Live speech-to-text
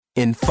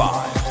In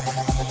 5,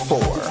 4,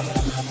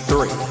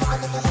 3,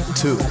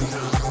 2,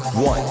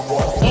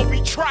 1.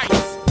 Obi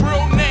Trice,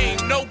 real name,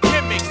 no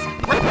gimmicks.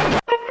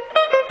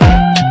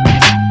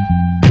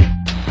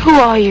 Who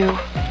are you?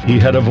 He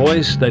had a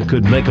voice that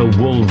could make a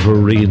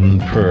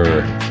wolverine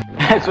purr.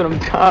 That's what I'm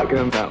talking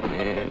about,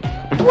 man.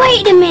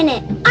 Wait a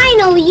minute, I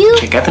know you.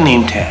 You got the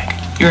name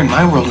tag. You're in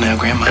my world now,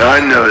 Grandma. I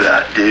know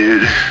that,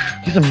 dude.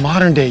 He's a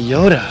modern-day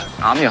Yoda.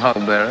 I'm your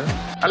huckleberry.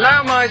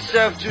 Allow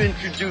myself to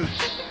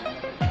introduce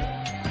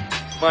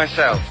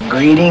myself.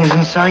 Greetings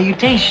and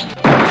salutations.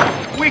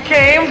 We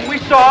came, we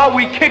saw,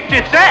 we kicked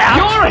its ass.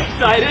 You're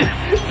excited.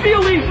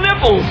 Feel these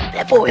nipples.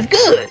 That boy is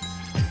good.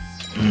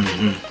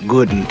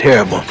 Good and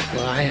terrible.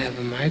 Well, I have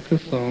a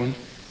microphone,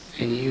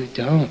 and you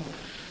don't.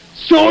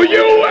 So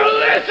you will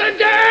listen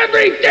to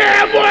every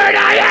damn word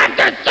I have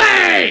to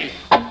say!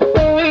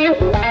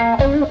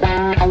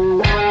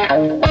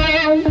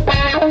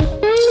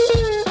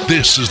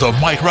 This is the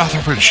Mike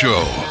Rutherford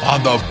Show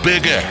on the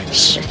Big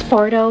X.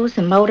 Sportos,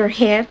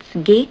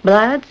 motorheads, geek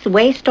bloods,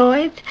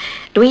 wastoids,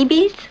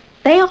 dweebies,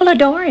 they all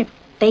adore him.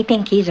 They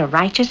think he's a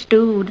righteous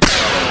dude.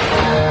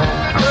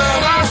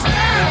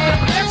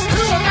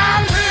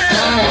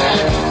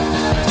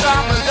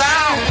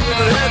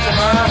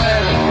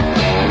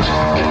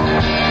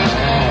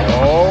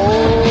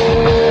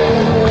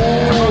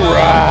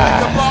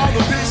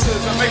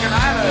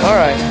 All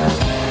right.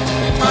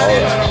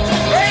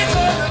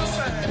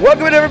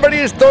 Welcome in, everybody.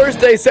 It's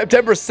Thursday,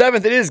 September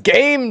 7th. It is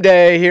game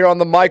day here on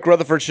the Mike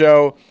Rutherford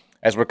Show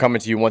as we're coming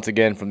to you once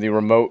again from the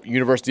remote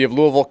University of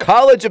Louisville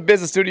College of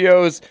Business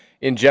Studios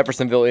in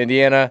Jeffersonville,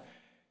 Indiana.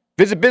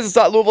 Visit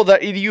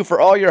business.louisville.edu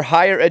for all your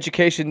higher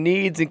education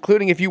needs,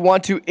 including if you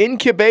want to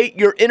incubate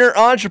your inner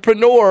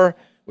entrepreneur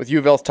with U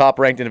of L's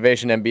top-ranked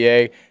Innovation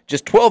MBA.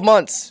 Just 12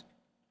 months,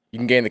 you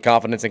can gain the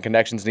confidence and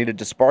connections needed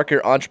to spark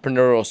your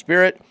entrepreneurial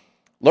spirit.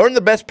 Learn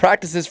the best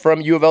practices from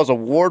U of L's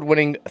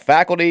award-winning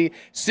faculty,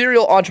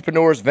 serial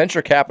entrepreneurs,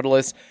 venture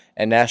capitalists,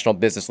 and national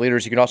business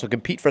leaders. You can also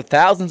compete for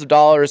thousands of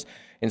dollars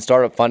in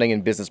startup funding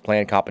and business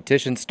plan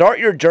competitions. Start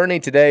your journey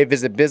today.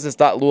 Visit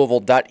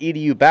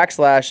business.louisville.edu/U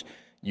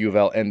of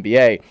L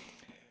MBA.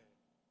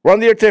 We're on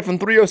the air today from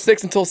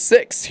 3:06 until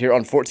 6 here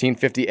on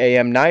 1450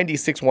 AM,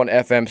 96.1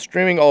 FM,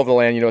 streaming all over the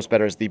land. You know us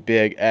better as the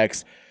Big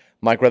X.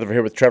 Mike Rutherford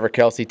here with Trevor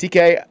Kelsey.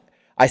 TK,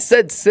 I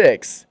said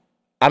 6.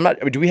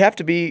 Do we have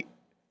to be...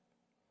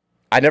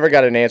 I never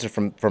got an answer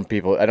from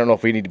people. I don't know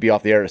if we need to be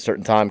off the air at a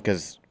certain time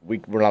because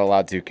we're not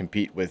allowed to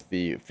compete with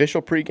the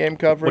official pregame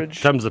coverage.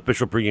 What time does the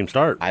official pregame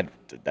start?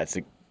 That's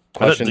a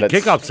question. The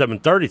kickoff's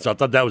 7:30, so I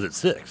thought that was at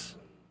 6.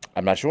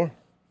 I'm not sure.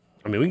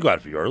 I mean, we can go out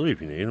a few early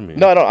if you need.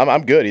 No,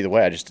 I'm good either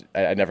way.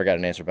 I never got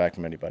an answer back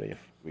from anybody.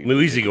 We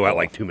usually go out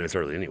like 2 minutes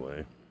early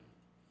anyway.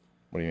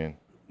 What do you mean?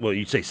 Well,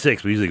 you say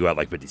 6. We usually go out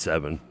like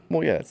 57.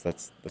 Well, yeah,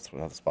 that's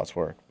how the spots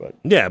work. But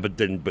yeah, but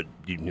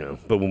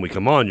when we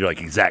come on, you're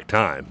like exact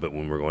time. But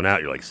when we're going out,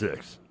 you're like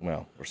 6.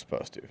 Well, we're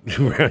supposed to.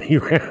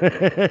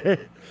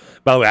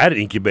 By the way, I had an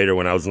incubator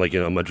when I was in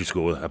elementary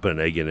school. I put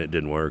an egg in it. It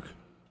didn't work.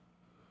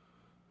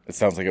 It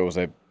sounds like it was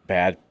a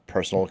bad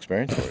personal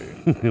experience for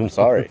you. I'm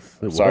sorry.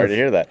 Sorry to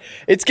hear that.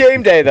 It's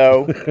game day,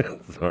 though.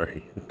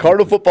 Sorry.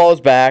 Cardinal football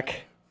is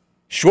back.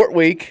 Short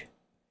week.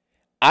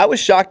 I was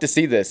shocked to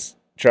see this,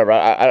 Trevor.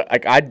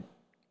 I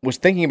was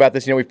thinking about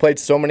this. We've played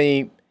so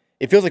many.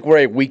 It feels like we're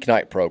a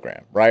weeknight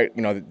program, right?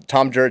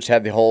 Tom Jurich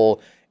had the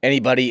whole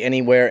anybody,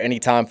 anywhere,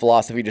 anytime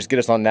philosophy. Just get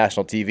us on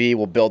national TV.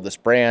 We'll build this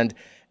brand.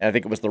 And I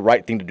think it was the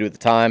right thing to do at the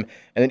time.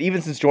 And then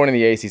even since joining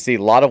the ACC, a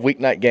lot of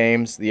weeknight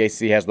games. The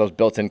ACC has those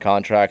built-in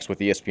contracts with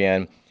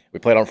ESPN. We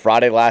played on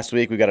Friday last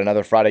week. We got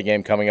another Friday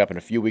game coming up in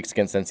a few weeks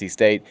against NC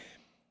State.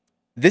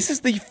 This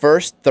is the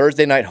first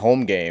Thursday night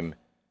home game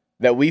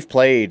that we've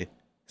played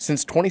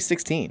since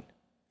 2016.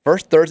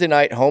 First Thursday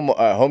night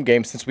home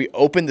game since we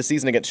opened the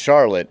season against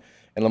Charlotte,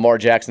 and Lamar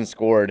Jackson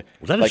scored.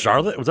 Was that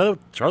Charlotte? Was that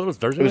Charlotte was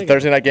Thursday? It was a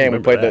Thursday night game. We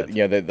played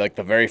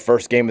the very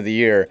first game of the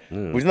year.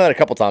 We've done that a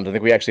couple times. I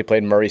think we actually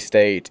played Murray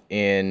State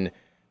in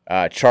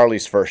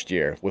Charlie's first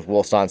year with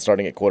Will Stein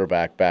starting at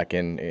quarterback back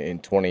in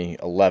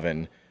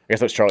 2011. I guess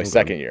that was Charlie's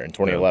second year in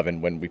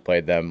 2011 when we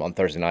played them on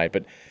Thursday night.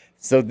 But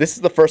so this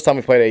is the first time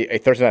we played a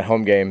Thursday night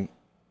home game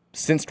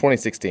since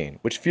 2016,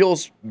 which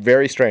feels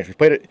very strange. We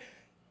played it.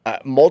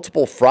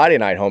 Multiple Friday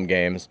night home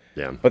games,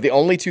 but the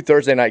only 2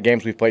 Thursday night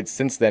games we've played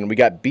since then, we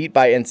got beat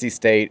by NC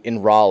State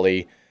in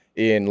Raleigh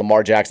in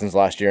Lamar Jackson's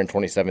last year in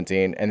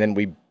 2017, and then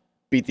we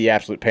beat the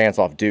absolute pants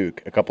off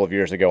Duke a couple of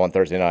years ago on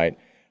Thursday night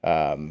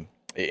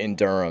in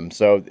Durham.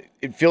 So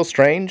it feels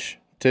strange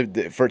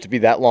for it to be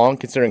that long,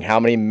 considering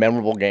how many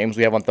memorable games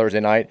we have on Thursday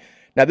night.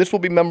 Now, this will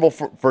be memorable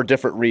for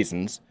different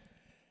reasons.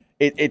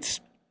 It's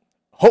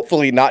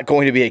hopefully not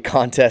going to be a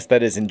contest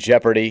that is in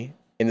jeopardy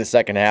in the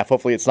second half.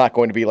 Hopefully it's not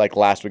going to be like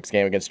last week's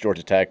game against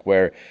Georgia Tech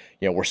where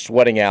we're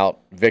sweating out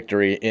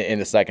victory in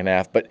the second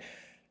half. But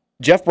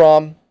Jeff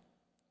Brom,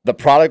 the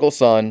prodigal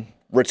son,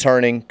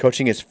 returning,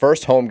 coaching his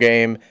first home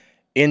game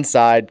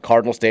inside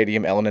Cardinal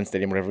Stadium, L&N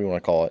Stadium, whatever you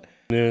want to call it.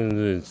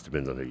 It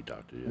depends on who you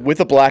talk to. Yeah. With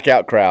a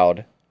blackout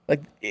crowd.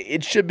 like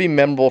it should be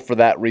memorable for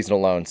that reason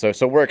alone. So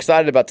we're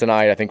excited about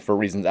tonight. I think for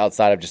reasons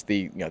outside of just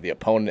the the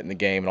opponent in the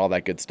game and all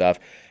that good stuff.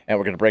 And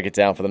we're going to break it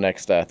down for the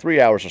next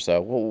 3 hours or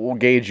so. We'll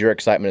gauge your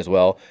excitement as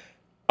well.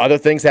 Other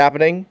things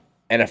happening.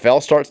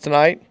 NFL starts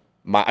tonight.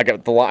 I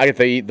got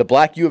the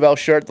black U of L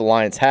shirt, the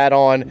Lions hat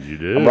on. You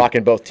did. I'm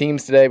rocking both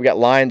teams today. We got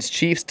Lions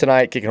Chiefs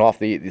tonight, kicking off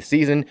the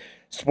season.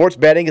 Sports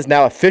betting is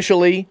now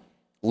officially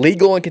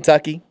legal in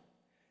Kentucky,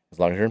 as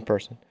long as you're in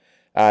person.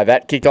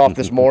 That kicked off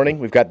this morning.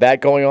 We've got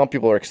that going on.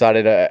 People are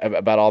excited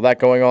about all that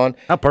going on.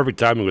 How perfect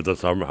timing with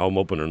us home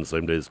opener on the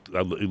same day as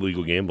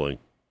illegal gambling.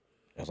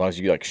 As long as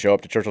you show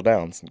up to Churchill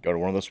Downs and go to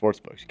one of those sports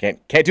books. You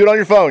can't do it on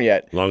your phone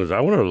yet. As long as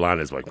I wonder the line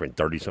is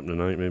 30-something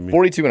tonight, maybe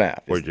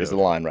 42.5 is the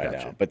line right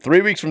now. But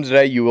 3 weeks from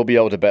today, you will be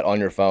able to bet on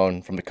your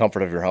phone from the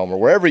comfort of your home or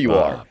wherever you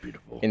are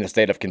in the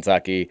state of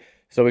Kentucky.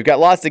 So we've got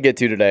lots to get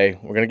to today.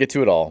 We're going to get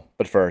to it all.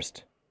 But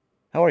first,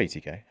 how are you,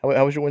 TK?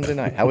 How was your Wednesday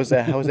night? How was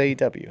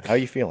AEW? How are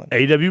you feeling?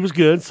 AEW was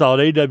good.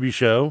 Solid AEW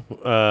show.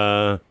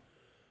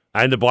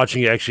 I ended up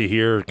watching it actually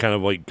here, kind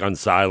of on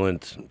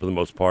silent for the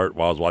most part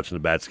while I was watching the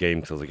Bats game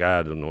because I was like,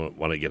 I don't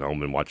want to get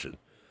home and watch it.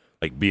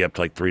 Be up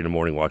to 3 in the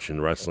morning watching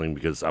wrestling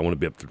because I want to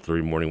be up to 3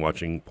 in the morning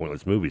watching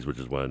pointless movies, which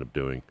is what I ended up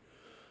doing.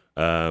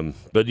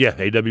 But yeah,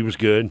 AEW was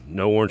good.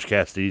 No Orange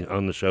Cassidy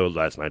on the show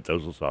last night. I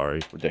was so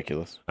sorry.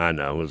 Ridiculous. I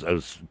know. It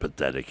was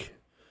pathetic.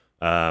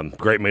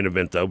 Great main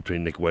event, though,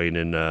 between Nick Wayne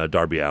and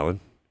Darby Allin.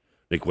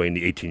 Nick Wayne,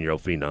 the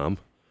 18-year-old phenom.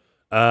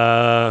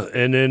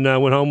 And then I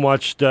went home,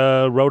 watched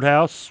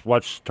Roadhouse,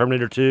 watched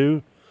Terminator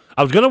 2.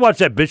 I was going to watch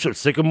that Bishop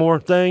Sycamore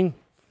thing.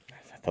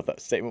 I thought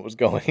that statement was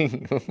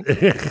going.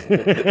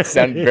 It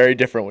sounded very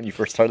different when you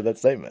first started that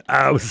statement.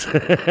 I was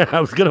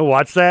going to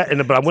watch that,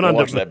 but I went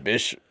on to that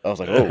Bish. I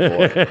was like, oh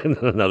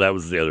boy. No, that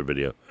was the other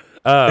video.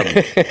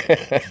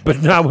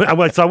 But no, I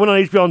went on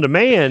HBO On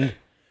Demand,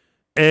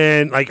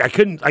 and I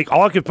couldn't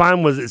all I could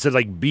find was it said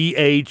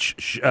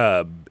BH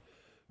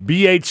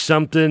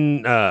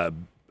something.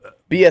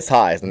 BS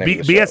High is the name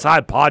of the show. BS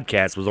High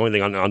podcast was the only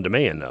thing on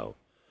demand though.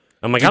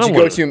 I'm like, Did I don't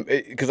you want to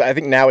because I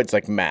think now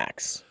it's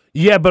Max.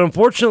 Yeah, but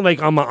unfortunately,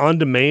 on my on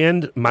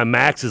demand, my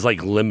Max is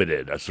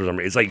limited. It's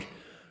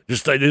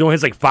just it only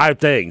has 5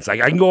 things. I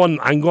can go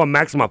on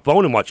Max on my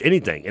phone and watch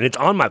anything, and it's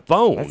on my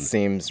phone. That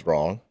seems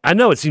wrong. I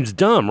know it seems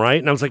dumb, right?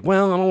 And I was like,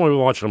 well, I don't want to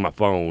watch it on my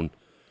phone.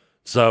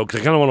 So,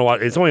 because I kind of want to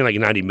watch, it's only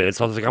 90 minutes.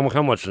 So I was like,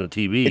 I'm watching the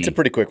TV. It's a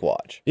pretty quick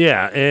watch.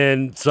 Yeah,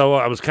 and so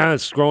I was kind of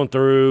scrolling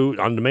through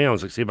on demand. I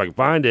was like, see if I can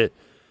find it.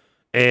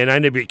 And I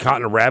ended up getting caught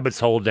in a rabbit's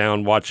hole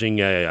down watching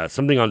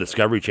something on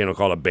Discovery Channel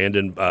called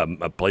Abandoned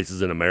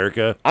Places in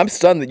America. I'm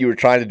stunned that you were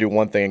trying to do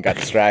one thing and got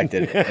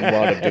distracted and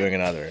wound up doing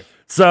another.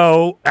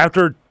 So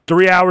after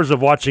 3 hours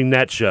of watching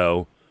that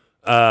show,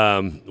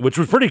 which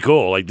was pretty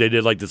cool, they did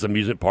this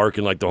amusement park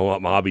in the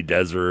Mojave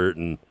Desert,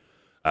 and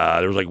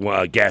there was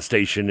a gas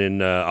station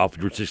in off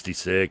Route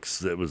 66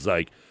 that was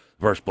the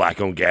first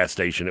black-owned gas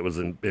station. It was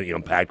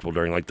impactful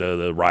during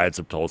the riots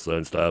of Tulsa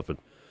and stuff. And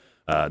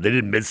they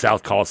did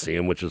Mid-South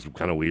Coliseum, which is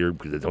kind of weird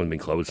because it's only been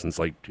closed since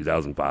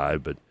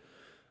 2005. But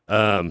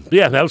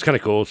yeah, that was kind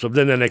of cool. So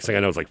then the next thing I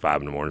know, it's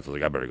 5 in the morning. So I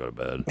was like, I better go to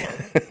bed.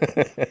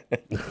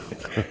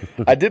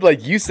 I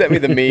did you sent me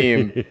the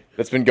meme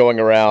that's been going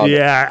around.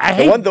 Yeah,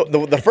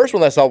 the first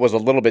one I saw was a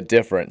little bit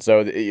different.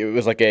 So it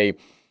was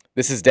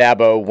this is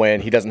Dabo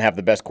when he doesn't have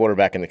the best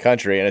quarterback in the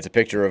country, and it's a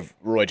picture of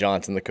Roy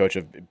Johnson, the coach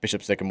of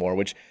Bishop Sycamore,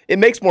 which it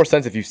makes more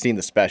sense if you've seen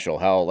the special,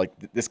 how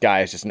this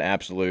guy is just an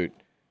absolute,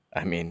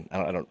 I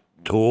don't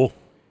tool.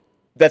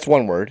 That's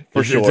one word,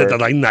 for sure. Is that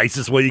the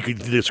nicest way you could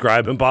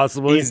describe him,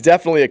 possibly? He's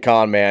definitely a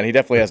con man. He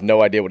definitely has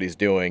no idea what he's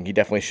doing. He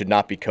definitely should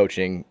not be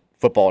coaching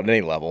football at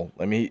any level.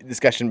 This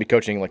guy shouldn't be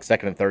coaching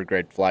 2nd and 3rd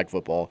grade flag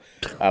football.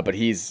 But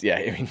he's,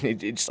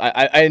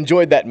 I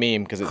enjoyed that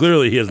meme because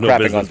clearly he has no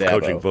business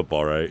coaching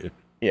football, right?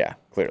 Yeah,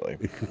 clearly.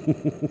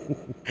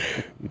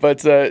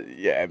 But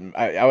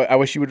I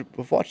wish you would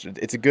have watched it.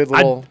 It's a good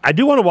little. I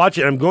do want to watch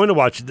it. I'm going to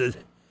watch it. The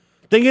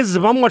thing is,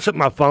 if I'm watching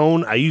my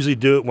phone, I usually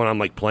do it when I'm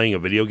playing a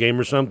video game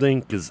or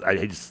something because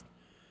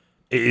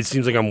it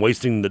seems like I'm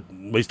wasting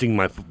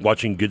my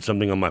watching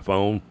something on my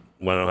phone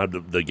when I don't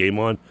have the game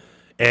on.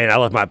 And I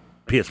left my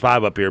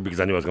PS5 up here because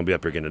I knew I was going to be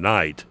up here again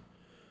tonight.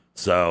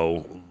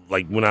 So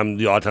when a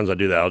lot of times I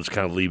do that, I'll just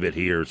kind of leave it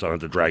here so I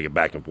don't have to drag it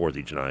back and forth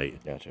each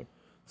night. Gotcha.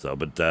 So,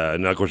 but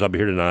and of course I'll be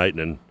here tonight and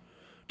then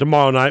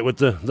tomorrow night with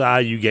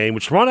the IU game,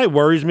 which tomorrow night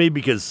worries me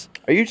because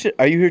are you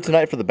here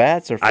tonight for the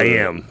Bats or for I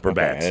am for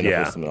Bats,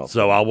 yeah.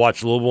 So I'll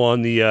watch Louisville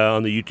on the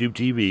YouTube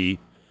TV.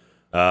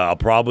 I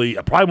probably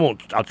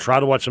won't. I'll try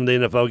to watch some of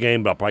the NFL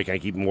game, but I'll probably kind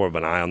of keep more of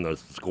an eye on the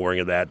scoring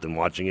of that than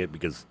watching it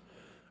because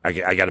I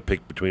got to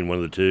pick between one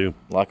of the two.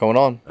 A lot going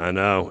on. I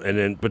know,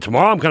 but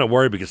tomorrow I'm kind of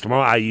worried because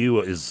tomorrow IU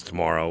is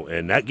tomorrow,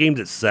 and that game's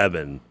at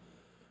 7,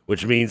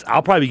 which means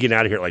I'll probably be getting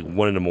out of here at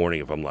 1 in the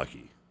morning if I'm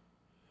lucky.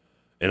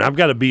 And I've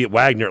got to be at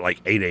Wagner at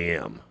 8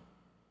 a.m.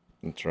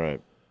 That's right.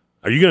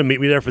 Are you going to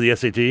meet me there for the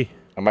SAT?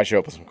 might show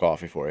up with some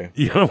coffee for you.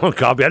 You don't want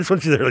coffee. I just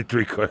want you there like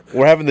 3 quarters.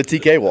 We're having the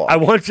TK walk. I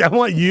want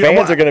you.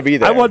 Fans are going to be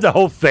there. I want the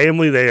whole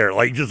family there,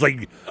 like just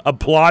like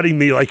applauding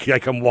me, like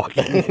I'm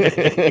walking.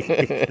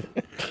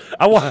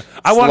 I want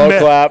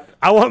clap.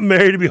 I want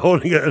Mary to be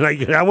holding it.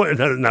 Like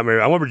not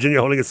Mary. I want Virginia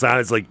holding a sign.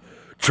 It's like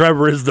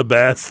Trevor is the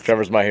best.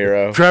 Trevor's my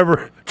hero.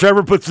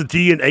 Trevor puts the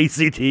T in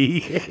ACT.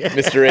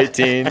 Mr.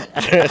 18,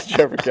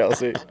 Trevor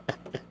Kelsey.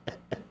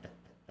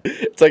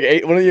 It's like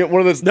one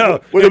of those. No,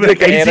 with a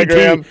big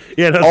anagram.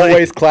 Yeah, no,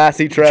 always like,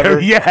 classy,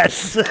 Trevor.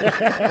 Yes.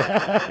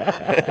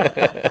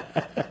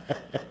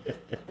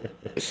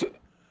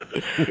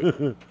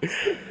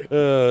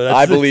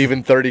 I believe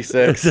in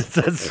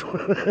 36.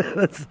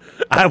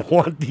 I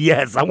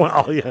want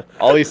all you.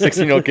 All these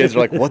 16-year-old kids are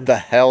like, what the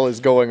hell is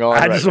going on?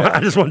 I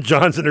just want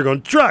Johnson there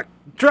going, truck.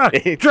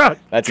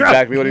 That's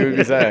exactly what he would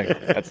be saying.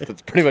 That's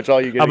pretty much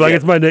all you get. I'm like,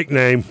 it's my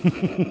nickname.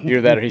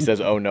 Either that or he says,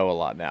 oh no, a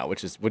lot now,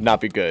 which would not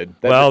be good.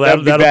 That'll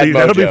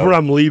be where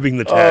I'm leaving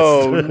the test.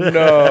 Oh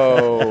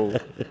no.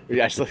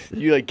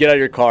 You like get out of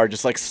your car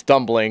just like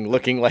stumbling,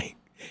 looking like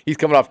he's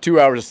coming off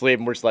 2 hours of sleep,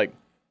 and we're just like,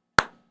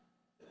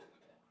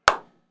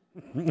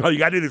 oh, you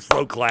gotta do this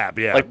slow clap,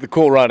 yeah. Like the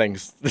Cool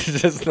Runnings.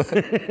 Just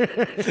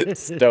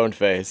stone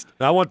faced.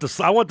 I want the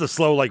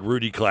slow like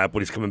Rudy clap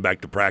when he's coming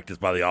back to practice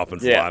by the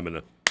offensive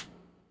lineman.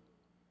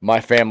 My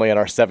family and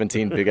our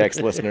 17 Big X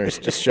listeners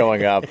just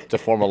showing up to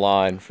form a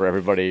line for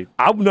everybody.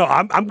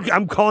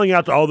 I'm calling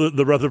out to all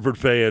the Rutherford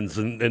fans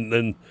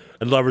and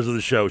lovers of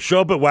the show. Show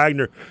up at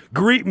Wagner,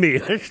 greet me.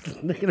 They're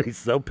gonna be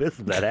so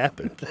pissed if that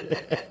happened.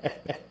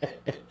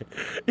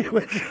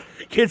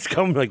 Kids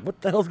come like,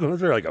 what the hell's going on?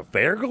 Is there like a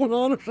fair going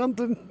on or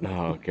something?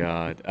 Oh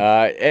God.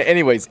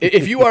 Anyways,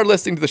 if you are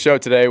listening to the show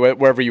today,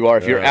 wherever you are,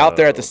 if you're out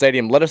there at the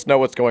stadium, let us know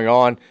what's going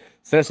on.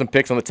 Send us some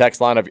pics on the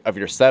text line of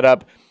your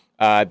setup.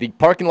 The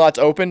parking lot's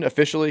open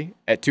officially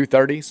at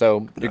 2:30,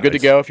 so you're good to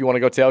go if you want to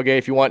go tailgate.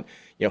 If you want,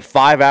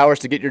 5 hours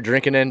to get your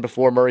drinking in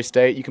before Murray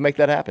State, you can make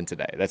that happen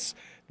today. That's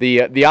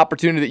the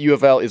opportunity that U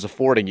of L is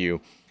affording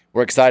you.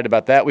 We're excited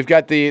about that. We've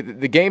got the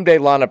game day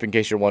lineup in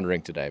case you're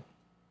wondering today.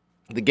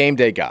 The game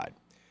day guide.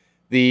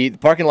 The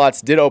parking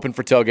lots did open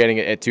for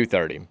tailgating at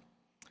 2:30.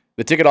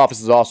 The ticket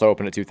office is also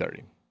open at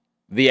 2:30.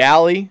 The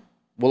alley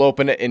will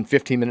open in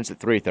 15 minutes at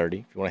 3:30.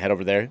 If you want to head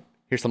over there,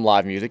 hear some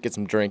live music, get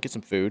some drink, get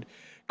some food.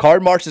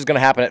 Card March is going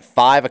to happen at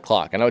 5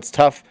 o'clock. I know it's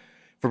tough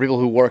for people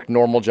who work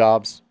normal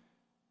jobs,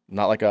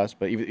 not like us,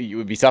 but it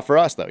would be tough for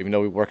us, though, even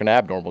though we work an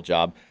abnormal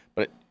job.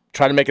 But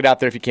try to make it out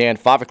there if you can.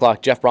 5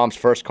 o'clock, Jeff Brom's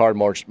first Card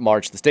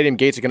March. The stadium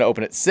gates are going to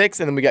open at 6,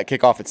 and then we got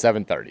kickoff at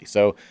 7:30.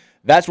 So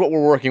that's what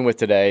we're working with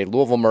today.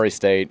 Louisville, Murray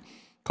State.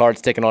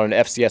 Cards taking on an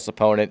FCS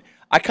opponent.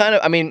 I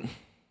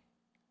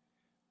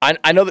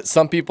know that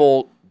some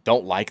people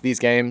don't like these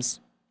games.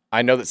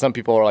 I know that some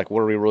people are like,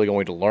 what are we really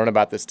going to learn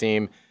about this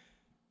team?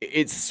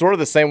 It's sort of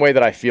the same way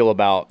that I feel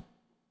about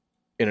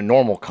in a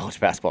normal college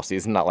basketball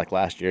season, not like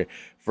last year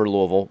for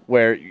Louisville,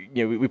 where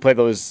we play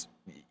those.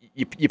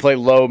 You play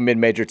low,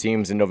 mid-major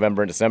teams in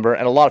November and December,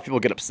 and a lot of people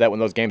get upset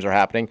when those games are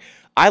happening.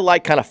 I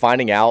like kind of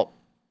finding out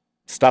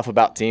stuff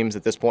about teams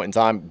at this point in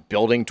time,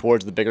 building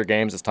towards the bigger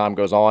games as time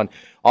goes on.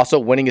 Also,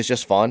 winning is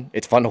just fun.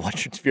 It's fun to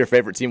watch your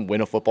favorite team win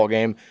a football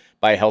game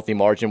by a healthy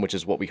margin, which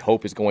is what we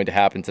hope is going to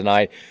happen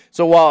tonight.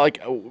 So while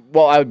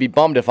I would be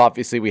bummed if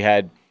obviously we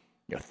had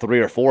 3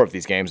 or 4 of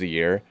these games a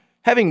year,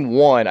 having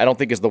one I don't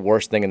think is the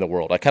worst thing in the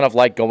world. I kind of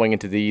like going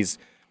into these,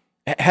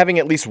 having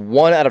at least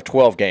 1 out of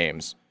 12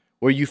 games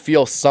where you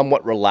feel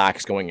somewhat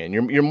relaxed going in.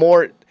 You're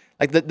more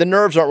like the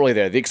nerves aren't really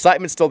there. The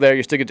excitement's still there.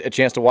 You still get a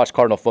chance to watch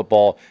Cardinal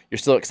football. You're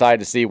still excited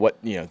to see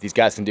what these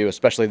guys can do,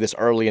 especially this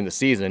early in the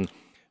season.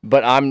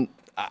 But I'm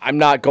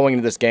not going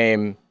into this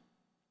game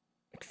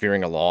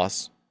fearing a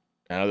loss.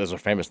 I know those are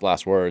famous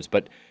last words,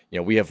 but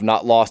we have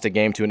not lost a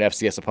game to an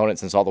FCS opponent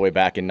since all the way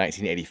back in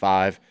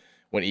 1985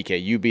 when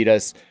EKU beat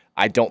us.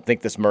 I don't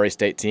think this Murray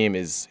State team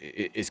is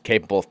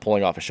capable of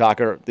pulling off a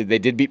shocker. They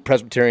did beat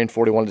Presbyterian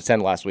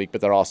 41-10 last week,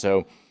 but they're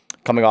also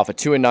coming off a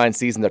 2-9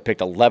 season. They're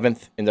picked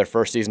 11th in their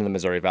first season in the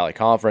Missouri Valley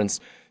Conference.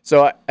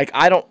 So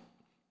I don't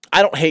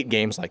hate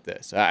games like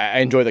this. I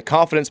enjoy the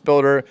confidence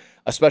builder,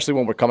 especially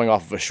when we're coming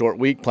off of a short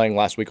week, playing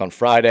last week on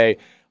Friday.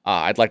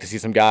 I'd like to see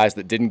some guys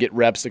that didn't get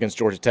reps against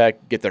Georgia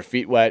Tech get their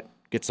feet wet,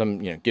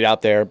 get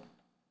out there,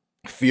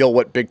 feel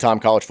what big-time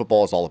college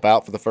football is all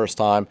about for the first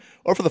time,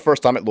 or for the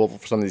first time at Louisville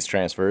for some of these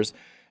transfers,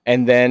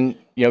 and then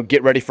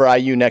get ready for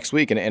IU next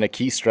week and a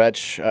key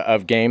stretch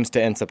of games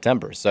to end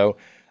September. So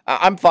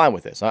I'm fine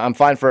with this. I'm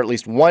fine for at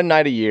least one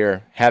night a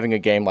year having a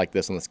game like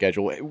this on the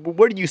schedule.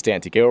 Where do you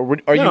stand, TK? Or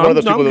are you one of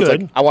those people that's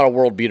like, I want a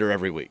world beater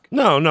every week?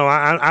 No,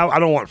 I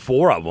don't want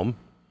 4 of them.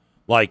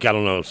 Like, I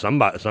don't know, some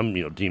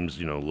teams,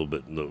 a little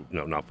bit,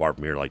 not far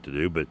from here like to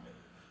do, but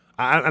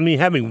I think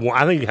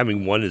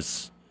having one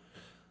is,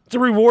 it's a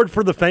reward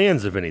for the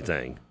fans, if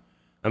anything.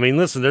 I mean,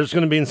 listen, there's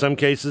going to be in some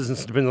cases, and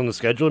it depends on the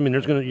schedule. I mean,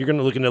 you're going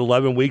to look at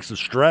 11 weeks of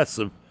stress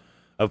of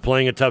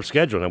playing a tough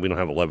schedule. Now, we don't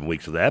have 11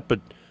 weeks of that,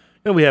 but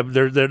we have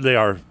they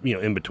are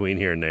in between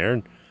here and there,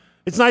 and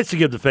it's nice to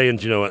give the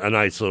fans a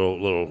nice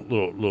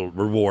little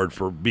reward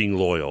for being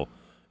loyal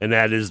and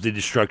that is the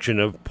destruction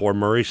of poor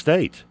Murray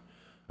State.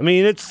 I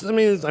mean, the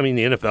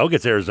NFL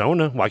gets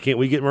Arizona. Why can't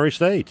we get Murray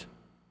State?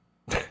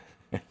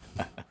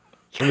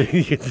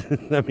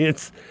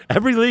 It's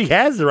every league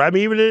has it. I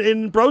mean, even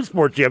in pro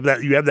sports, you have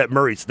that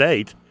Murray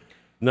State.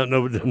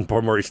 No,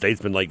 poor Murray State's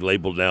been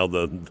labeled now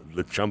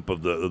the chump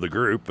of the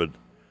group, but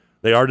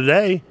they are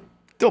today.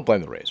 Don't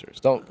blame the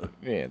Razors.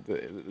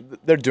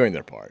 They're doing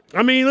their part.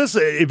 I mean,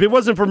 listen, if it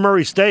wasn't for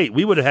Murray State,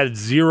 we would have had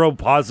zero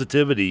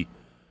positivity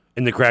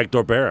in the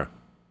Crackthorpe era.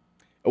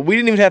 We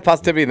didn't even have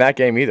positivity in that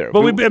game either.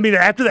 But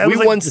after that, we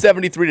won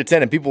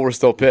 73-10, and people were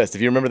still pissed.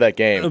 If you remember that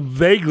game,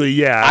 vaguely,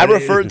 yeah. I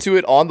referred to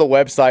it on the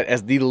website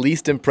as the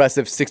least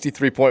impressive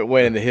 63-point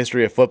win in the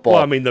history of football.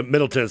 Well, I mean, the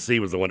Middle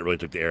Tennessee was the one that really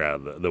took the air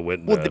out of the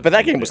win. Well, but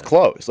that game was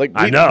close.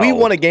 I know we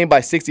won a game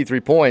by 63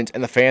 points,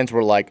 and the fans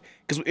were like,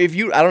 because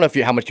I don't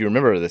know how much you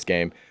remember of this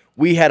game.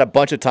 We had a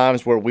bunch of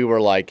times where we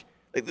were lined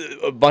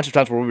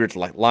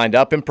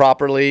up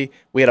improperly.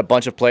 We had a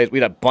bunch of plays. We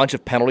had a bunch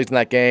of penalties in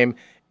that game.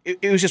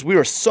 It was just we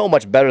were so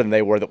much better than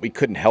they were that we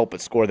couldn't help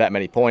but score that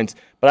many points.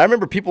 But I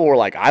remember people were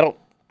like, I don't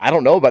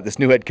know about this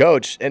new head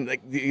coach, and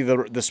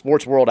the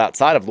sports world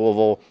outside of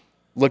Louisville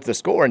looked at the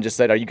score and just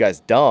said, "Are you guys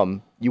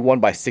dumb? You won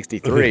by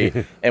 63."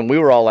 And we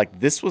were all like,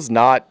 "This was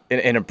not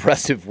an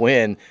impressive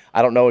win.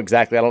 I don't know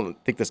exactly. I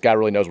don't think this guy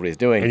really knows what he's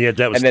doing." And yet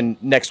and then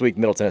next week,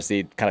 Middle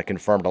Tennessee kind of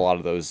confirmed a lot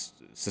of those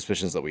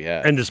suspicions that we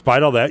had. And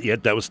despite all that,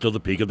 yet that was still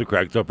the peak of the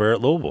Crackthorpe era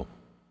at Louisville.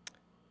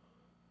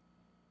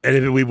 And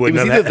if we wouldn't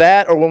it was have either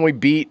that or when we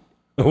beat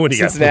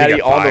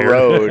Cincinnati on the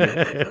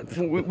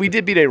road. we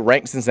did beat a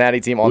ranked Cincinnati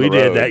team on the road.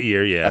 We did that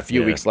year, yeah. A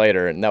few weeks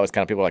later, and that was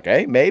kind of people were like,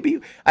 hey, maybe.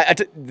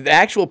 The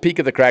actual peak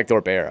of the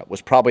Crackthorpe era was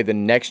probably the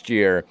next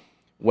year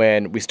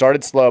when we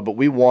started slow, but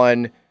we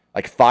won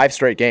 5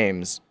 straight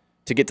games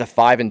to get to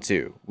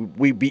 5-2.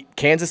 We beat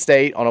Kansas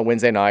State on a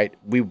Wednesday night.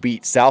 We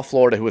beat South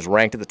Florida, who was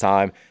ranked at the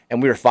time,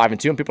 and we were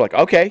 5-2. And people were like,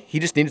 okay, he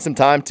just needed some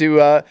time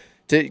to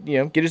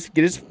get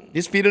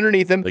his feet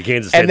underneath him. The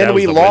Kansas State, and then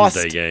we lost.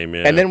 Wednesday game,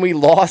 yeah. And then we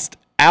lost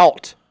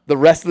out the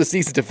rest of the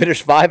season to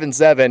finish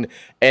 5-7,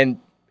 and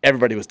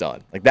everybody was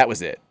done. That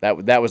was it.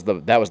 That was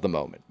the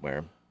moment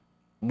where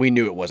we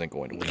knew it wasn't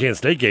going to win. The Kansas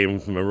State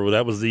game, remember,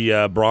 that was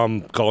the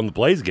Brom calling the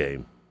plays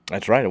game.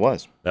 That's right, it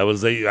was. That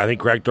was I think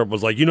Crackthorpe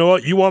was like, you know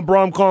what, you want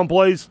Brom calling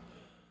plays?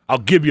 I'll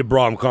give you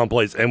Brom calling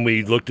plays. And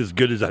we looked as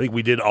good as I think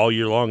we did all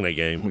year long in that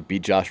game. We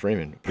beat Josh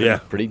Freeman.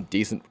 Pretty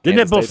decent. Didn't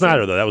have Bill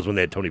Snyder, though. That was when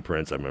they had Tony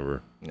Prince, I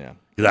remember. Yeah.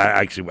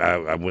 Because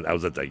I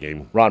was at that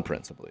game. Ron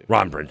Prince, I believe.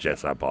 Ron Prince,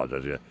 yes, I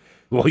apologize, yeah.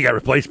 Well, he got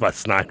replaced by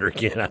Snyder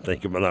again, I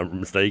think, if I'm not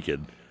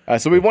mistaken.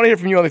 So we want to hear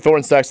from you on the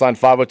Thornton's text line,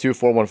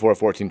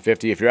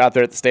 502-414-1450. If you're out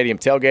there at the stadium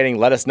tailgating,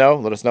 let us know.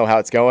 Let us know how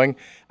it's going.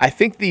 I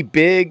think the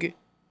big,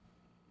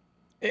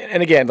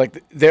 and again,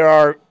 there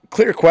are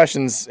clear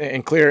questions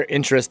and clear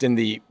interest in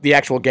the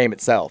actual game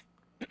itself.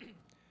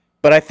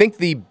 But I think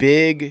the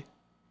big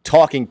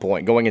talking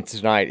point going into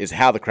tonight is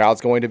how the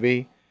crowd's going to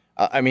be.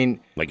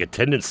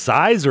 Attendance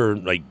size or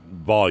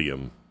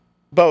volume?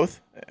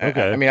 Both.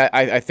 Okay.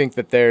 I think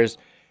that there's,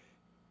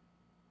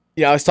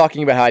 I was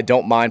talking about how I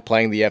don't mind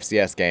playing the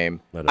FCS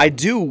game. I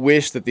do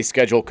wish that the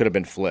schedule could have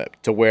been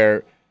flipped to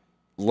where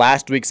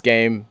last week's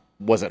game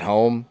was at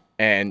home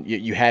and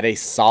you had a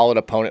solid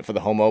opponent for the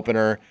home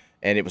opener,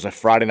 and it was a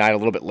Friday night a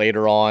little bit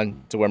later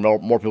on to where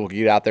more people could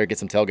get out there, get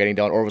some tailgating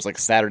done, or it was a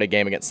Saturday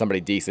game against somebody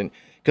decent.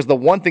 Because the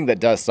one thing that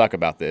does suck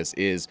about this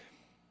is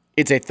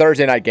it's a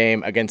Thursday night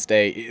game against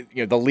the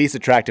least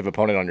attractive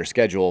opponent on your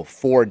schedule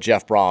for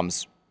Jeff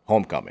Brom's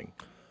homecoming.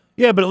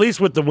 Yeah, but at least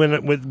with the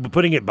win, with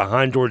putting it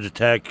behind Georgia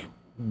Tech,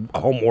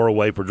 home or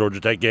away for Georgia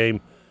Tech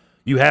game,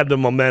 you have the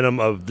momentum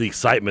of the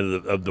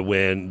excitement of the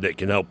win that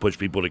can help push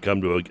people to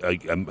come to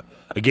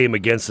a game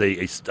against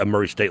a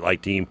Murray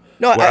State-like team,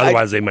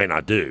 otherwise they might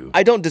not do.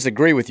 I don't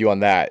disagree with you on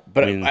that,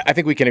 but I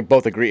think we can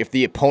both agree if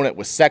the opponent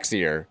was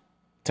sexier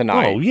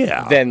tonight,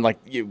 then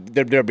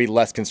there'd be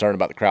less concern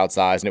about the crowd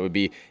size, and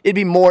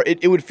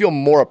it would feel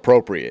more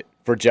appropriate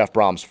for Jeff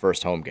Brom's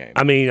first home game.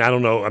 I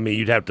don't know.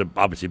 You'd have to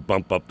obviously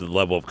bump up the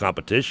level of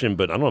competition,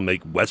 but I don't know,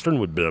 make Western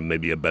would be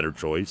maybe a better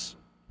choice.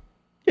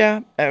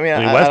 Yeah.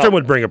 Western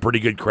would bring a pretty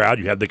good crowd.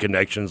 You have the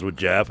connections with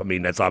Jeff.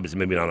 that's obviously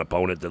maybe not an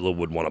opponent that Lil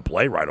would want to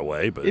play right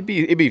away, but it'd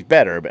be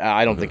better, but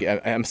I don't think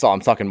I'm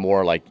talking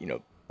more like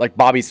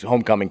Bobby's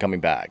homecoming coming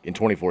back in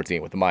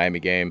 2014 with the Miami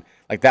game.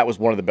 That was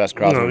one of the best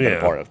crowds we've been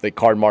a part of. The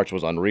card march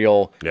was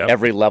unreal. Yep.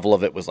 Every level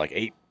of it was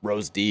 8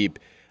 rows deep.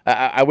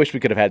 I wish we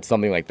could have had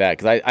something like that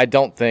because I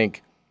don't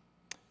think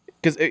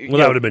 – that would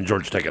have been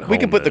Georgia Tech at home. We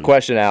can put the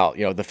question out.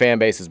 The fan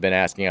base has been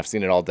asking. I've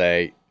seen it all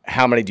day.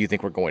 How many do you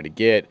think we're going to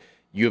get?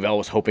 U of L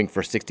was hoping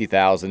for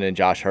 60,000, and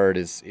Josh Hurd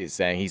is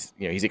saying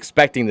he's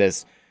expecting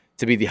this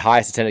to be the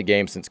highest attended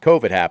game since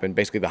COVID happened,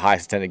 basically the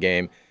highest attended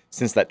game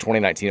since that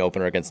 2019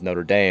 opener against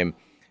Notre Dame.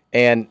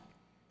 And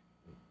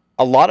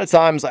a lot of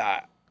times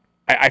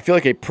I feel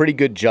like a pretty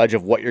good judge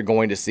of what you're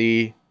going to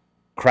see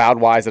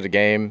crowd-wise at a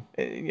game,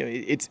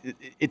 it's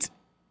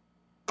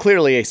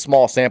clearly a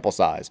small sample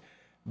size.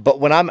 But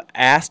when I'm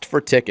asked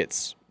for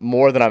tickets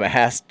more than I'm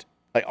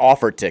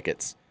offered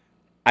tickets,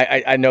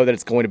 I know that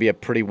it's going to be a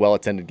pretty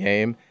well-attended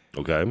game.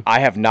 Okay. I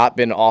have not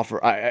been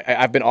offered.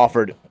 I've been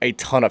offered a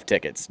ton of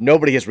tickets.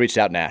 Nobody has reached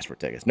out and asked for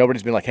tickets.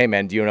 Nobody's been like, "Hey,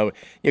 man, do you know?"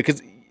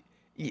 Because,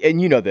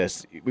 and you know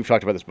this. We've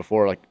talked about this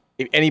before. Like,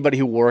 if anybody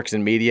who works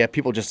in media,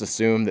 people just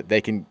assume that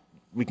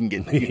we can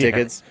get you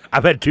tickets.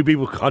 I've had 2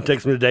 people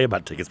contact me today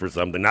about tickets for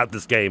something, not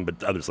this game,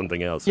 but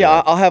something else.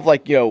 Yeah, I'll have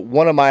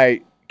one of my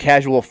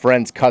casual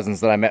friends' cousins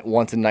that I met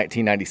once in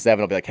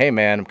 1997. I'll be like, "Hey,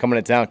 man, I'm coming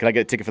to town. Can I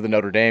get a ticket for the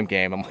Notre Dame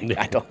game?" I'm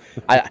like,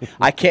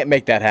 I can't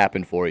make that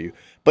happen for you.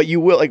 But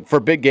you will, for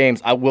big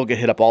games, I will get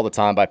hit up all the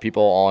time by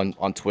people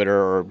on Twitter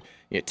or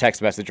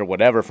text message or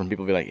whatever from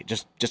people be like,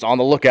 just on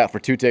the lookout for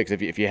 2 tickets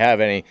if you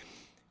have any.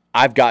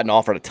 I've gotten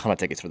offered a ton of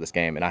tickets for this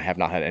game, and I have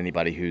not had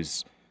anybody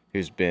who's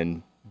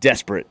been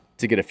desperate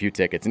to get a few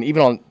tickets. And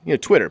even on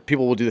Twitter,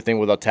 people will do the thing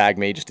where they'll tag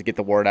me just to get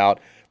the word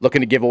out,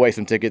 looking to give away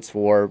some tickets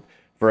for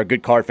a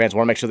good card fans.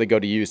 Want to make sure they go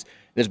to use.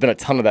 There's been a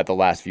ton of that the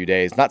last few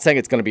days. Not saying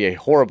it's going to be a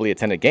horribly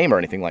attended game or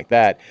anything like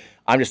that.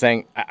 I'm just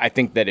saying I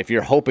think that if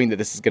you're hoping that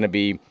this is going to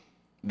be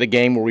the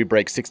game where we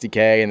break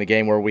 60K and the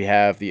game where we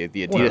have the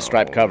Adidas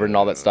stripe covered and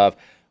all that stuff,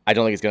 I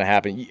don't think it's going to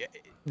happen.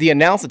 The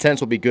announced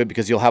attendance will be good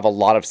because you'll have a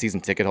lot of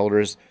season ticket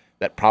holders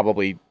that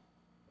probably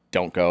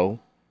don't go.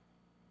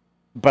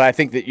 But I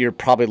think that you're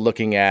probably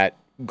looking at,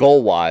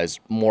 goal-wise,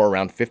 more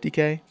around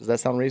 50K. Does that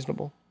sound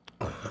reasonable?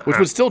 Which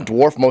would still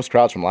dwarf most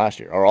crowds from last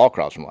year, or all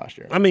crowds from last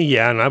year. I mean,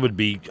 yeah, and I would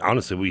be,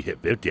 honestly, we hit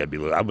 50,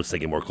 I was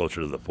thinking more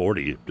closer to the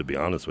 40, to be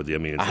honest with you. I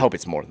mean, I hope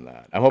it's more than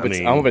that. I hope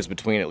it's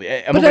between at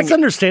least. But that's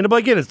understandable.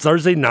 Again, it's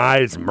Thursday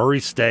night, it's Murray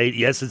State.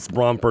 Yes, it's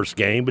Ron first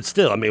game, but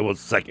still, I mean, it was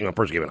second,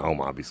 first game at home,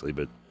 obviously,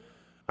 but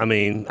I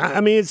mean,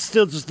 it's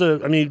still just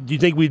do you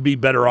think we'd be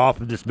better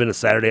off if this been a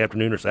Saturday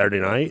afternoon or Saturday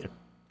night?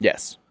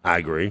 Yes. I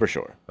agree. For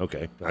sure.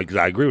 Okay. Because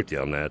I agree with you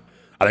on that.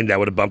 I think that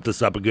would have bumped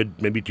us up a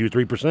good maybe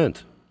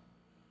 2-3%.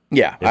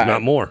 Yeah. If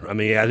not more. I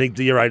mean, I think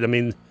you're right. I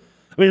mean,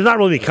 there's not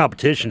really any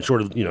competition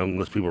short of,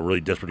 unless people are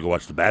really desperate to go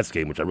watch the Bats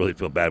game, which I really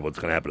feel bad what's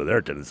going to happen to their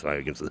attendance tonight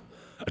against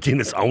a team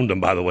that's owned them,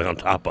 by the way, on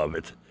top of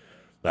it.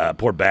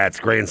 Poor Bats,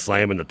 grand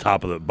slam in the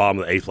bottom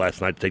of the 8th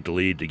last night to take the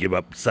lead, to give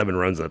up 7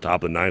 runs in the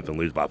top of the 9th and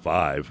lose by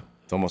 5.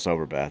 It's almost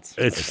over, Bats.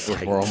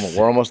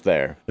 We're almost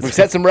there. We've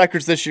set some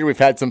records this year. We've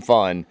had some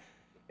fun.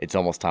 It's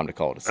almost time to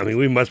call it a season. I mean,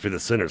 we must be the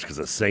sinners because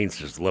the Saints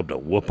just love to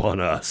whoop on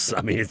us.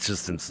 I mean, it's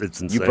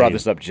insane. You brought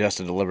this up just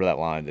to deliver that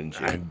line, didn't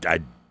you? I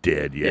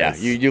did,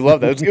 yes. Yeah, you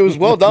love that. It was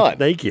well done.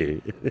 Thank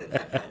you.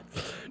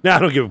 Now I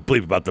don't give a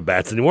bleep about the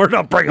Bats anymore.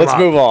 Don't bring them up. Let's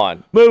move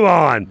on. Move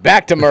on.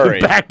 Back to Murray.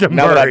 Back to Murray.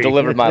 Now that I've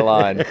delivered my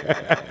line.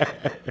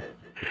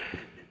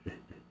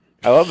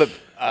 I love that.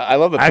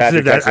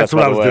 Actually, that's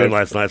what I was doing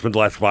last night. I spent the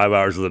last 5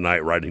 hours of the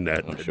night writing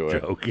that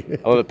joke.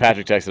 I love that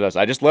Patrick texted us.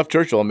 I just left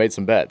Churchill and made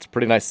some bets.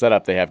 Pretty nice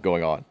setup they have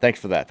going on. Thanks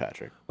for that,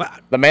 Patrick. Wow.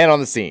 The man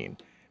on the scene.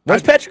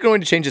 When's Patrick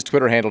going to change his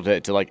Twitter handle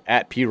to like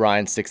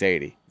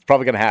 @PRyan680? It's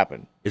probably going to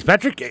happen. Is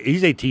Patrick?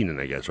 He's 18, then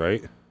I guess,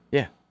 right?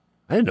 Yeah.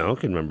 I didn't know. I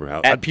can remember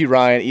how.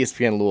 @PRyan,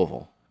 ESPN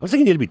Louisville. I was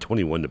thinking he had to be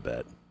 21 to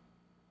bet.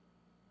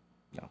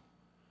 No.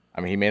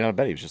 I mean, he may not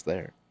bet. He was just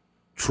there.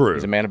 True.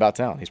 He's a man about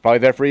town. He's probably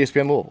there for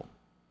ESPN Louisville.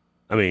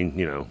 I mean,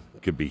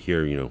 could be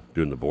here,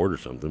 doing the board or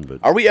something. But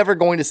are we ever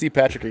going to see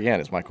Patrick again?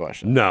 Is my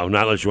question. No,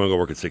 not unless you want to go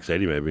work at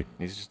 680, maybe.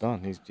 He's just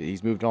done.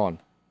 He's moved on.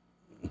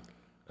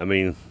 I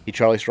mean, he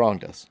Charlie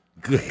Stronged us.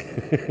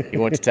 He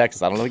went to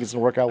Texas. I don't think it's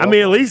gonna work out well. I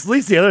mean, at least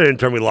the other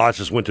intern we lost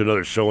just went to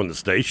another show on the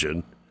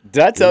station.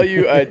 Did I tell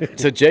you?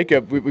 So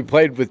Jacob, we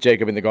played with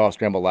Jacob in the golf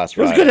scramble last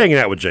Friday. It was good hanging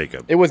out with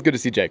Jacob. It was good to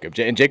see Jacob.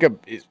 And Jacob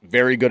is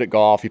very good at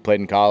golf. He played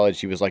in college.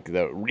 He was like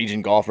the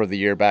region golfer of the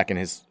year back in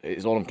his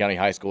Oldham County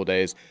high school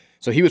days.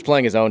 So he was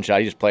playing his own shot.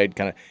 He just played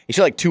he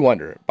shot like 2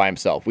 under by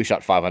himself. We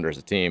shot 5 under as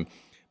a team.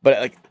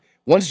 But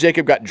once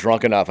Jacob got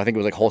drunk enough, I think it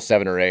was like hole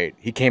 7 or 8,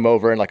 he came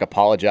over and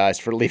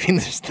apologized for leaving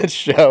the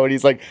show. And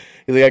he's like,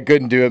 I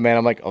couldn't do it, man.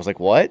 I was like,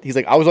 what? He's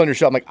like, I was on your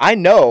show. I'm like, I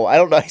know. I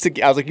don't know.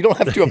 I was like, you don't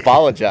have to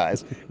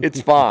apologize.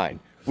 It's fine.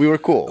 We were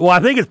cool. Well,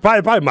 I think it's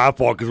probably my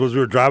fault because as we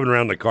were driving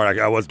around the car,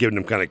 I was giving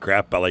him kind of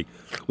crap about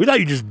we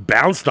thought you just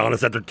bounced on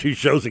us after 2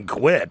 shows and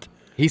quit.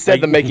 He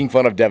said the making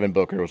fun of Devin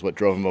Booker was what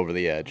drove him over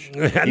the edge.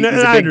 He's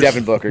a big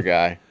Devin Booker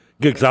guy.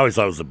 Good, because I always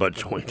thought it was a butt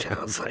joint.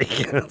 I was like,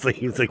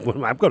 he's like,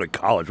 I'm going to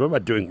college. What am I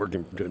doing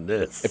doing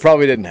this? It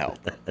probably didn't help.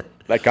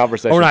 That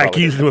conversation. Or I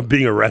accused him of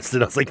being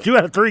arrested. I was like, 2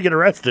 out of 3 get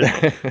arrested.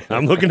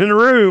 I'm looking in the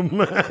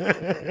room.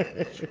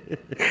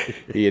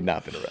 He had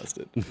not been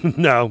arrested.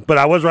 No, but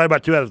I was right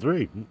about 2 out of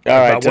 3. All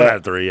right. About 1 out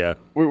of 3, yeah.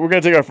 We're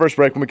going to take our first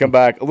break. When we come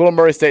back, a little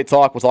Murray State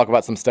talk. We'll talk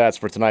about some stats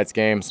for tonight's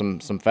game, some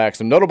facts,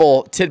 some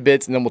notable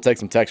tidbits, and then we'll take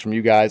some text from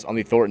you guys on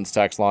the Thornton's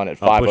text line at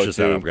 502. Push this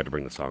out. I forgot to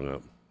bring the song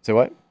up. Say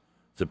what?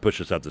 To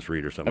push us out this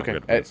read or something.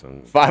 Okay.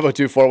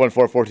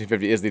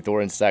 502-414-1450 is the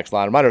Thornton's text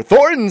line. Reminder,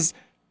 Thornton's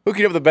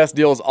hooking up the best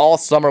deals all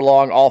summer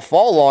long, all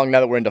fall long,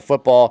 now that we're into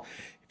football.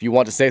 If you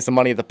want to save some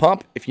money at the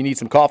pump, if you need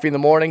some coffee in the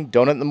morning,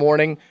 donut in the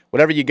morning,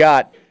 whatever you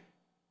got,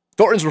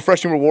 Thornton's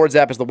Refreshing Rewards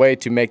app is the way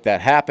to make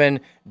that happen.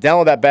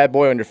 Download that bad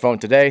boy on your phone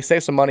today.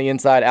 Save some money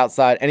inside,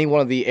 outside, any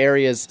one of the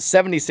area's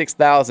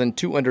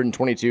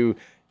 76,222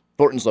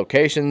 Thornton's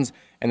locations,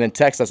 and then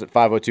text us at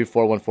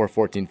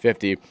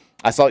 502-414-1450.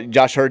 I saw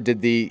Josh Hurd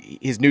did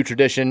his new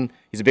tradition.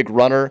 He's a big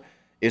runner.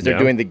 They're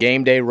doing the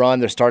game day run.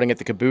 They're starting at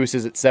the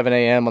cabooses at 7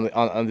 a.m.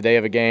 on the day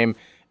of a game,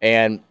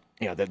 and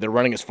they're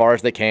running as far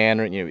as they can.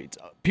 It's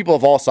people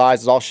of all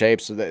sizes, all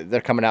shapes. So they're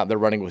coming out and they're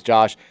running with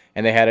Josh,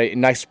 and they had a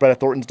nice spread of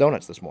Thornton's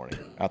Donuts this morning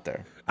out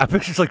there. I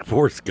picture it's like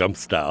Forrest Gump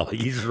style.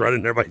 He's just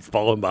running, everybody's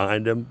following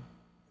behind him.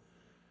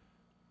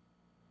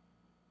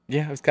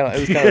 Yeah, it was kind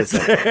of the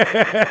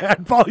same.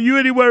 I'd follow you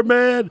anywhere,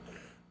 man.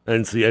 I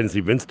didn't see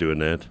Vince doing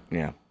that.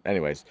 Yeah.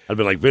 Anyways, I'd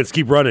been like, Vince,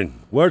 keep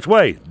running. Which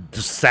way?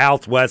 Just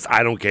southwest.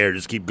 I don't care.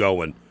 Just keep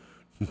going.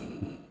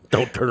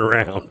 Don't turn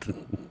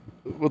around.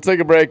 We'll take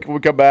a break. When we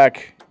come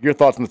back, your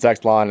thoughts on the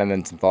text line, and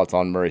then some thoughts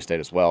on Murray State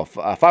as well.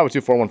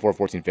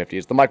 502-414-1450.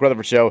 It's the Mike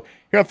Rutherford Show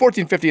here on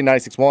 1450 and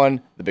 96.1,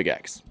 The Big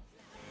X.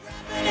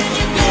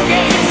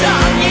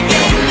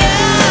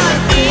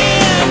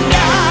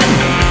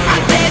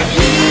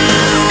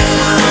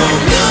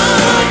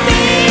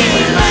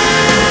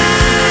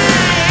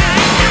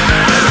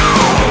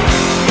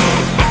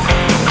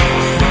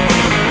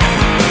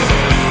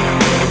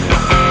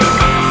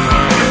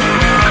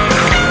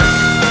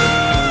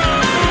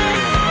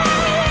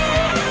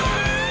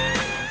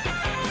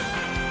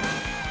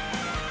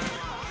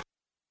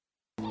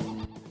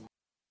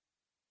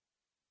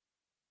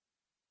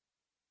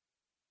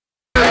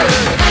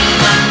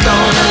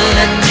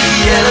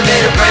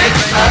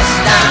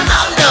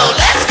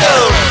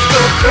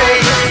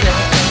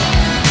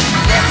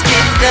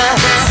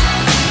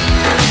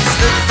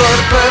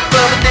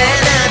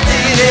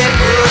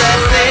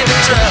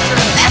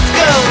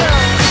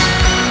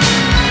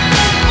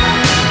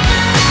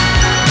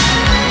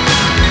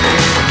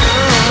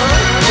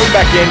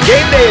 Back in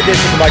game day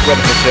edition of the Mike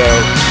Rutherford Show,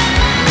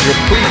 your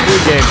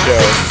pre-game show.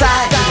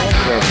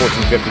 Here on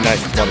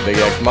 1450 on the Big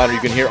X. Reminder,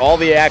 you can hear all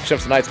the action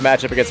of tonight's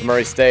matchup against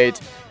Murray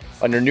State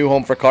on your new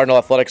home for Cardinal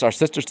Athletics, our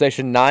sister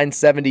station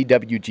 970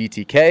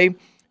 WGTK.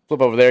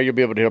 Flip over there, you'll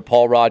be able to hear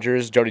Paul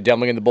Rogers, Jody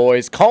Demling, and the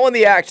boys calling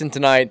the action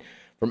tonight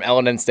from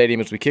L&N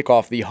Stadium as we kick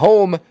off the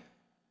home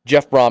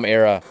Jeff Brom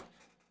era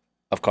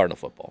of Cardinal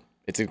football.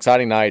 It's an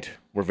exciting night.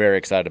 We're very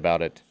excited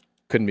about it.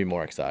 Couldn't be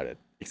more excited.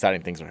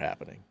 Exciting things are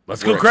happening.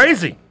 Let's go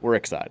crazy. We're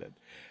excited.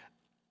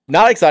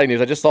 Not exciting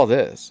news. I just saw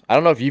this. I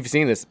don't know if you've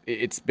seen this.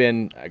 It's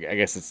been, I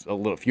guess it's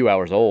a few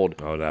hours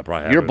old. Oh, that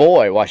probably Your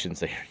boy, well, I shouldn't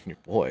say your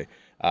boy.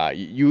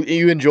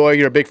 You enjoy,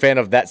 you're a big fan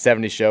of That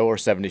 70s Show or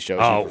 70s Show,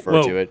 as you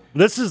refer to it.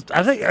 This is,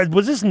 I think,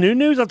 was this new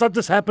news? I thought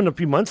this happened a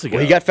few months ago.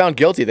 Well, he got found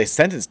guilty. They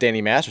sentenced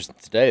Danny Masterson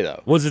today,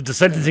 though. Was it the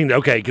sentencing?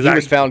 Okay. He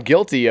was found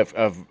guilty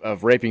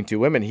of raping two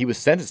women. He was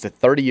sentenced to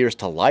 30 years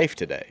to life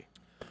today.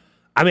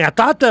 I mean,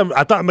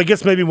 I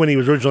guess maybe when he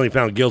was originally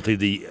found guilty,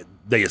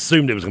 they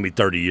assumed it was going to be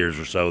 30 years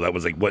or so. That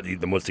was like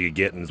the most he could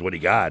get, and is what he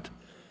got.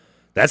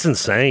 That's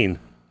insane.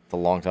 It's a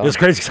long time. It's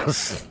crazy.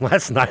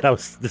 Last night,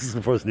 this is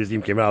before this news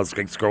team came out, I was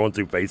like scrolling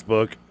through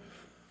Facebook,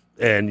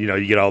 and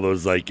you get all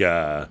those like,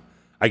 I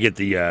get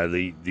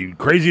the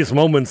craziest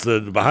moments, the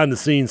behind the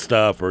scenes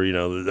stuff, or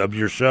of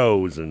your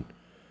shows, and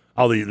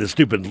all the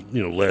stupid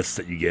lists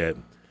that you get,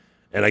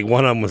 and like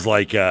one of them was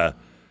like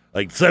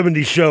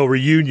 70 show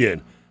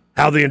reunion.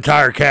 How the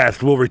entire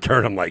cast will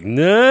return. I'm like,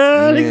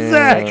 not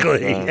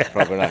exactly. It's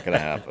probably not going to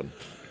happen.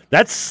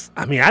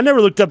 I never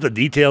looked up the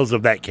details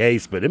of that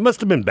case, but it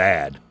must have been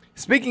bad.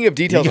 Speaking of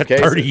details of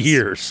cases. 30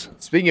 years.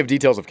 Speaking of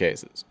details of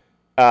cases,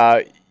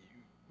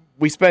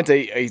 we spent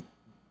a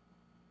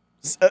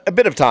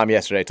bit of time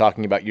yesterday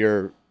talking about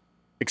your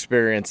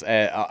experience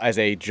as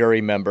a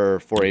jury member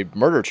for a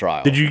murder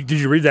trial. Did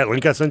you read that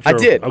link I sent you? I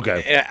did.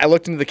 Okay. And I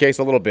looked into the case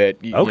a little bit.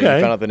 You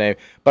found out the name.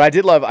 But I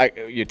did love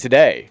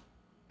today.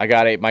 I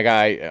got my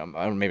guy.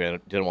 Maybe I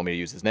didn't want me to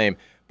use his name,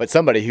 but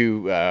somebody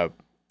who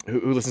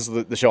listens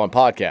to the show on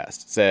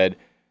podcast said,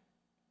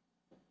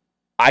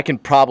 I can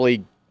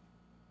probably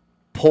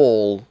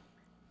pull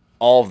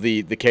all of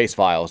the case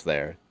files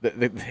there,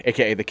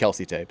 aka the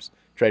Kelsey tapes,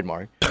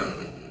 trademark,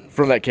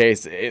 from that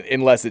case,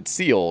 unless it's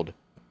sealed.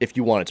 If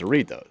you wanted to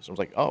read those, I was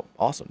like, oh,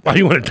 awesome. Oh,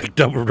 you want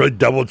to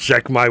double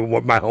check my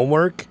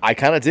homework? I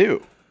kind of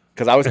do,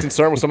 because I was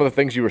concerned with some of the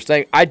things you were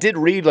saying. I did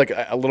read like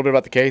a little bit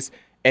about the case.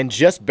 And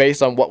just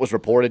based on what was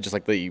reported, just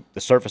like the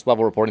surface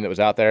level reporting that was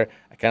out there,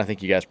 I kind of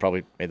think you guys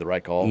probably made the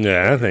right call.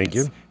 Yeah, thank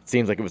you. It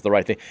seems like it was the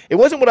right thing. It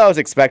wasn't what I was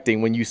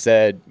expecting when you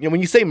said, when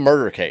you say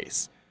murder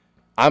case,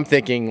 I'm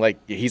thinking like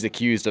he's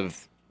accused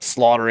of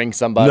slaughtering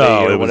somebody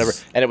or whatever.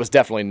 And it was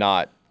definitely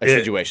not a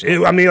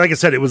situation. I mean, like I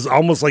said, it was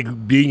almost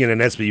like being in an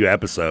SVU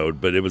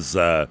episode, but it was,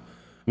 not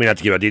to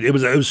give out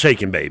details, it was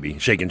Shaken Baby,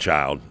 Shaken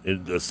Child.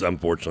 This,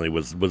 unfortunately,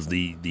 was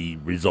the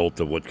result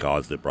of what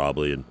caused it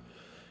probably. And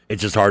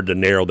it's just hard to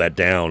narrow that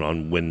down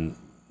on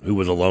who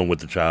was alone with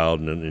the child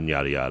and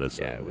yada yada.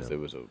 So, yeah,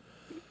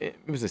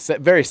 it was a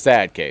very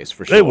sad case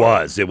for sure. It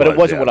was, but it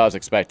wasn't what I was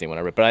expecting when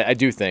I read. But I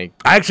do think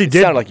it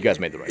sounded like you guys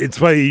made the right. It's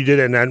funny you did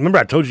it, and I remember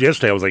I told you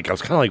yesterday. I was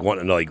kind of like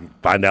wanting to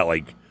find out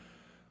like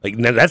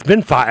that's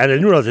been 5. I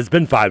didn't realize it's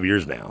been 5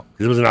 years now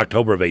because it was in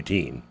October of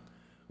 2018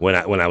 when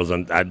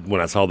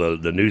I saw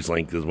the news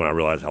link is when I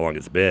realized how long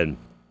it's been.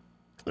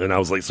 And I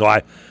was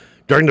like,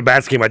 during the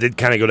Bats game, I did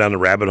kind of go down the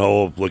rabbit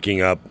hole of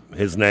looking up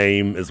his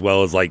name as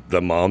well as like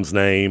the mom's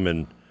name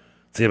and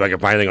see if I can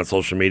find anything on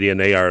social media. And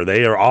they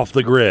are off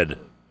the grid.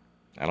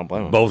 I don't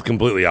blame them. Both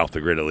completely off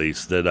the grid, at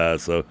least.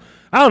 So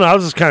I don't know. I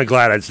was just kind of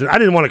glad. I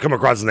didn't want to come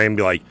across the name and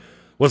be like,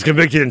 was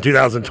convicted in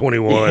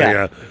 2021.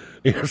 Yeah.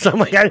 So I'm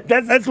like,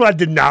 that's what I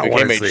did not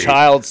want to see. Became a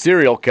child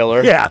serial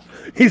killer. Yeah,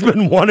 he's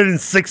been wanted in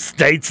 6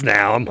 states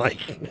now. I'm like,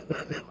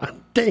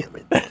 damn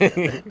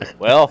it.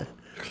 Well,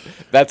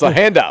 that's a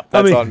hand up.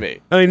 That's on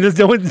me. I mean,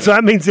 the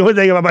only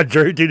thing about my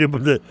jury duty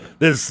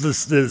that's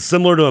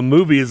similar to a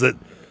movie is that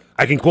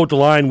I can quote the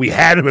line, "We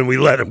had him and we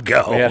let him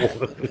go." Yeah.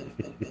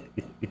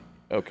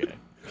 Okay.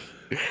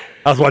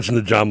 I was watching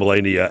the John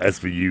Mulaney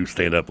SVU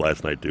stand up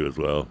last night too, as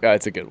well. Yeah,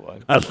 it's a good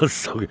one. I was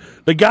so good.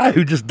 The guy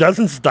who just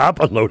doesn't stop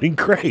unloading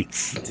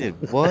crates.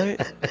 Did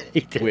what?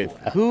 With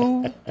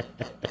who?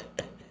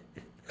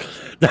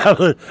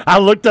 I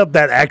looked up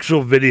that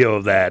actual video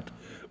of that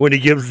when he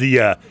gives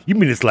the. You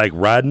mean it's like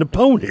riding the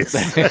ponies?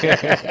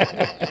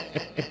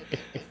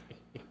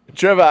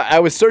 Trevor, I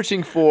was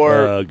searching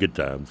for good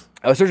times.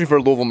 I was searching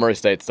for Louisville Murray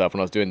State stuff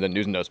when I was doing the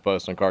News and Notes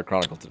post on Card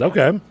Chronicle today.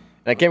 Okay.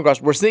 And I came across,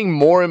 we're seeing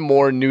more and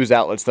more news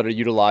outlets that are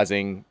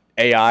utilizing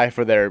AI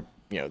for their,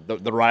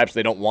 the write-ups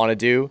they don't want to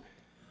do.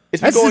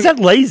 Is that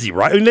lazy,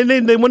 right? I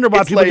mean, they wonder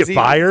why people lazy. get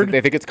fired.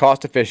 They think it's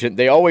cost efficient.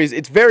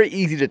 It's very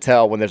easy to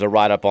tell when there's a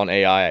write-up on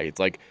AI. It's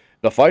like,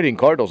 the Fighting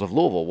Cardinals of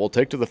Louisville will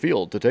take to the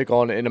field to take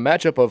on in a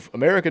matchup of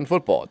American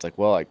football. It's like,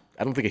 well, I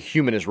don't think a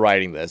human is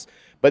writing this.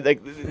 But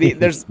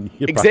there's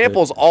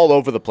examples all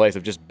over the place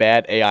of just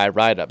bad AI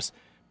write-ups.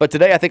 But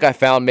today I think I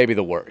found maybe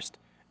the worst.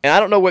 And I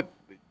don't know what...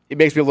 It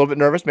makes me a little bit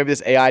nervous. Maybe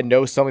this AI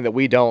knows something that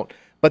we don't.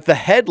 But the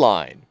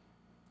headline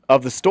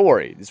of the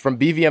story is from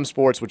BVM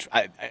Sports, which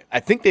I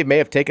think they may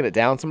have taken it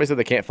down. Somebody said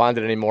they can't find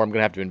it anymore. I'm going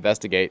to have to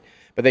investigate.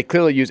 But they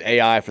clearly use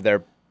AI for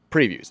their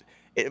previews.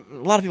 A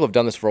lot of people have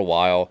done this for a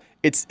while.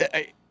 It's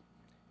a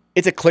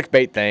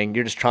clickbait thing.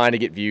 You're just trying to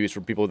get views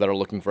from people that are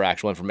looking for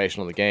actual information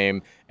on the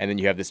game. And then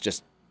you have this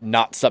just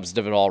not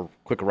substantive at all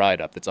quick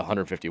write-up that's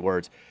 150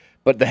 words.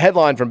 But the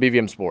headline from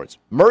BVM Sports,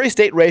 Murray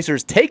State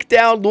Racers take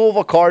down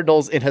Louisville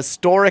Cardinals in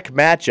historic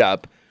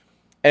matchup.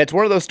 And it's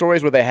one of those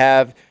stories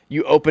where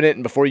you open it,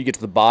 and before you get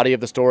to the body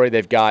of the story,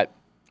 they've got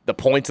the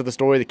points of the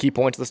story, the key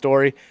points of the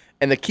story.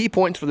 And the key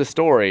points for the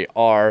story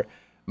are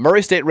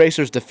Murray State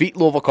Racers defeat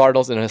Louisville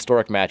Cardinals in a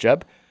historic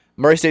matchup.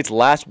 Murray State's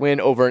last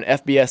win over an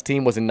FBS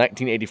team was in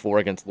 1984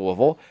 against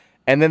Louisville.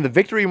 And then the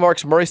victory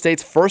marks Murray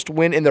State's first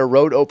win in their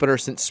road opener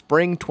since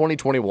spring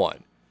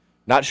 2021.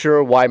 Not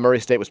sure why Murray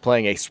State was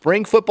playing a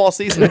spring football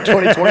season in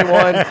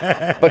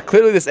 2021, but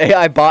clearly this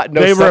AI bot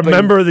knows something. They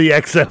remember the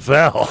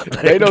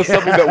XFL. They know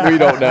something that we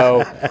don't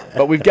know.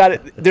 But we've got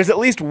it. There's at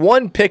least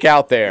one pick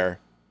out there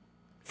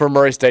for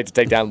Murray State to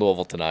take down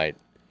Louisville tonight.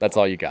 That's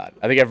all you got.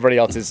 I think everybody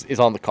else is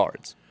on the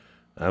cards.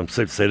 I'm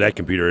safe to say that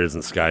computer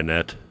isn't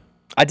Skynet.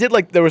 I did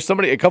there was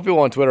a couple people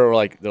on Twitter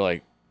were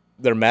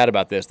they're mad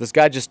about this. This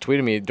guy just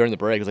tweeted me during the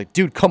break. He was like,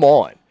 dude, come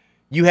on.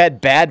 You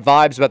had bad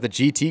vibes about the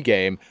GT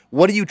game.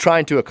 What are you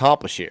trying to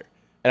accomplish here?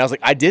 And I was like,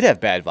 I did have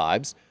bad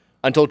vibes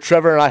until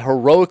Trevor and I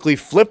heroically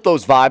flipped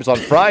those vibes on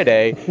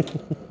Friday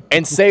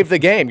and saved the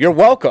game. You're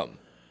welcome.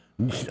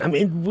 I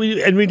mean,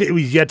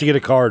 we yet to get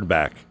a card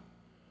back.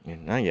 Yeah,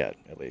 not yet,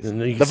 at least.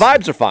 The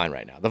vibes are fine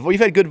right now. We've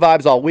had good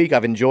vibes all week.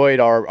 I've enjoyed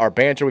our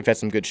banter. We've had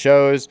some good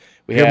shows.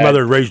 Your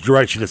mother raised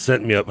direct. She'd have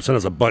sent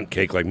us a bundt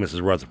cake like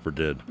Mrs. Rutherford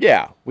did.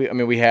 Yeah,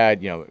 we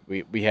had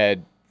we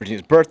had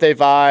Virginia's birthday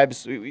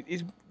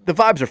vibes. The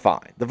vibes are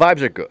fine. The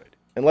vibes are good.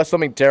 Unless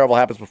something terrible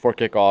happens before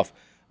kickoff,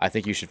 I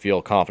think you should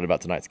feel confident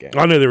about tonight's game.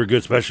 I know they were good,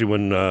 especially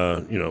when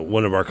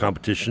one of our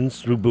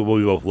competitions, we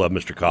both love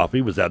Mr.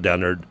 Coffee, was out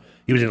down there.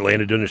 He was in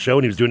Atlanta doing a show,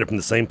 and he was doing it from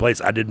the same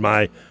place I did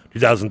my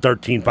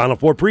 2013 Final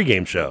Four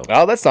pregame show.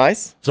 Oh, that's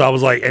nice. So I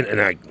was like,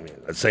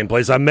 the same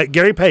place I met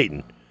Gary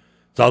Payton.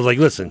 So I was like,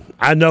 listen,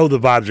 I know the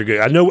vibes are good.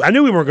 I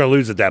knew we weren't going to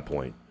lose at that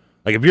point.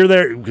 Like if you're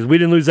there, because we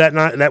didn't lose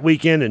that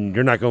weekend, and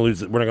you're not going to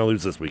lose. We're not going to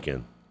lose this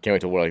weekend. Can't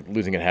wait till we're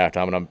losing at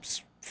halftime, and I'm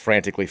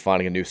frantically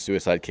finding a new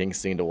Suicide King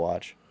scene to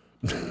watch.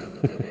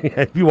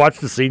 Have you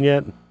watched the scene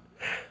yet?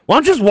 Why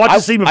don't you just watch the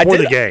scene before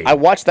the game? I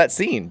watched that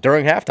scene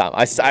during halftime.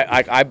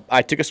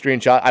 I took a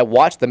screenshot. I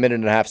watched the minute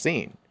and a half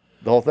scene,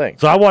 the whole thing.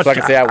 So I watched. So I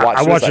can say I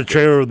watched the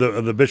trailer of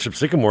the Bishop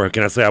Sycamore.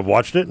 Can I say I've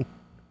watched it?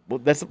 Well,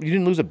 you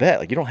didn't lose a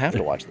bet. You don't have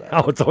to watch that.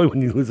 Oh, it's only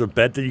when you lose a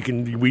bet that you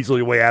can weasel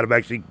your way out of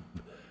actually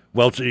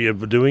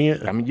doing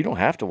it. I mean, you don't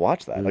have to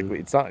watch that.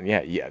 It's not.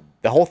 Yeah.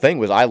 The whole thing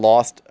was I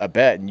lost a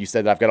bet, and you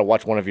said that I've got to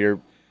watch one of your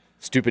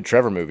stupid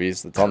Trevor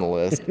movies that's on the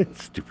list.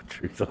 Stupid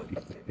Trevor.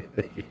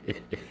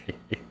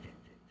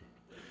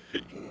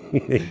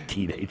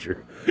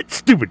 Teenager.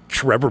 Stupid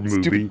Trevor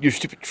movie. Your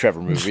stupid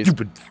Trevor movies.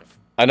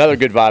 Another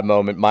good vibe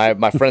moment.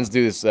 My friends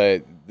do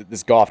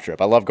this golf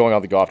trip. I love going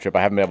on the golf trip.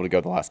 I haven't been able to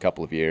go the last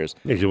couple of years.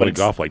 Yeah, you went to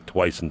golf like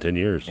twice in 10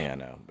 years. Yeah, I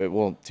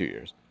know. 2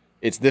 years.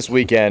 It's this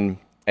weekend.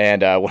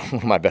 And one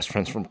of my best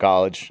friends from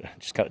college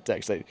just got a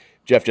text saying,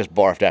 Jeff just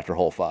barfed after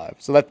hole 5.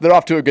 So they're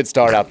off to a good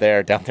start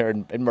down there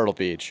in Myrtle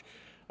Beach.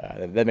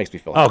 That makes me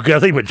feel Oh, good. I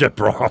think with Jeff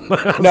Brom.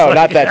 No,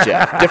 not that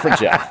Jeff. Different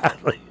Jeff.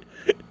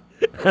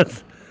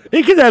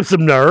 He could have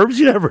some nerves.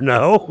 You never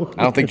know.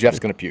 I don't think Jeff's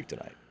going to puke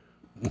tonight.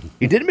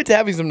 He did admit to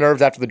having some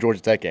nerves after the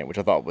Georgia Tech game, which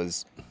I thought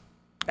was...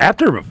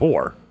 After or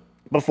before?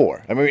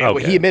 Before. I mean,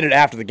 he admitted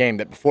after the game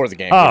that before the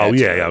game. Oh,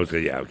 yeah.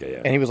 Okay.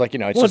 And he was like,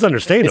 it's it's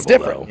understandable, it's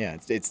different. though. Yeah,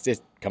 it's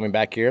just coming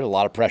back here, a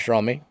lot of pressure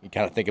on me. You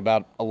kind of think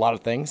about a lot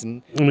of things,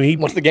 and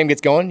once the game gets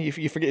going, you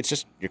forget it's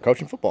just you're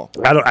coaching football.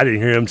 I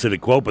didn't hear him say the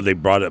quote, but they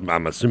brought it.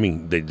 I'm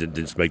assuming they didn't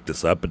just make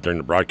this up, but during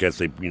the broadcast,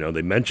 they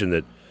mentioned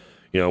that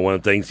one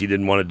of the things he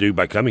didn't want to do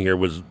by coming here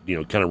was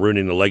kind of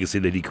ruining the legacy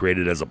that he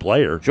created as a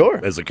player,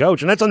 as a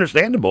coach, and that's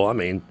understandable. I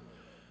mean,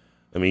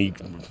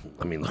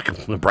 look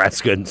at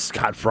Nebraska and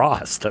Scott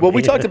Frost.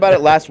 We talked about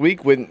it last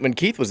week when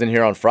Keith was in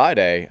here on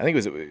Friday. I think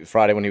it was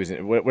Friday when he was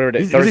in. Where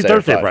did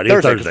Thursday? Friday.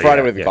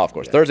 Friday with the golf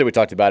course. Thursday we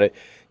talked about it.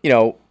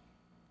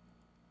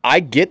 I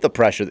get the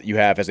pressure that you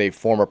have as a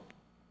former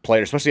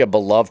player, especially a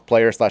beloved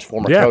player /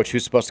 former coach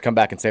who's supposed to come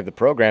back and save the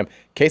program.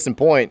 Case in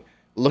point,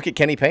 look at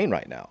Kenny Payne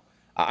right now.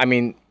 I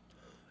mean.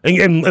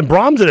 And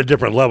Brom's at a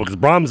different level because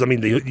Brom's,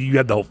 you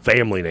have the whole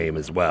family name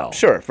as well.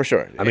 Sure, for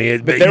sure.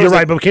 You're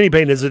right, but Kenny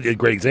Payne is a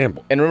great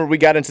example. And remember, we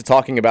got into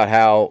talking about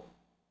how,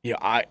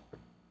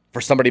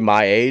 for somebody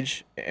my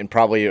age and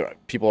probably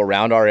people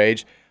around our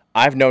age,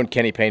 I've known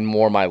Kenny Payne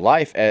more in my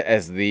life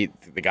as the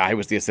guy who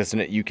was the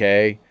assistant at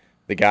UK,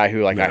 the guy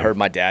who I heard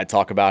my dad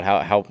talk about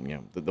how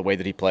the way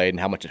that he played and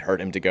how much it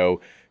hurt him to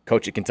go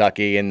coach at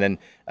Kentucky, and then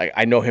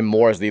I know him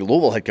more as the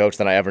Louisville head coach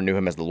than I ever knew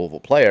him as the Louisville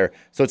player.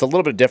 So it's a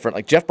little bit different.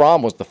 Like Jeff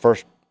Brom was the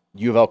first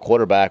U of L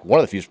quarterback, one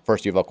of the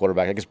first U of L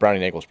quarterback. I guess Brownie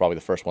Nagel was probably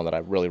the first one that I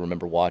really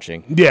remember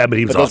watching. Yeah, but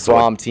he was also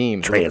Brom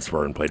teams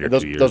transfer and played there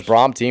 2 years. Those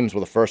Brom teams were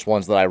the first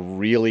ones that I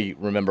really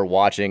remember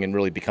watching and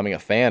really becoming a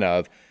fan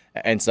of.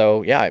 And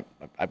so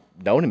I've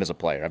known him as a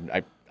player.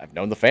 I've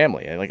known the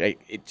family.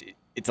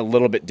 It's a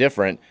little bit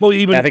different. Well,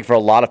 and I think for a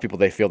lot of people,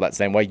 they feel that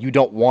same way. You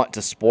don't want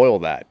to spoil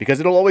that because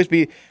it'll always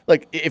be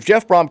like if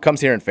Jeff Brom comes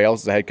here and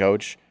fails as a head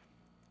coach,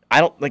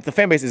 the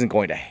fan base isn't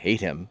going to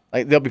hate him.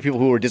 Like there'll be people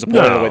who are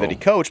disappointed in the way that he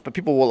coached, but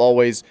people will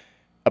always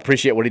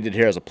appreciate what he did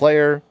here as a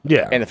player.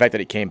 Yeah, and the fact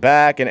that he came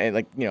back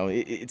and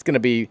it's going to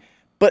be,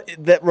 but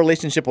that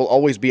relationship will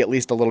always be at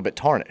least a little bit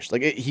tarnished.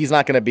 Like he's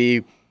not going to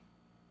be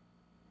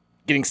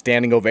getting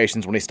standing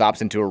ovations when he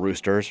stops into a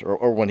Roosters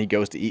or when he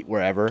goes to eat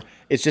wherever.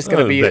 It's just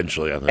going to be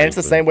eventually, I think. And it's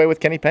the same way with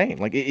Kenny Payne.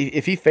 Like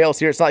if he fails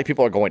here, it's not like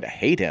people are going to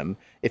hate him.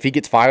 If he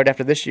gets fired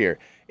after this year,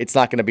 it's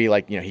not going to be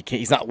like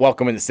he's not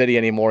welcome in the city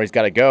anymore. He's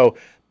got to go.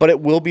 But it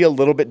will be a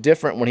little bit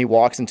different when he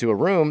walks into a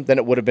room than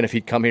it would have been if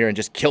he'd come here and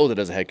just killed it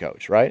as a head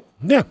coach, right?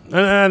 Yeah, and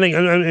I think,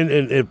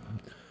 and if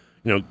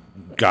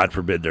God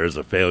forbid there's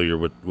a failure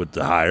with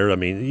the hire. I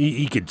mean,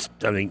 he could.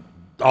 I think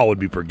all would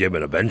be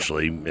forgiven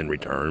eventually in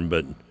return,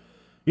 but.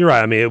 You're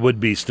right. I mean, it would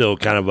be still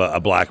kind of a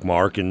black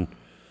mark, and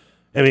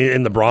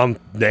in the Brom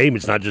name,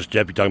 it's not just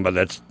Jeff. You're talking about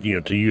that's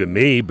to you and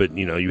me, but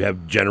you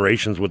have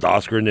generations with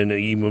Oscar, and then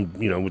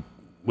even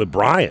with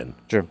Brian.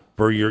 Sure.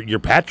 For your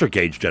Patrick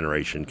age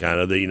generation, kind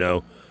of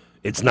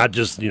it's not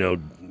just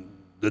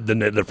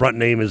the front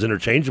name is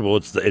interchangeable.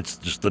 It's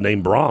just the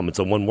name Brom. It's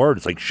a one word.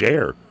 It's like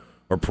Cher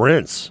or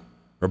Prince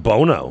or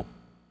Bono.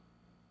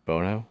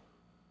 Bono.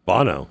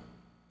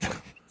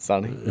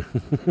 Sonny.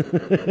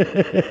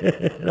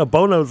 No,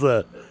 Bono's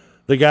the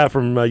guy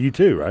from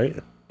U2,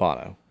 right?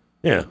 Bono.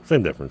 Yeah,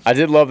 same difference. I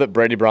did love that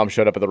Brady Brom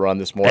showed up at the run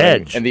this morning.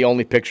 Edge. And the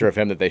only picture of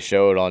him that they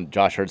showed on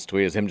Josh Hurt's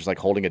tweet is him just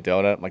holding a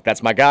donut. I'm like,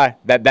 that's my guy.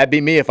 That'd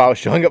be me if I was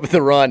showing up at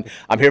the run.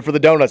 I'm here for the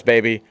donuts,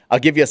 baby. I'll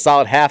give you a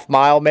solid half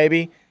mile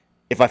maybe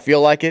if I feel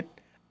like it.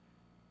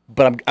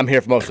 But I'm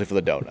here mostly for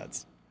the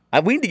donuts.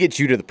 We need to get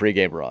you to the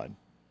pregame run.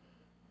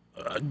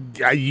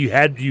 You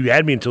had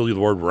me until the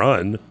word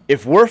run.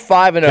 If we're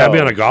 5-0, can I be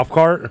on a golf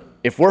cart?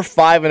 If we're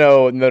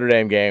 5-0 in the Notre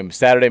Dame game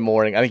Saturday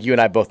morning, I think you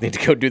and I both need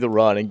to go do the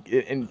run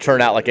and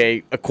turn out like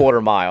a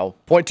quarter mile,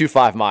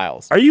 0.25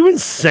 miles. Are you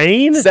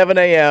insane? 7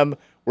 a.m.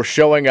 We're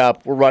showing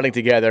up. We're running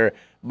together.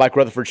 Mike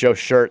Rutherford Show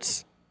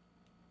shirts.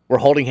 We're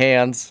holding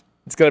hands.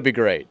 It's going to be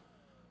great.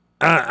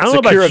 I don't know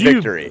about you.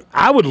 Victory.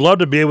 I would love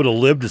to be able to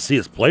live to see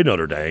us play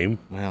Notre Dame.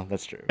 Well,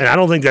 that's true. And I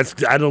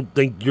don't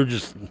think you're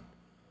just.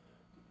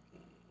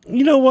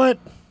 You know what?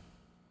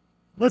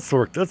 Let's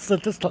work. Let's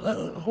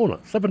hold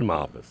on. Step into my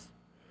office.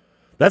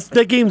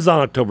 That game's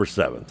on October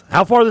 7th.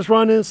 How far this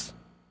run is?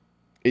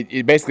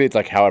 It basically it's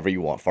like however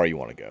far you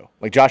want to go.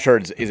 Like Josh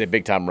Hurd is a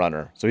big time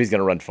runner, so he's going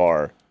to run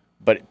far.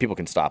 But people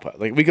can stop.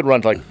 Like we could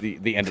run to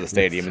the end of the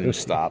stadium and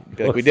just stop.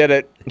 Be like, we did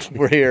it.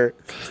 We're here.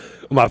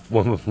 One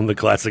of the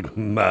classic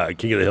King of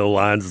the Hill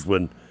lines is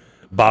when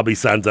Bobby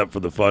signs up for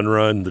the fun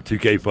run, the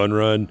 2K fun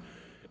run.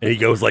 And he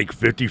goes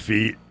 50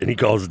 feet, and he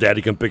calls his dad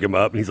to come pick him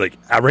up. And he's like,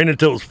 I ran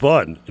until it was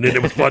fun, and then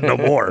it was fun no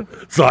more.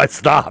 So I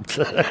stopped.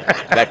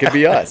 That could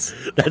be us.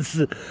 That's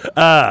okay.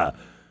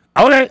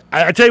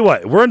 I tell you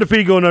what, we're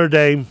undefeated going Notre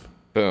Dame.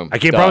 Boom. I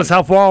can't promise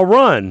how far I'll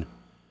run,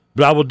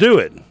 but I will do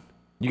it.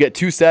 You get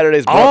 2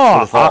 Saturdays booked for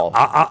the fall.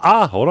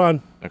 Hold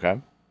on. Okay.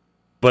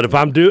 But if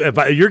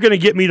you're going to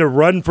get me to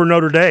run for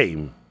Notre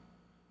Dame,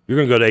 you're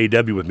going to go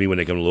to AEW with me when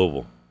they come to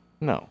Louisville.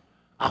 No.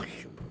 I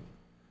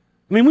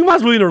mean, we might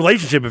as well be in a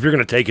relationship if you're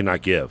going to take and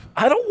not give.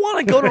 I don't want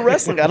to go to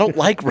wrestling. I don't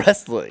like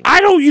wrestling.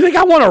 You think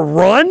I want to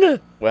run?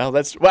 Well,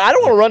 I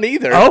don't want to run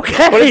either.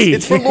 Okay. But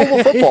it's for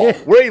Louisville football.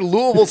 We're a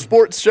Louisville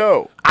sports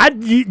show.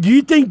 Do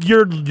you think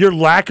your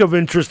lack of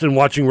interest in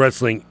watching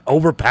wrestling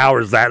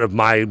overpowers that of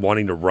my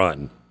wanting to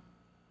run?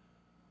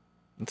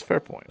 That's a fair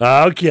point.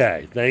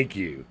 Okay, thank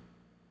you.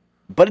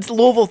 But it's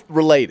Louisville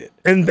related.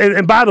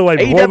 And by the way,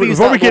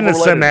 before we get into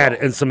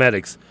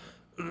Semetics.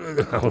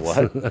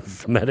 What?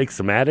 Semetics?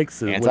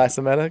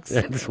 Anti-Semitics?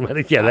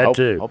 Anti-Semitics, yeah, that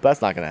too. Hope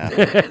that's not going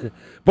to happen.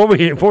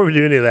 Before we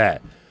do any of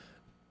that,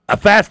 a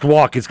fast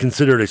walk is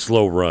considered a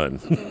slow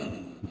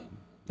run.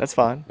 That's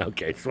fine.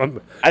 Okay.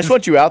 So I just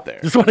want you out there.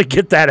 Just want to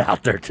get that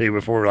out there, too,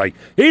 before we're like,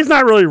 he's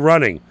not really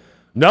running.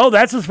 No,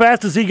 that's as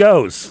fast as he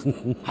goes.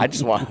 I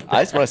just want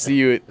to see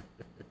you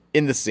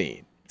in the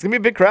scene. It's going to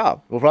be a big crowd.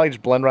 We'll probably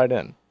just blend right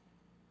in.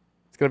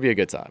 It's going to be a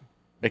good time.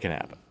 It can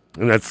happen.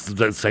 And that's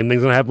the same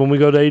thing's going to happen when we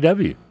go to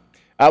AEW.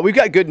 We've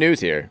got good news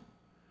here.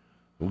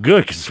 Well,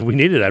 good, because we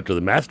need it after the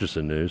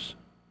Masterson news.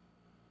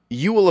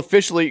 You will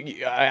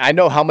officially, I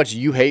know how much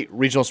you hate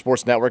regional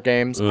sports network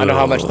games. I know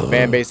how much the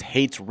fan base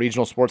hates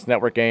regional sports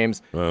network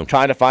games.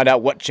 Trying to find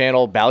out what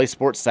channel Bally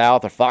Sports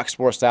South or Fox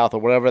Sports South or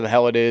whatever the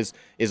hell it is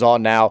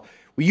on now.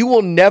 You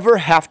will never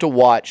have to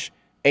watch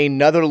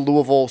another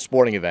Louisville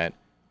sporting event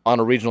on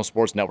a regional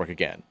sports network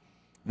again.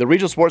 The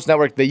regional sports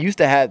network, they used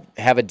to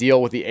have a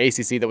deal with the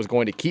ACC that was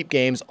going to keep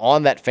games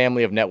on that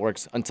family of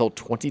networks until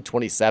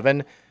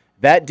 2027.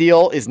 That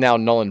deal is now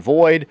null and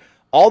void.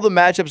 All the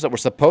matchups that were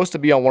supposed to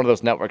be on one of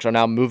those networks are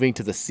now moving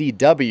to the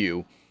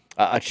CW,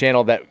 a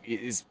channel that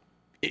is,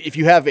 if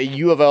you have a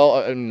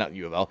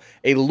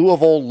a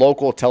Louisville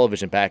local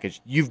television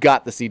package, you've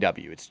got the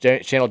CW. It's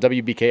channel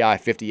WBKI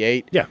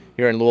 58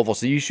 here in Louisville,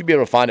 so you should be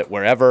able to find it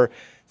wherever.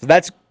 So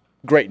that's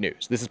great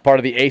news. This is part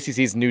of the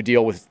ACC's new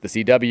deal with the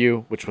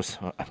CW, which was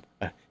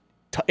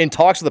in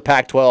talks with the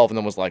Pac-12, and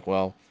then was like,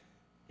 well,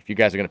 if you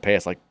guys are going to pay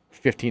us like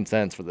 15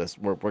 cents for this,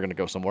 we're going to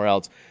go somewhere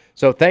else.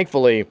 So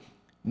thankfully,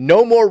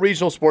 no more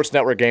regional sports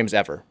network games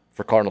ever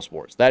for Cardinal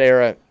Sports. That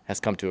era has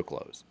come to a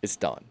close. It's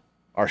done.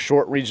 Our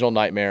short regional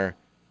nightmare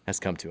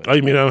has come to an end.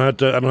 I mean, I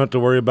don't have to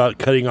worry about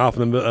cutting off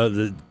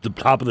the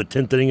top of the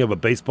 10th inning of a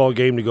baseball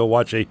game to go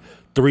watch a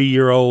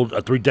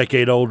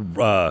 3-decade-old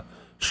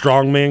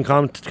strongman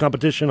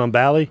competition on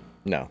Bally?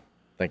 No,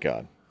 thank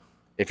God.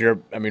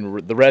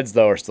 The Reds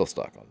though are still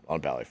stuck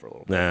on Bally for a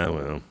little bit. Nah,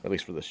 well, at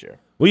least for this year.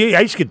 Well, yeah,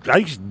 I used to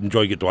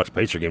enjoy getting to watch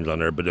Pacer games on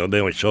there, but they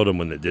only showed them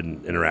when they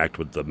didn't interact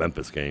with the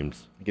Memphis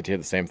games. You get to hear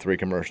the same 3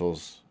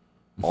 commercials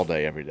all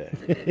day, every day.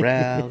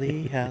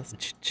 Rally House,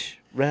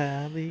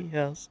 Rally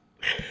House.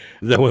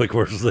 Is that one of the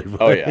commercials they play?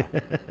 Oh yeah,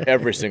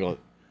 every single.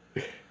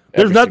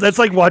 That's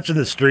like watching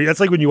the stream. That's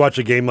like when you watch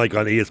a game like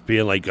on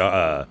ESPN, like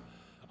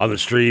on the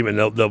stream, and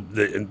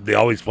they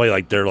always play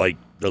like they're like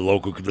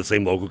the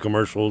same local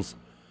commercials.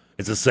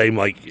 It's the same,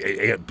 like,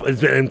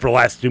 it's been, and for the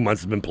last 2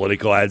 months, it's been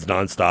political ads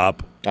nonstop.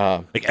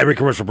 Like every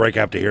commercial break,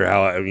 I have to hear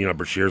how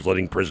Bashir's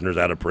letting prisoners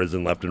out of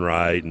prison left and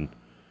right, and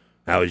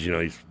how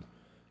he's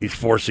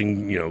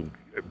forcing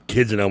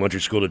kids in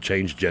elementary school to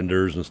change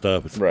genders and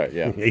stuff. It's, right?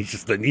 Yeah. He's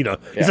just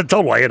he's a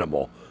total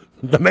animal.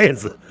 The man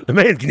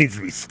needs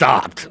to be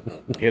stopped.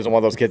 He doesn't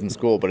want those kids in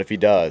school, but if he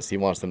does, he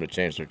wants them to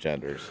change their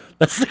genders.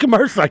 That's the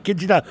commercial. I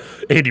kid you not.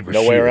 Andy Bashir.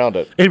 No way around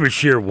it. Andy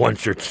Bashir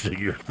wants your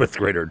 5th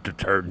grader to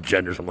turn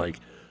genders. I'm like,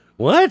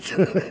 what?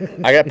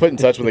 I got put in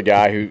touch with a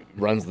guy who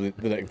runs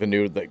the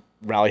new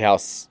Rally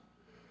House.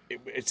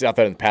 It's out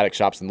there in the paddock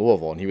shops in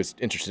Louisville, and he was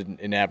interested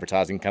in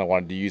advertising, kind of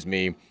wanted to use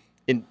me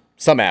in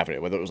some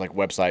avenue, whether it was like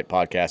website,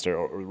 podcast,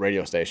 or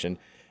radio station.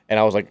 And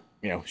I was like,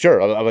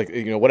 sure. I'm like,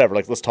 whatever.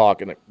 Like, let's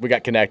talk. And we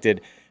got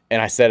connected.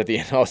 And I said at the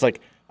end, I was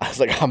like,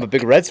 I'm a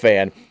big Reds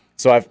fan,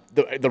 so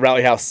the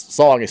Rally House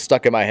song is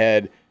stuck in my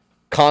head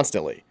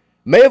constantly.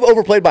 May have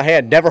overplayed my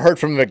hand. Never heard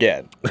from him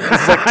again.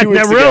 It's like 2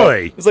 weeks ago.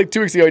 Really? It's like 2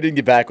 weeks ago. He didn't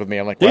get back with me.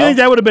 I'm like, do you think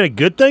that would have been a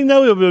good thing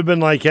though? It would have been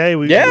like, hey,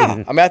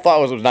 yeah. I mean, I thought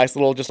it was a nice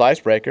little just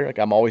icebreaker. Like,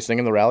 I'm always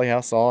singing the Rally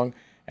House song,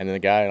 and then the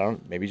guy,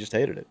 maybe just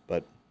hated it,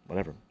 but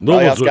whatever.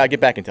 Rally House got to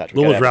get back in touch.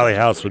 Louisville's Rally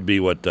House would be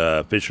what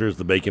Fisher's,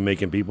 the bacon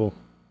making people.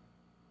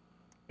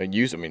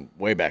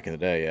 Way back in the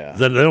day, yeah.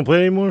 They don't play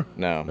anymore?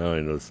 No. No, I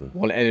didn't listen.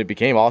 Well, and it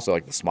became also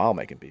like the smile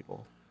making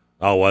people.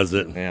 Oh, was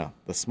it? Yeah,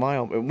 the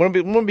smile. When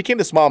it became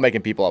the smile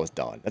making people, I was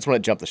done. That's when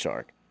it jumped the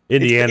shark.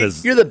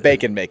 Indiana's. You're the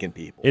bacon making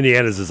people.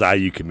 Indiana's this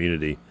IU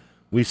community.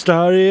 We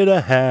started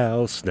a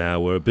house, now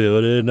we're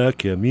building a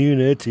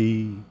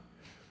community.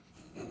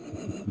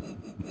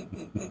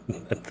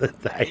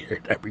 I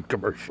heard every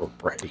commercial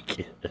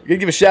break. We're going to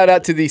give a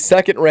shout-out to the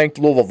second-ranked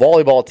Louisville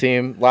volleyball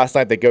team. Last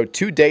night they go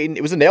to Dayton.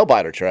 It was a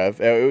nail-biter,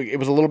 Trev. It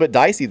was a little bit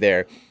dicey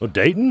there. Oh,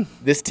 Dayton?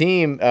 This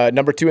team,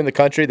 number 2 in the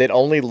country, they'd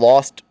only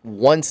lost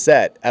 1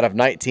 set out of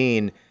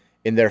 19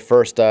 in their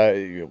first,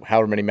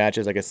 however many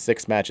matches, I guess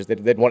 6 matches.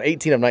 They'd won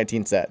 18 of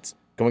 19 sets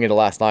going into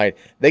last night.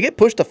 They get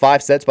pushed to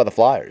 5 sets by the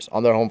Flyers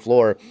on their home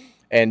floor,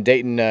 and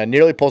Dayton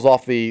nearly pulls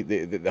off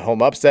the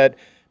home upset.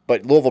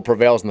 But Louisville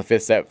prevails in the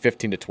 5th set,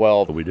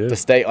 15-12, we did. to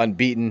stay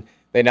unbeaten.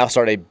 They now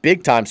start a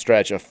big-time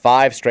stretch of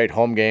 5 straight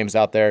home games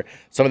out there.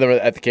 Some of them are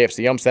at the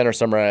KFC Yum Center.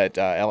 Some are at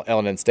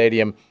L&N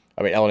Stadium.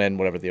 L&N,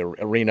 whatever, the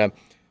arena.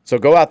 So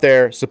go out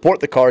there, support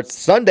the Cards.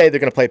 Sunday, they're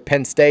going to play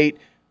Penn State,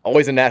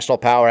 always a national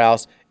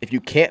powerhouse. If you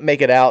can't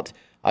make it out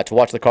to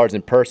watch the Cards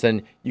in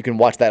person, you can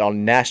watch that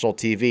on national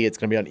TV. It's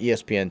going to be on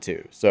ESPN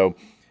too. So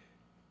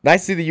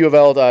nice to see the U of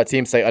L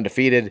team stay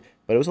undefeated,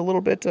 but it was a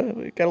little bit,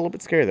 it got a little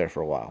bit scary there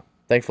for a while.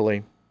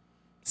 Thankfully,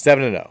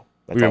 7-0.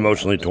 Were you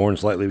emotionally torn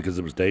slightly because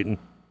it was Dayton?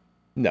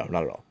 No,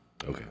 not at all.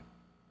 Okay.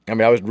 I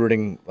mean, I was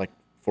rooting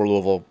for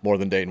Louisville more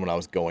than Dayton when I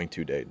was going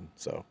to Dayton,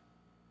 so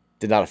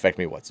did not affect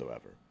me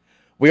whatsoever.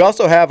 We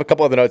also have a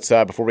couple other notes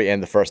before we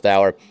end the first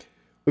hour.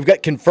 We've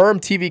got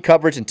confirmed TV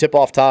coverage and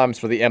tip-off times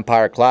for the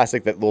Empire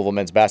Classic that Louisville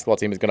men's basketball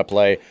team is going to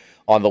play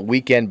on the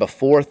weekend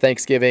before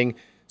Thanksgiving.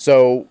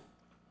 So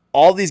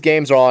all these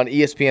games are on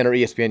ESPN or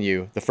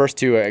ESPNU. The first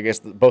two, I guess,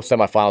 both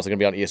semifinals are going to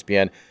be on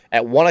ESPN.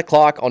 At 1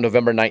 o'clock on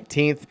November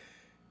 19th,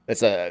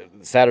 that's a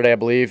Saturday, I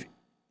believe,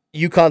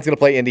 UConn's going to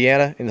play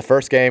Indiana in the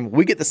first game.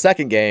 We get the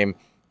second game,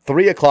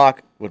 3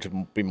 o'clock, which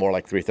would be more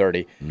like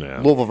 3:30,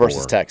 Louisville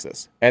versus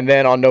Texas. And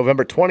then on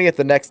November 20th,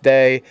 the next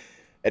day,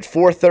 at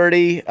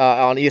 4:30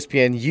 on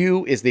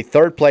ESPNU is the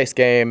third-place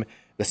game.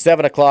 The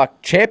 7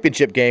 o'clock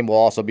championship game will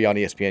also be on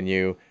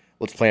ESPNU.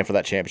 Let's plan for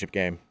that championship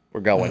game.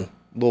 We're going.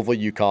 Louisville,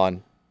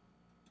 UConn.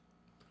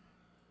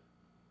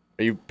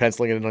 Are you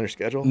penciling it in on your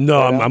schedule?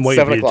 No, I'm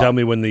waiting for you to tell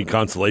me when the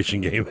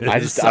consolation game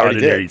is. I already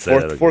did.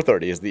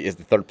 4:30 is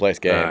the third place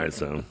game. All right,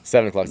 so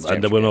 7 o'clock is the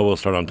championship game. We'll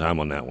start on time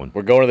on that one.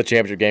 We're going to the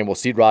championship game. We'll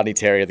see Rodney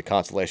Terry at the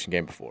consolation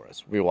game before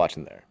us. We'll be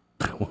watching there.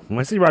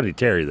 I see Rodney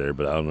Terry there,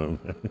 but I don't know.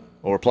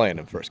 Well, we're playing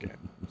him first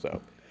game.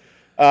 So.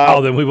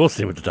 Then we will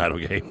see him at the title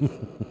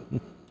game.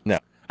 No.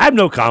 I have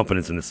no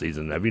confidence in the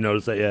season. Have you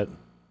noticed that yet?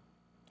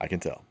 I can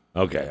tell.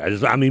 Okay.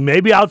 I mean,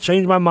 maybe I'll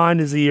change my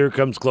mind as the year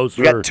comes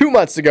closer. We got 2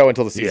 months to go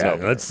until the season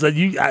opens.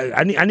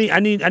 I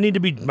need to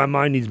be. My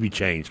mind needs to be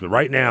changed. But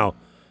right now,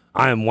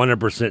 I am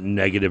 100%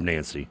 negative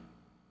Nancy.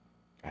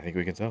 I think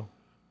we can tell.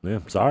 Yeah.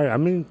 Sorry. I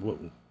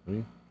mean.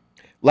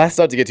 Last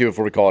stuff to get to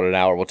before we call it an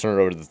hour. We'll turn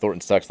it over to the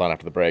Thornton Stux line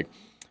after the break.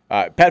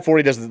 Pat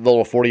 40 does the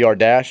little 40-yard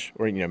dash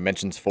where he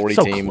mentions 40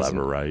 so teams.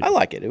 Clever, right? I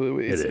like it.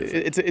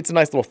 It's a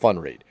nice little fun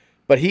read.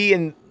 But he,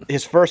 in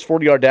his first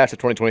 40-yard dash of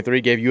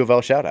 2023, gave U of L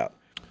a shout-out.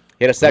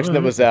 He had a section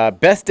that was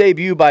best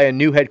debut by a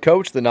new head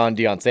coach, the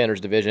non-Deion Sanders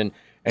division.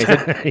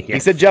 And he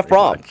said Jeff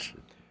Brom.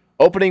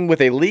 Opening with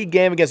a league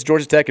game against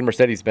Georgia Tech in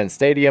Mercedes-Benz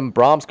Stadium,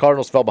 Brom's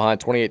Cardinals fell behind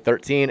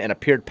 28-13 and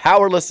appeared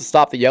powerless to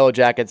stop the Yellow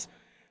Jackets.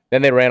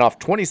 Then they ran off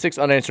 26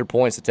 unanswered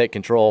points to take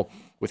control,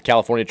 with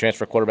California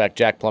transfer quarterback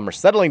Jack Plummer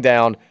settling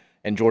down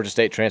and Georgia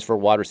State transfer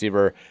wide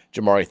receiver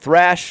Jamari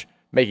Thrash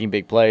making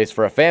big plays.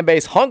 For a fan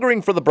base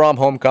hungering for the Brom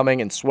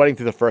homecoming and sweating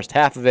through the first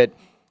half of it,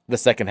 the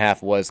second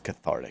half was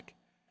cathartic.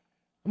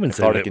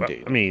 Cathartic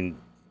indeed. I mean,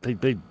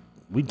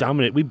 we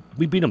dominated.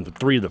 We beat them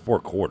 3 of the 4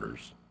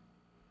 quarters.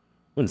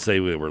 Wouldn't say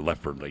we were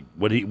left for how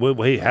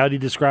did he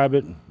describe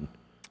it?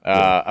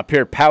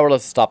 Appeared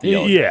powerless to stop the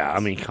Yellow Jackets. Yeah, I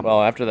mean,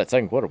 after that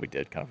second quarter, we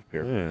did kind of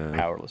appear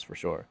powerless for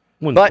sure.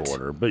 One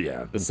quarter, but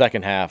yeah, the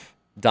second half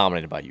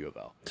dominated by U of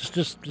L.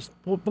 Just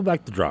pull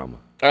back the drama.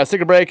 All right, let's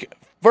take a break.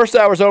 First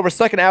hour's over.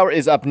 Second hour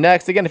is up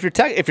next. Again, if you're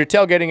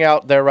tailgating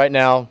out there right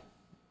now,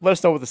 let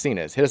us know what the scene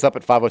is. Hit us up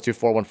at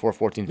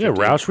 502-414-1450. Yeah,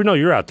 Roush, we know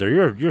you're out there.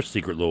 You're a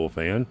secret Louisville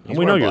fan.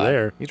 We know you're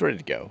there. He's ready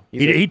to go.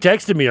 He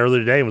texted me earlier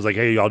today and was like,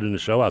 "Hey, y'all doing the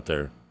show out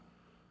there?"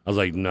 I was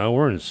like, "No,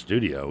 we're in the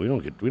studio. We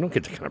don't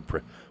get to kind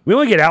of we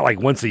only get out like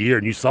once a year,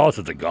 and you saw us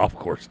at the golf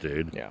course,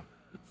 dude." Yeah.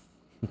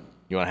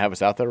 You want to have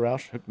us out there,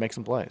 Roush? Make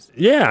some plays.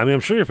 Yeah, I mean, I'm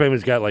sure your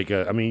family's got like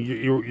a. I mean,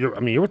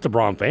 you're with the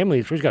Braun family.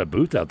 I'm sure he's got a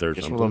booth out there. Or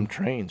Just something. one of them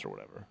trains or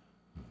whatever.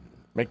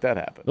 Make that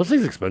happen. Those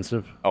things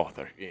expensive. Oh,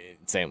 they're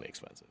insanely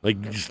expensive. Like,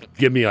 just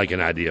give me like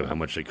an idea of how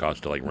much they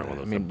cost to like rent one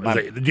of those. I mean,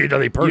 are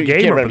they per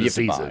game or for the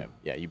season?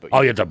 Yeah, you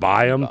have to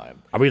buy them.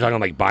 Are we talking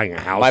like buying a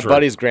house? My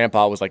buddy's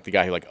grandpa was like the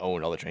guy who like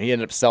owned all the trains. He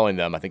ended up selling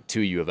them, I think,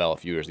 to U of L a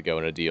few years ago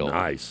in a deal.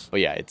 Nice. But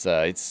yeah, it's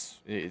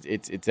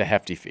a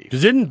hefty fee.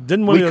 Because didn't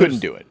we couldn't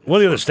do it. One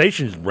of the other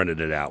stations rented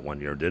it out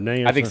one year, didn't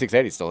they? I think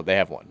 680 still. They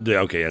have one. Yeah,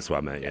 okay, that's what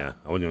I meant. Yeah,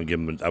 I wouldn't even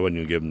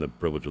give them the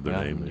privilege of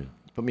their name.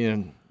 Put me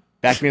in,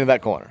 backed me into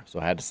that corner, so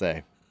I had to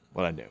say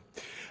what I knew.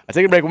 I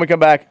take a break. When we come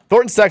back,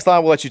 Thornton's text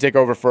line will let you take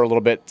over for a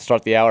little bit to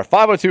start the hour.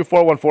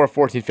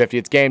 502-414-1450.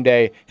 It's game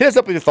day. Hit us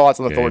up with your thoughts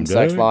on the Thornton's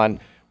text line.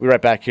 We'll be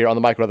right back here on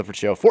the Mike Rutherford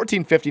Show.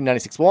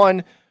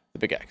 1450-96.1, the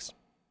Big X.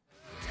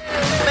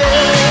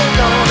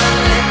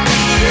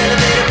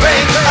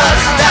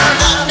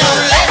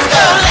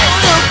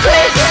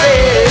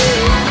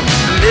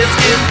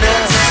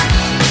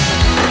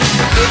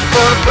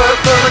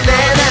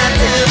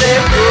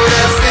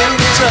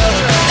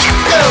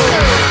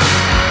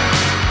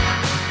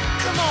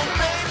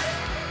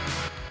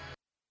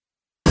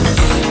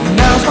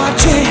 Now's my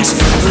chance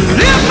to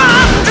live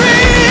my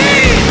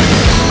dream.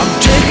 I'm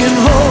taking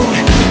hold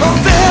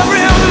of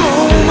every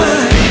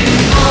moment.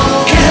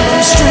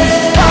 Carried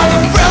straight by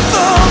the breath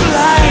of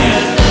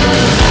life.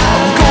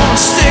 I'm gonna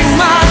stake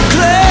my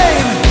claim.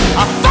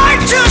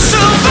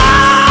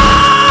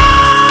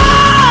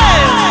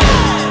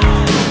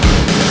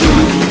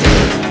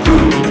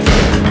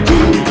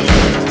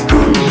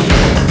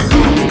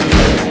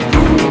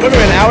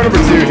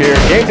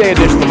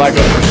 Tuesday edition of the Mike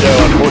Rutherford Show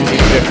on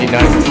 1450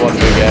 96.1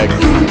 Big X.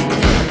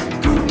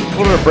 A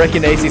little bit of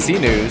breaking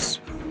ACC news.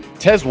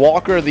 Tez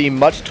Walker, the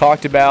much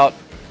talked about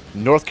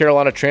North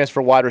Carolina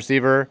transfer wide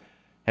receiver,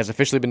 has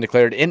officially been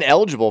declared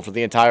ineligible for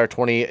the entire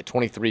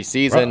 2023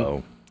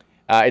 season.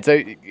 It's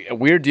a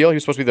weird deal. He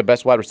was supposed to be the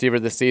best wide receiver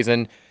this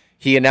season.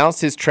 He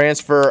announced his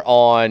transfer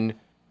on,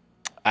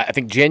 I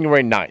think,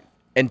 January 9th.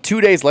 And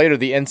 2 days later,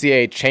 the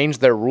NCAA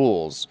changed their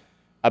rules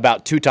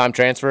about two-time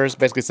transfers,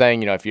 basically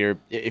saying, if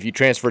you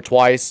transfer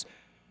twice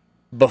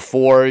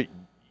before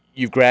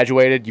you've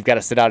graduated, you've got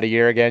to sit out a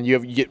year again. You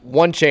get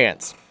one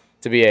chance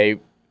to be a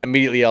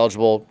immediately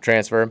eligible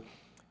transfer.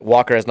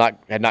 Walker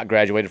had not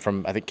graduated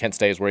from, I think, Kent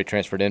State is where he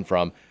transferred in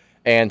from.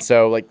 And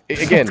so,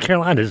 again, North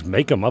Carolina just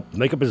make up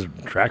his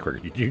track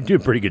record. You do a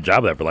pretty good job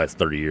of that for the last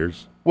 30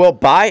 years. Well,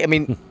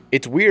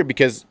 it's weird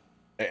because,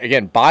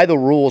 again, by the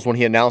rules when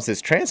he announced his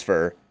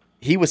transfer,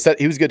 he was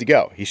good to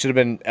go. He should have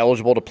been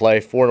eligible to play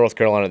for North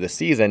Carolina this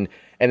season.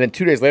 And then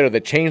 2 days later, they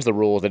changed the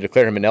rules. They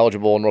declared him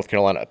ineligible. North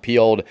Carolina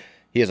appealed.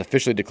 He is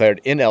officially declared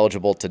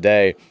ineligible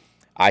today.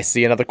 I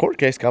see another court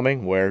case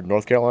coming where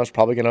North Carolina is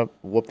probably going to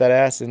whoop that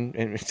ass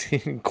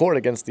in court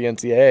against the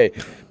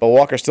NCAA. But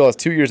Walker still has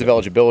 2 years of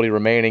eligibility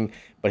remaining,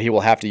 but he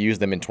will have to use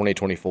them in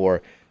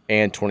 2024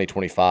 and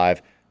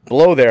 2025.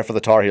 Blow there for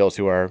the Tar Heels,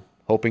 who are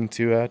hoping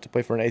to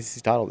play for an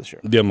ACC title this year.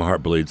 Yeah, my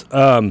heart bleeds.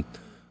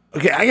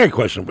 Okay, I got a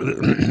question.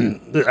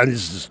 I'm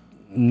just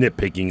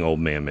nitpicking old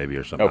man maybe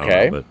or something.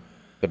 Okay, but,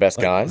 the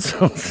best kind.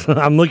 So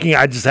I'm looking.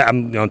 I'm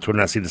on Twitter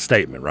and I see the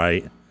statement,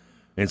 right? And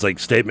it's like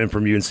statement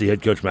from UNC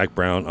head coach Mac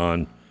Brown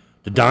on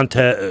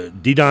Devontae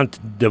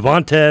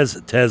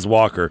Tez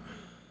Walker,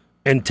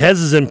 and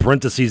Tez is in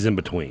parentheses in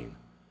between.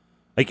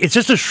 Like it's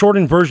just a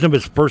shortened version of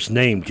his first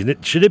name.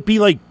 Should it be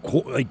like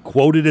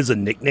quoted as a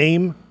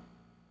nickname?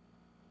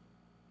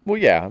 Well,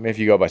 yeah. I mean, if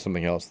you go by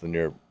something else, then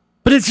you're.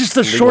 But it's just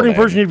a shortened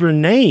version of your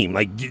name.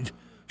 Like,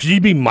 should you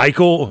be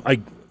Michael,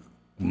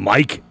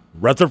 Mike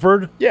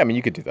Rutherford? Yeah, I mean,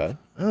 you could do that.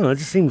 Oh, it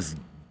just seems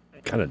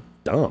kind of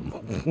dumb.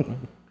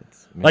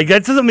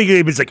 That doesn't make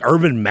it. It's like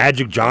Urban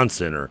Magic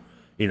Johnson or,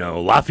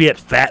 Lafayette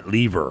Fat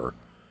Lever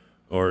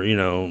or,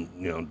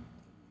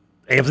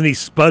 Anthony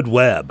Spud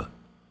Webb.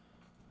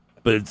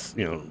 But it's,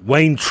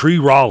 Wayne Tree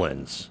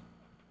Rollins.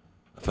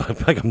 I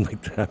feel like I'm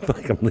like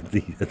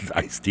the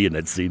Ice-T in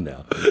that scene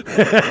now.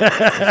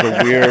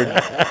 It's a weird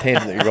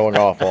tangent that you're going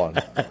off on.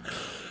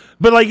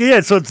 But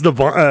so it's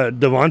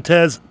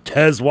Devontae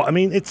Tez. I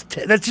mean,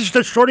 that's just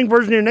a shorting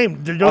version of your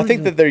name. I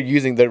think that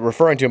they're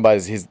referring to him by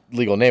his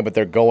legal name, but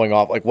they're going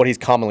off what he's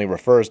commonly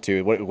refers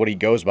to, what he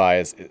goes by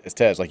is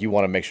Tez. You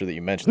want to make sure that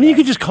you mention. You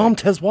could just call him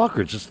Tez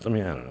Walker. I don't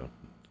know.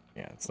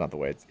 Yeah, it's not the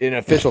way in an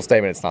official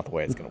statement. It's not the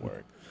way it's going to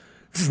work.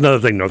 This is another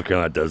thing North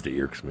Carolina does that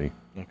irks me.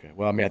 Okay.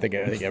 Well, I mean, I think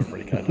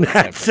everybody kind of.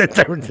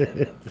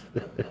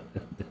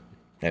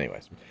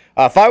 Anyways,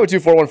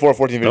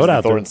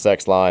 502-414-1450 Thornton's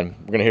text line.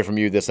 We're going to hear from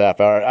you this half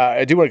hour.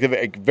 I do want to give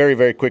a very,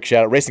 very quick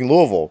shout out. Racing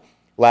Louisville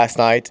last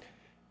night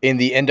in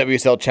the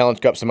NWSL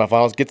Challenge Cup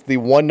semifinals gets the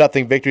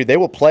 1-0 victory. They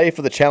will play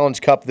for the Challenge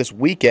Cup this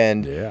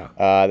weekend. Yeah.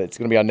 It's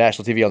going to be on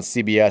national TV on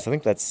CBS. I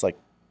think it's I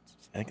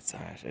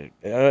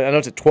know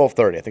it's at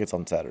 12:30. I think it's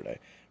on Saturday.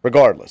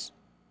 Regardless,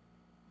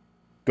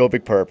 go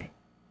Big Perp.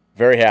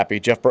 Very happy.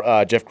 Jeff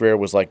Greer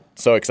was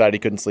so excited he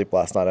couldn't sleep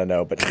last night. I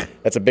know, but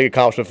that's a big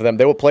accomplishment for them.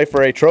 They will play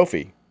for a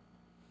trophy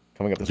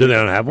coming up this weekend. Do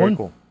they not have Very one?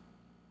 Cool.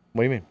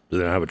 What do you mean? Do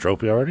they not have a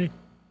trophy already?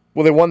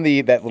 Well, they won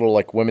that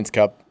little Women's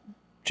Cup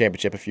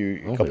championship a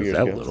couple years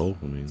ago. Little.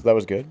 So that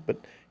was good. But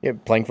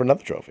playing for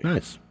another trophy.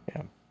 Nice.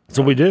 Yeah. That's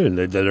what we do.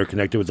 They're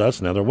connected with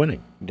us. Now they're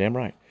winning. Damn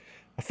right.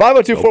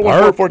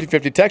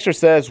 502-414-1450 Texter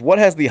says, what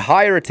has the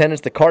higher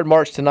attendance, the Card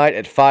March tonight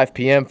at 5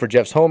 p.m. for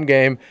Jeff's home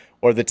game,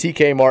 or the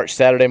TK March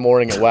Saturday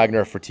morning at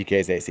Wagner for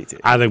TK's ACT?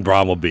 I think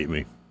Braun will beat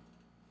me.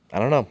 I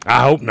don't know.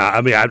 I hope not.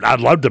 I mean, I'd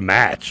love to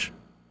match.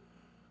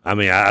 I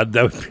mean, that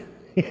would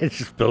be,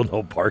 just build a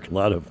whole parking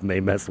lot of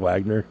Maymess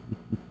Wagner.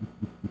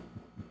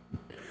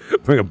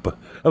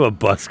 Have a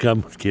bus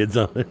come with kids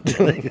on it.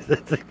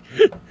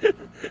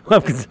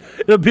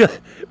 It'll be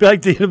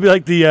like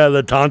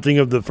the taunting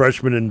of the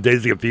freshmen in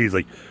Days of Confused.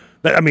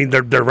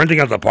 They're renting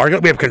out the parking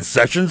lot. We have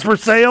concessions for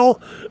sale.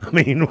 I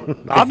mean,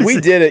 if we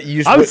did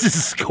it, obviously this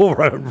is school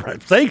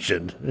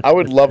sanctioned. I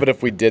would love it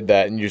if we did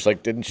that and you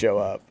just didn't show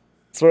up.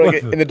 Sort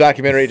of in the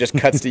documentary, it just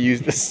cuts to you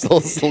still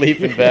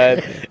asleep in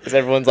bed as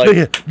everyone's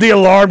the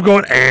alarm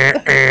going.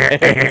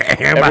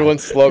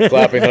 Everyone's slow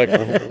clapping.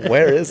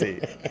 Where is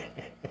he?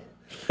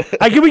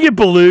 Can we get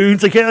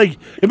balloons? Make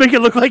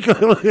it look like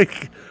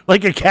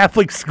a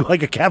Catholic school,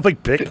 like a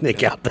Catholic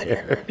picnic out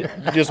there.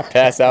 You just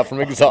pass out from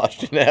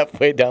exhaustion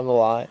halfway down the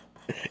line.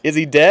 Is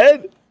he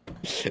dead?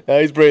 No,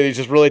 he's breathing. He's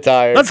just really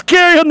tired. Let's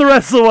carry him the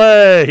rest of the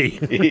way.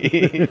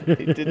 He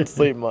didn't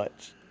sleep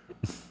much.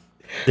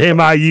 Damn,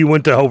 IU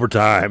went to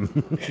overtime.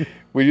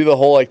 We do the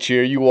whole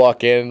cheer. You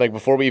walk in,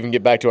 before we even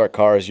get back to our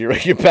cars, you're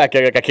back.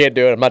 I can't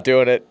do it. I'm not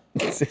doing it.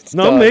 It's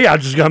no, done. me.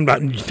 I'm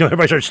not.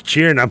 Everybody starts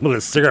cheering. I'm with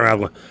a cigarette. I'm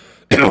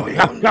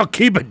going, I'll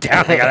keep it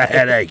down. I got a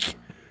headache.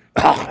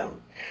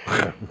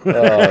 Oh,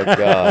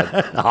 God.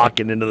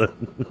 Hawking into the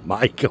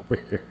mic over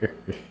here.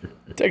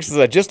 Texas,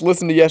 I just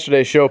listened to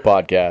yesterday's show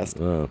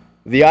podcast.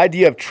 The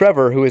idea of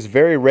Trevor, who is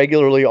very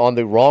regularly on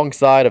the wrong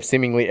side of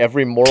seemingly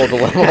every moral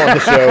dilemma on the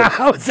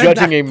show,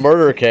 judging a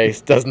murder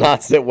case, does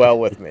not sit well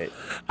with me.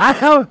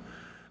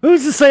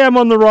 Who's to say I'm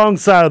on the wrong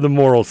side of the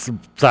moral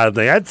side of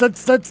things?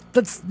 That's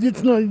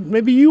it's not,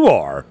 maybe you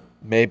are.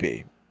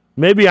 Maybe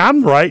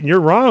I'm right and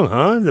you're wrong,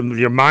 huh?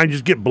 Your mind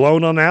just get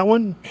blown on that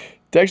one?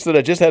 Text that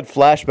I just had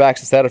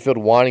flashbacks to Satterfield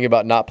whining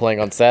about not playing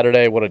on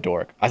Saturday. What a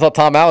dork. I thought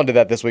Tom Allen did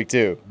that this week,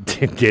 too.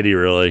 Did he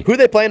really? Who are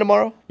they playing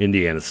tomorrow?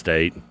 Indiana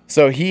State.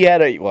 So he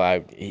had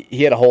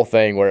a whole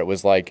thing where it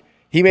was like,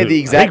 he made the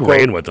exact quote. I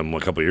ran with them a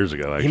couple years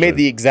ago, actually. He made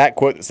the exact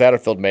quote that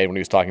Satterfield made when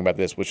he was talking about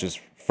this, which is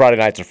Friday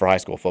nights are for high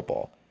school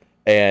football.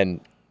 And,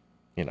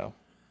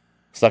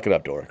 suck it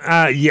up, dork.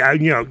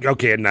 Yeah,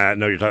 okay, and I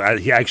know you're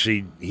talking. I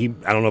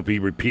don't know if he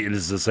repeated this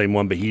is the same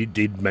one, but he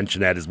did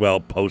mention that as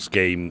well post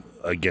game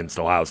against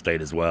Ohio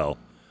State as well.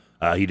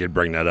 He did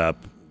bring that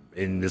up,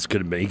 and this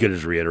could have been, he could have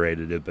just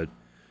reiterated it, but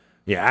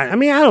yeah, I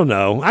mean, I don't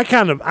know.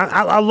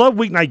 I love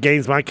weeknight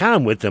games, but I kind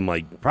of with him.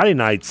 Like Friday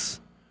nights,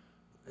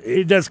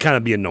 it does kind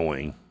of be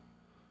annoying.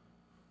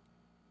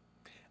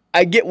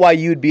 I get why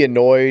you'd be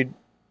annoyed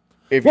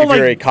if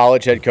you're a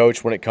college head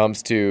coach when it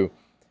comes to.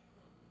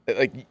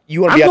 Like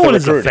you want to be out there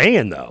recruiting. I'm going as a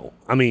fan, though.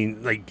 I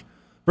mean, like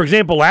for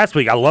example, last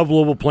week I love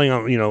Louisville playing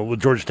on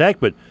with Georgia Tech,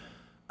 but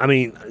I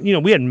mean,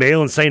 we had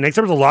Mail and St. X.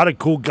 There was a lot of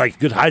cool,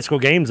 good high school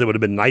games that would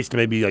have been nice to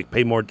maybe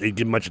pay more,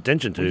 give much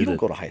attention to. Well, you don't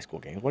go to high school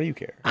games. Why do you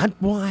care? I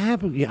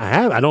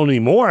have. I don't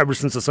anymore. Ever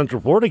since the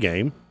Central Florida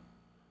game.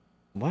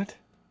 What?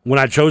 When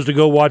I chose to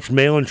go watch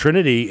Mail and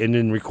Trinity and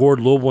then record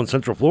Louisville and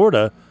Central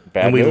Florida.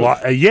 Bad and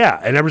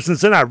and ever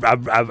since then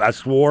I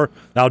swore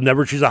I would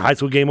never choose a high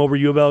school game over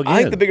U of L again. I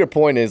think the bigger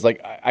point is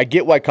I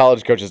get why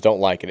college coaches don't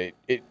like it.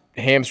 It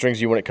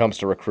hamstrings you when it comes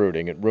to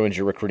recruiting. It ruins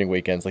your recruiting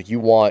weekends. You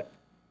want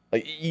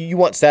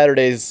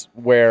Saturdays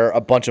where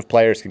a bunch of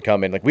players can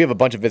come in. Like we have a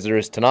bunch of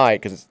visitors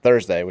tonight because it's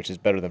Thursday, which is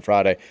better than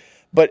Friday.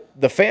 But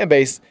the fan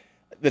base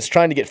that's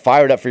trying to get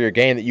fired up for your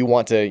game that you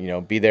want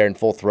to, be there in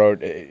full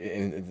throat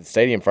in the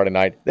stadium Friday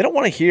night, they don't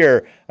want to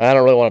hear, I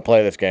don't really want to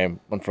play this game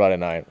on Friday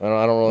night. I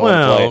don't really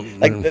want to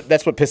play.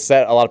 That's what pissed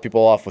a lot of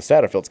people off with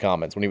Satterfield's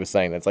comments when he was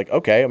saying that. It's like,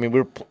 okay, I mean,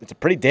 it's a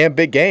pretty damn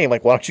big game.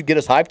 Like, why don't you get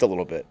us hyped a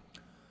little bit?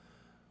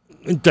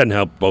 It doesn't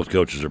help. Both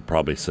coaches are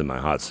probably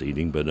semi-hot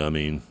seating, but I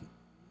mean,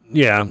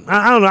 yeah,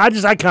 I don't know.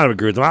 I kind of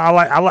agree with them.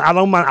 I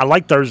don't mind. I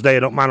like Thursday. I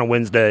don't mind a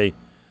Wednesday.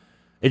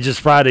 It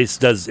just Fridays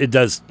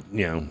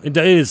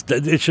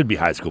it should be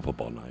high school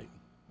football night.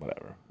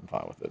 Whatever. I'm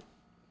fine with it.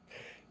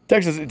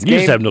 Texas, it's You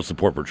just have no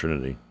support for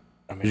Trinity.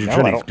 I mean,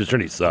 because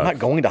Trinity sucks. I'm not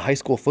going to high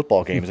school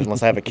football games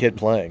unless I have a kid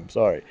playing.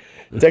 Sorry.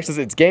 Texas,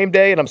 it's game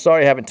day, and I'm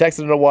sorry I haven't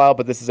texted in a while,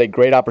 but this is a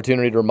great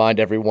opportunity to remind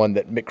everyone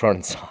that Mick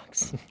Cronin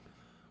sucks.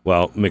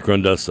 Well, Mick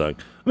Cronin does suck.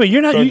 I mean,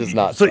 you're not. Cronin does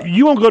not suck.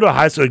 You won't go to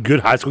a good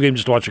high school game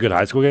just to watch a good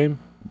high school game?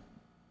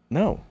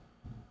 No.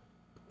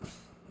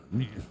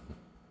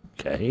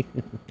 Okay.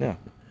 Yeah.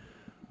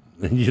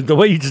 The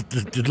way you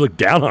just look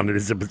down on it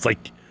is if it's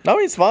like. No,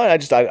 it's fine. I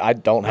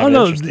don't have. Oh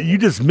no, you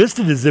dismissed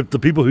it as if the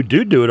people who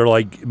do it are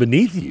like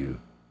beneath you.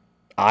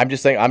 I'm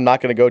just saying I'm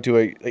not going to go to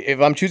if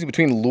I'm choosing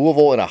between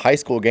Louisville and a high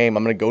school game,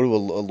 I'm going to go to a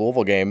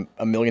Louisville game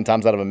a million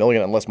times out of a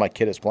million unless my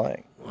kid is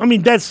playing. I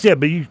mean, that's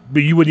but you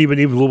wouldn't even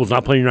Louisville's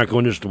not playing. You're not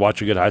going just to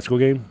watch a good high school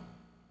game.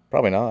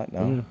 Probably not.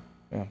 No.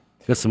 Yeah.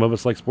 Guess some of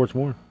us like sports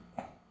more.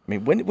 I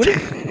mean,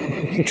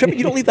 Trevor,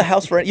 you don't leave the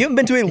house for. You haven't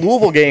been to a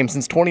Louisville game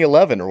since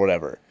 2011 or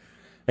whatever.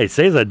 Hey,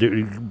 say as I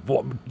do.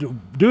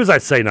 Do as I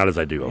say, not as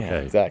I do. Okay. Yeah,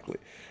 exactly.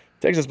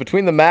 Texas,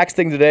 between the Max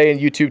thing today and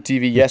YouTube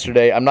TV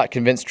yesterday, I'm not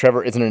convinced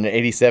Trevor isn't an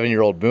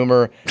 87-year-old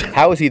boomer.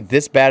 How is he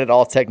this bad at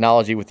all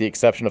technology with the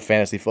exception of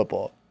fantasy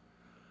football?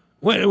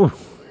 Well,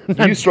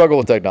 you struggle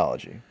with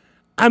technology.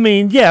 I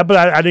mean, yeah, but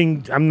I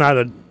didn't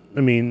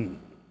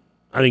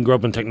grow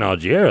up in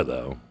technology era,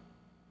 though.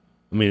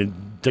 I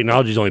mean,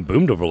 technology's only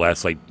boomed over the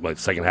last, like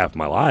second half of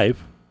my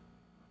life.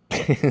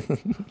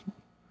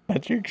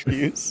 That's your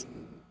excuse?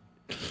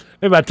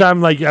 Hey, by the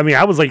time,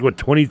 I was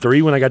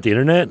 23 when I got the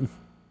internet?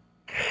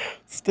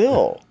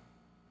 Still.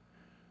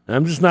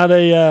 I'm just not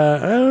I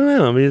don't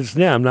know. I mean,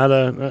 I'm not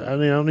I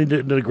don't need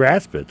to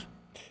grasp it.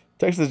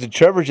 Texas, did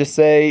Trevor just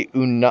say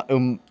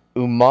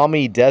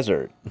Umami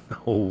Desert?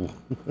 Oh.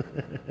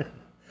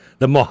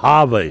 The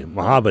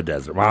Mojave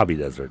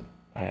Desert.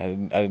 I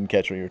didn't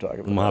catch what you were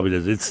talking about. Mojave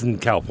Desert. It's in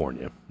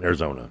California,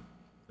 Arizona.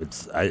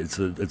 It's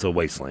a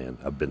wasteland.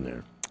 I've been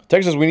there.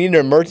 Texas, we need an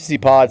emergency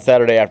pod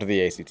Saturday after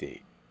the ACT.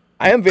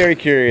 I am very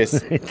curious.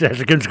 Can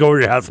just go over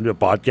to your house and do a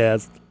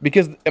podcast?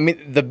 Because, I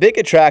mean, the big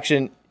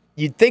attraction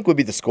you'd think would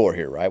be the score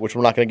here, right? Which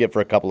we're not going to get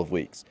for a couple of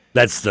weeks.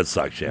 That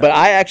sucks, yeah. But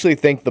I actually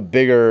think the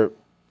bigger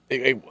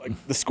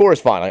the score is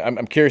fine.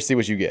 I'm curious to see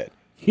what you get.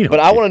 But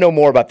I want to know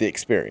more about the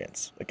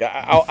experience.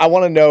 I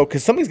want to know,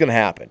 because something's going to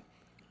happen.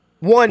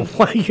 One,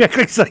 why you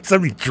act like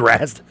something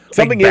drastic?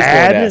 Something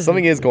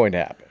is going to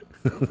happen.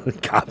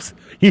 Cops,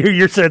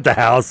 you're sitting at the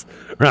house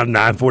around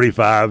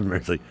 9:45, and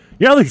it's like,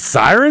 You know these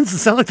sirens? It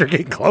sounds like they're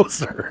getting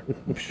closer.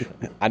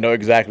 I know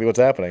exactly what's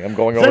happening. I'm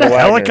going Is over that to a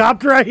Wagner.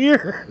 helicopter I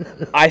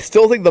hear? I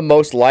still think the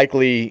most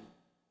likely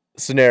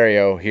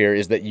scenario here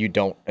is that you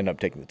don't end up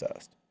taking the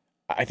test.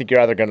 I think you're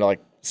either going to like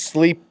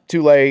sleep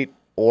too late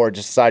or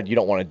just decide you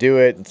don't want to do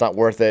it. It's not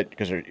worth it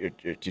because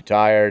you're too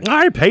tired. I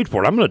already paid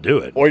for it. I'm going to do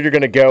it. Or you're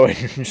going to go and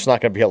you're just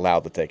not going to be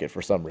allowed to take it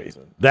for some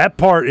reason. That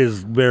part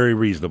is very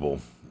reasonable.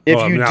 If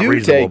well, you not do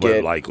reasonable, take but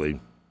it, likely.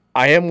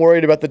 I am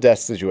worried about the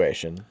desk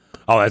situation.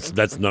 Oh,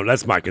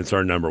 that's my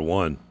concern number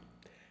one.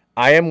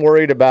 I am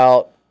worried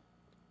about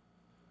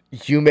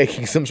you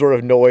making some sort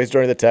of noise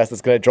during the test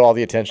that's going to draw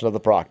the attention of the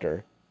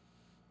proctor.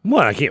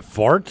 What? I can't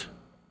fart?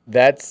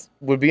 That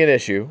would be an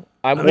issue.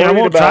 I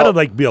won't try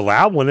to be a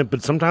loud one,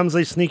 but sometimes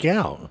they sneak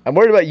out. I'm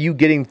worried about you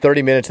getting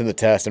 30 minutes in the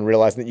test and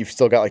realizing that you've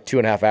still got like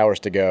 2.5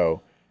 hours to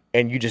go,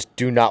 and you just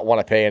do not want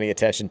to pay any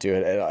attention to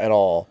it at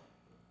all,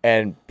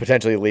 and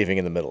potentially leaving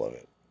in the middle of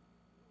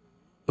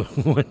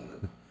it.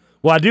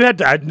 Well, I do have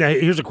to.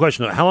 Here's a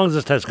question: how long is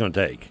this test going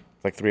to take?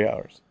 Like 3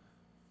 hours.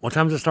 What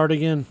time does it start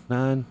again?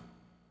 9.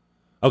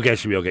 Okay, I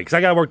should be okay because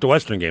I got to work the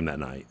Western game that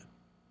night.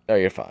 Oh,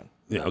 you're fine.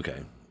 Yeah. Okay.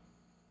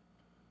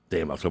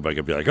 Damn, I was hoping I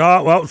could be like,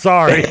 oh, well,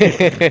 sorry.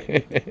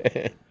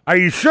 Are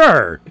you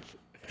sure?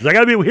 Because I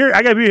got to be here.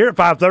 I got to be here at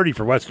 5:30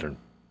 for Western.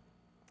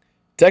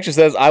 Texas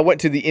says, I went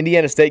to the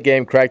Indiana State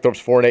game,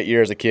 Cragthorpe's 4-8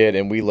 year as a kid,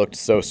 and we looked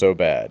so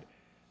bad.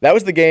 That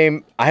was the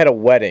game. I had a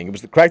wedding. It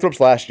was the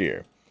Cragthorpe's last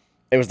year.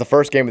 It was the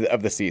first game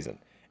of the season.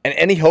 And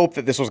any hope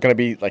that this was going to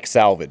be like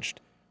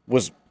salvaged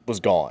was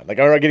gone. Like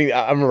I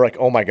remember like,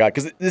 oh my God,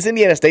 because this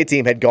Indiana State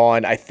team had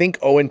gone, I think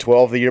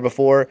 0-12 the year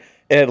before,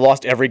 and had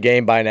lost every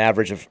game by an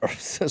average of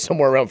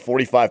somewhere around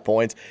 45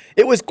 points.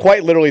 It was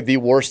quite literally the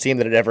worst team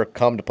that had ever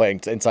come to play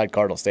inside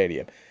Cardinal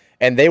Stadium.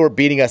 And they were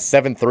beating us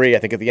 7-3, I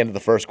think, at the end of the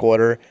first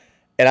quarter.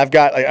 And I'm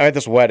at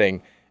this wedding,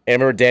 and I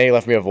remember Danny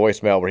left me a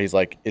voicemail where he's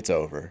like, it's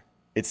over.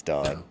 It's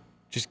done.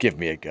 Just give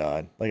me a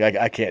gun. Like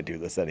I can't do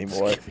this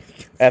anymore.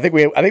 And I think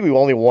we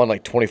only won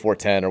like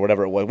 24-10 or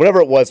whatever it was.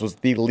 Whatever it was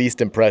the least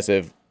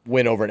impressive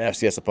win over an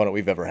FCS opponent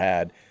we've ever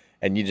had.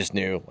 And you just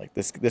knew like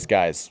this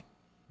guy's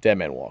dead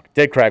man walking,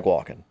 dead crag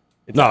walking.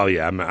 I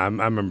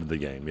remember the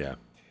game. Yeah.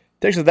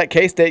 Texas, that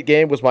K-State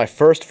game was my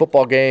first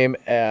football game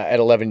at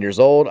 11 years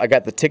old. I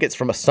got the tickets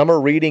from a summer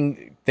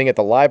reading thing at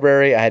the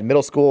library. I had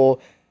middle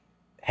school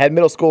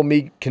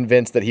me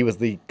convinced that he was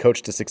the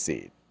coach to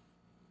succeed.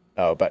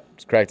 Oh, but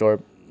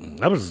Cragthorpe.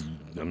 That was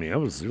 11. That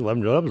was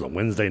a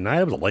Wednesday night.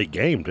 That was a late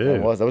game too.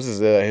 It was. That was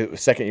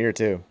his second year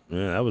too.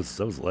 Yeah, that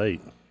was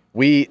late.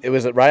 It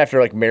was right after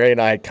like Mary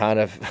and I had kind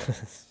of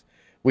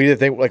we did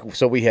think like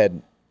so we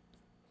had.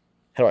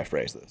 How do I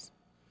phrase this?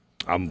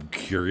 I'm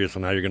curious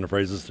on how you're going to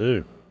phrase this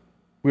too.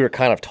 We were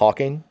kind of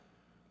talking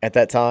at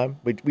that time.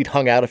 We'd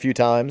hung out a few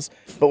times,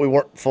 but we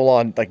weren't full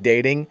on like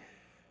dating.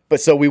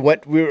 But so we all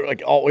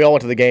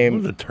went to the game.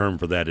 What the term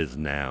for that is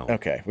now?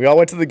 Okay, we all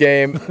went to the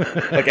game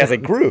like as a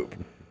group.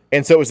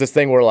 And so it was this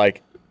thing where,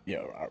 like, you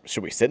know,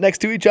 should we sit next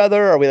to each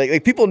other? Or are we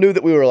like people knew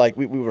that we were like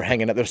we were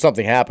hanging out. There's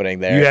something happening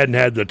there. You hadn't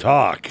had the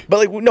talk, but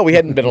like no, we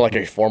hadn't been on like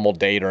a formal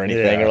date or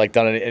anything, or like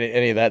done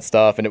any of that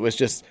stuff. And it was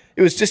just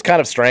kind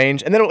of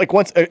strange. And then like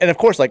once, and of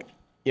course, like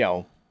you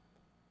know,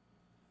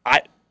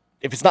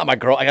 if it's not my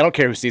girl, I don't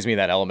care who sees me in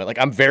that element. Like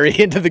I'm very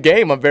into the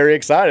game. I'm very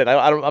excited.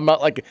 I'm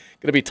not like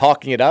going to be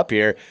talking it up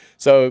here.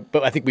 So,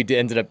 but I think we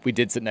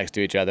did sit next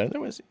to each other. And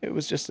it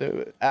was just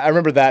I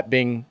remember that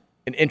being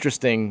an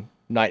interesting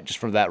night just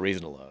for that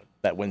reason alone,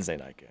 that Wednesday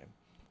night game.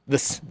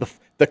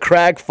 The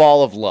Crag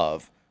Fall of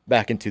Love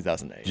back in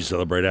 2008. Did you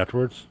celebrate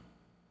afterwards?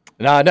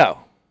 No.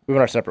 We went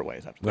our separate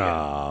ways after that.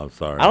 Oh,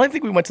 sorry. I don't even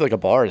think we went to like a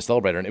bar to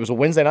celebrate, and it was a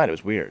Wednesday night. It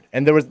was weird.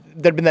 And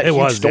there'd been that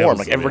huge storm.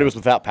 Like everybody was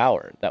without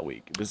power that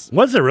week. Was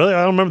it really?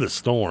 I don't remember the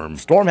storm.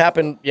 Storm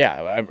happened.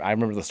 Yeah, I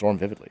remember the storm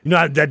vividly. You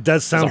know, that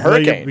does sound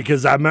familiar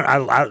because I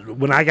remember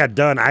when I got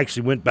done, I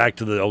actually went back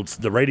to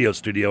the radio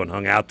studio and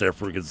hung out there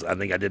because I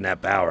think I didn't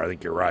have power. I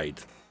think you're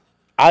right.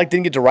 I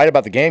didn't get to write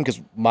about the game because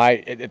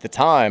at the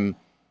time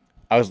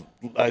I was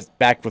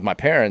back with my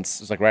parents.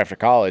 It was like right after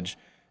college,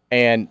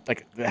 and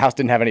like the house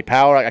didn't have any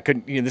power. I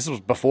couldn't. You know, this was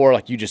before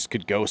like you just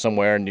could go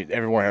somewhere and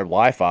everyone had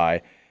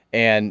Wi-Fi,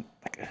 and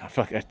like, I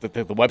feel like the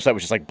website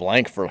was just like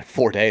blank for like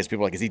 4 days.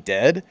 People were like, "Is he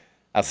dead?"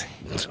 I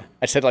just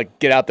had to like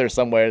get out there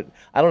somewhere.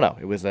 I don't know.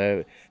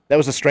 That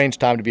was a strange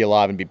time to be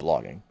alive and be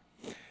blogging.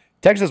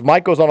 Texas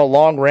Mike goes on a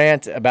long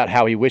rant about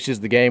how he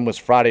wishes the game was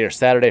Friday or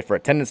Saturday for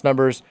attendance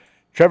numbers.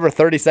 Trevor,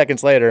 30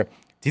 seconds later,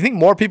 do you think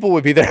more people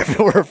would be there if it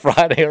were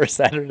Friday or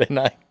Saturday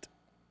night?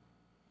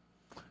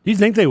 Do you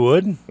think they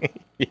would?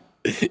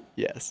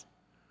 Yes.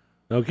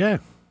 Okay.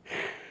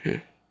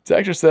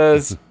 Texture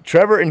says,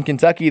 Trevor, in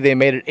Kentucky, they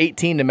made it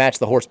 18 to match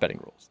the horse betting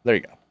rules. There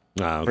you go.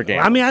 Okay.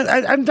 I mean,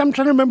 I'm trying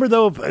to remember,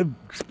 though,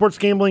 if sports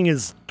gambling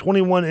is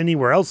 21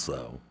 anywhere else,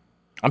 though.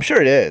 I'm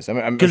sure it is. I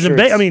mean, because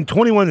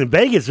 21 in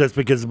Vegas, that's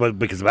because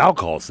of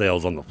alcohol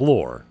sales on the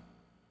floor.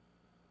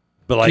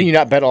 But like, can you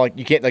not bet on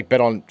you can't like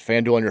bet on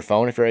FanDuel on your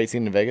phone if you're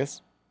 18 in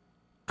Vegas?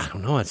 I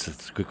don't know.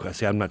 It's a good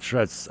question. I'm not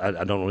sure.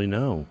 I don't really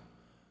know.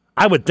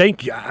 I would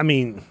think. I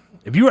mean,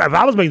 If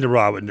I was making the rule,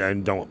 I would,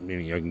 and don't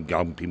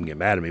people get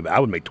mad at me, but I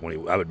would make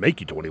 20. I would make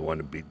you 21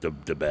 to beat the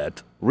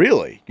bet.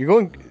 Really? You're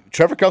going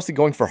Trevor Kelsey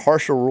going for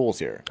harsher rules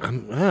here?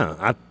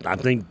 I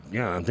think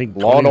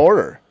law and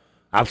order.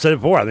 I've said it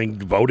before. I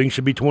think voting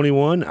should be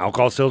 21.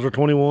 Alcohol sales are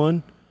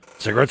 21.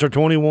 Cigarettes are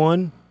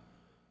 21.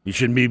 You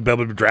shouldn't be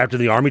able to draft in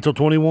the Army till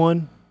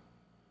 21.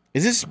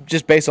 Is this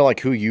just based on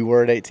like who you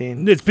were at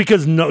 18? It's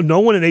because no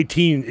one at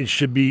 18 it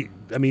should be.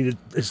 I mean,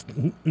 it's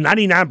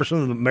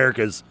 99% of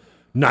America is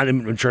not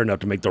mature enough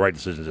to make the right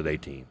decisions at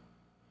 18.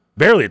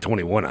 Barely at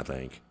 21, I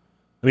think.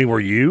 I mean, were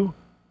you?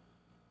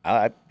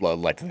 I'd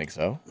like to think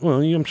so.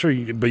 Well, I'm sure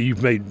but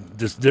you've made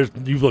this.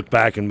 You've looked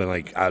back and been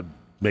like, I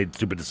made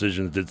stupid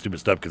decisions, did stupid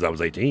stuff because I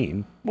was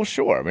 18. Well,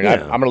 sure. I mean,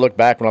 I'm going to look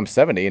back when I'm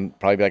 70 and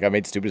probably be like, I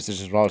made stupid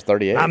decisions when I was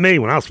 38. Not me.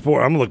 When I was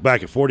 4, I'm going to look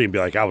back at 40 and be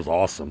like, I was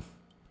awesome.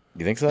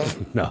 You think so?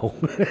 No.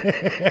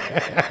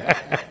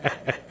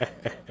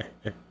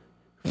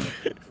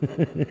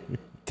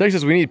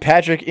 Texas, we need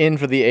Patrick in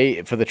for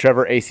the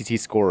Trevor ACT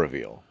score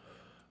reveal.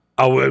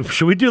 Oh,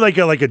 should we do like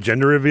a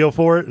gender reveal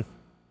for it?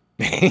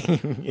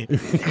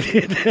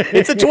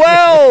 It's a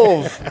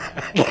 12.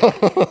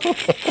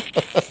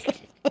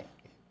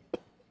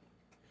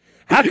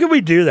 How can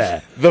we do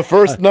that? The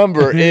first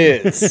number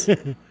is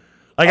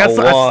like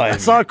I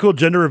saw a cool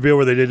gender reveal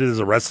where they did it as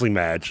a wrestling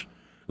match.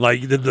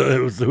 Like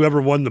it was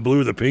whoever won the blue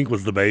or the pink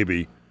was the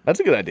baby. That's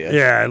a good idea.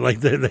 Yeah, and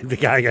like the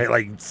guy got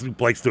like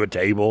suplexed to a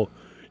table,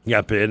 he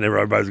got pinned, and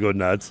everybody's going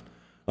nuts.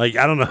 Like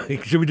I don't know,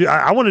 should we do?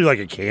 I want to do like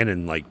a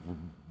cannon like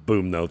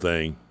boom no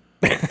thing.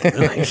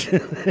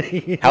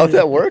 How'd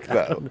that work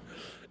though?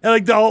 And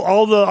like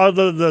all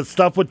the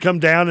stuff would come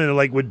down and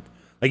it would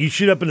you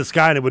shoot up in the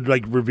sky and it would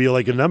like reveal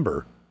like a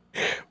number.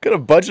 What kind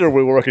of budget are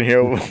we working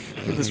here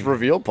with this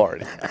reveal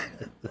party?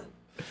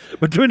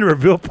 Between the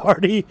reveal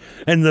party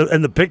and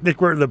the picnic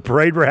the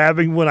parade we're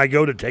having when I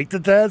go to take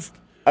the test,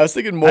 I was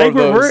thinking more of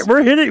those.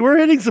 We're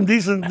hitting some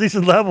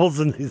decent levels.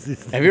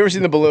 Have you ever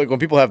seen the balloon when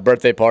people have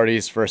birthday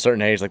parties for a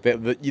certain age? Like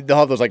they'll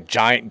have those like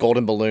giant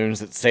golden balloons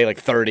that say like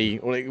 30.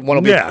 Or like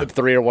one will be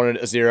 3 or one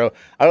a 0.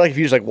 I like if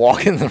you just like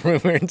walk in the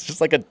room and it's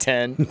just like a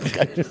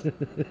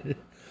 10.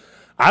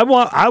 I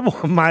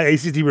want my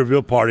ACT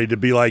reveal party to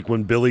be like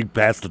when Billy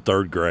passed the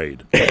 3rd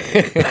grade.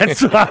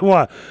 That's what I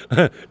want.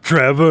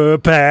 Trevor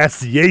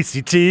passed the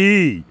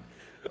ACT.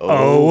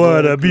 Oh,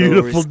 what a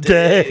beautiful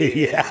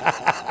day.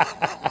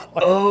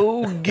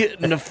 Oh,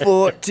 getting a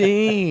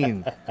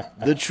 14.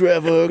 The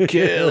Trevor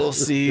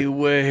Kelsey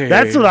way.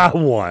 That's what I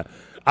want.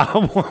 I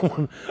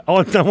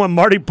want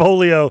Marty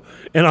Polio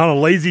and on a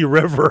lazy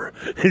river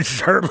and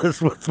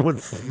shirtless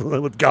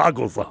with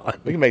goggles on.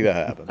 We can make that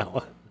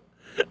happen.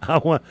 I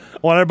want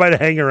everybody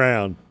to hang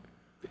around.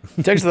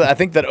 Texas, I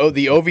think that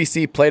the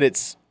OVC played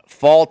its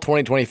fall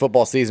 2020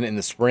 football season in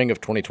the spring of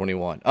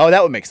 2021. Oh,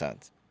 that would make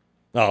sense.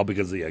 Oh,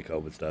 because of the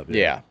COVID stuff.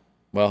 Yeah.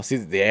 Well, see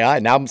the AI.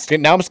 Now I'm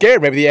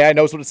scared. Maybe the AI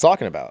knows what it's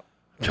talking about.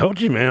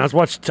 Told you, man. I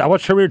watched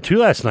Terminator 2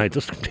 last night.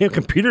 Those damn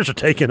computers are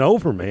taking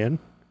over, man.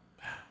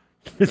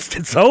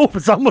 It's over.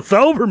 It's almost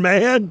over,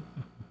 man.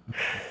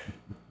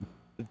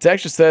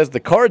 Texas says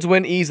the Cards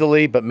win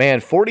easily, but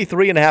man,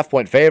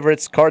 43.5-point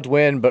favorites. Cards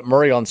win, but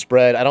Murray on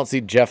spread. I don't see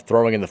Jeff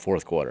throwing in the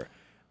fourth quarter.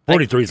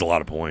 43 is a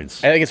lot of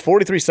points. I think it's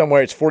 43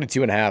 somewhere. It's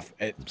 42.5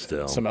 at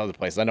Still. some other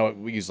places. I know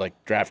we use like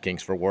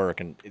DraftKings for work,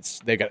 and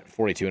they got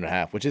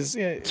 42.5, which is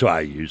that's what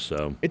I use.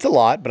 So it's a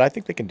lot, but I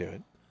think they can do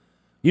it.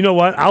 You know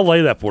what? I'll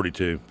lay that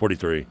 43.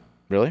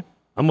 Really?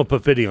 I'm gonna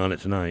put 50 on it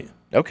tonight.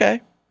 Okay.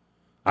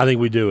 I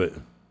think we do it.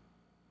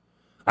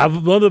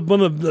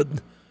 One of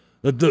the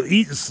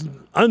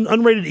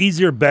unrated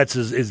easier bets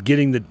is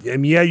getting the. I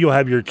mean, yeah, you'll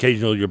have your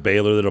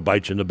Baylor that'll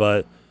bite you in the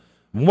butt.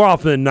 More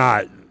often than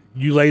not,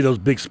 you lay those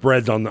big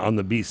spreads on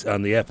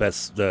the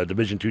FS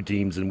Division II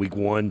teams in week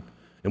 1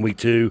 and week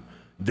 2,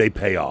 they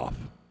pay off.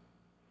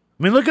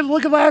 I mean, look at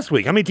last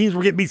week. How many teams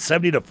were getting beat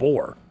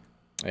 70-4?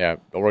 Yeah,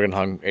 Oregon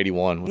hung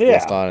 81 with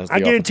Wilson.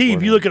 I guarantee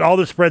if you look at all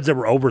the spreads that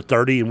were over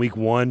 30 in week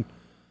 1,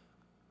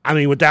 I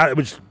mean, without it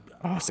was.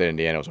 I said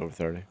Indiana was over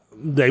 30.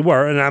 They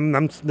were,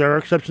 and there are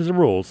exceptions to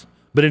rules.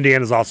 But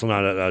Indiana's also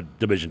not a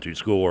Division II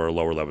school or a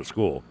lower level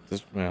school.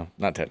 Well,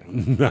 not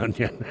technically. not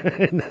yet.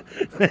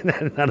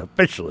 Not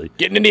officially.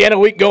 Getting Indiana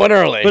week going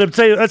early. But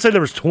let's say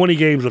there was 20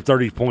 games of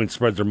 30-point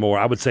spreads or more.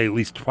 I would say at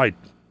least probably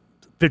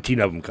 15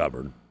 of them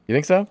covered. You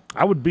think so?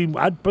 I'd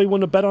probably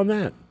want to bet on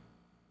that.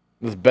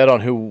 Let's bet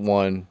on who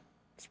won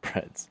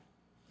spreads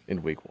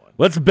in week 1.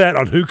 Let's bet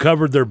on who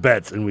covered their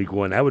bets in week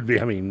 1. That would be,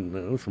 I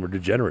mean, some are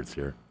degenerates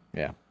here.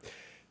 Yeah.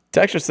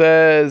 Texture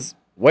says,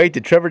 wait,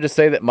 did Trevor just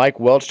say that Mike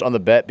welched on the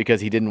bet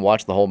because he didn't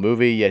watch the whole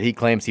movie, yet he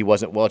claims he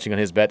wasn't welching on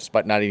his bet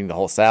despite not eating the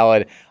whole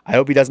salad? I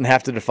hope he doesn't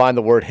have to define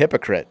the word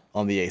hypocrite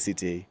on the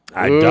ACT.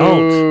 I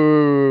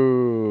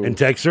don't. And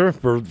Texter,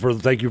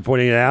 thank you for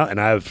pointing it out,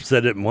 and I've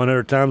said it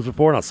 100 times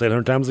before, and I'll say it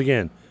 100 times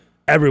again.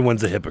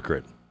 Everyone's a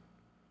hypocrite.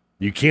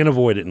 You can't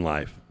avoid it in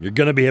life. You're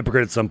going to be a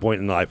hypocrite at some point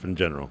in life in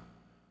general.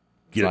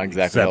 It's not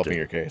exactly helping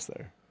your case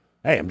there.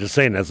 Hey, I'm just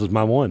saying this is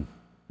my one.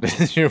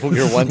 Your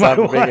one time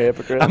for being a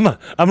hypocrite?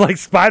 I'm like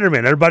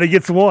Spider-Man. Everybody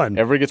gets one.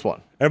 Everybody gets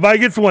one. Everybody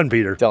gets one,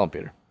 Peter. Tell him,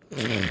 Peter.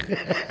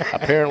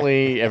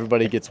 Apparently,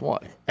 everybody gets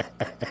one.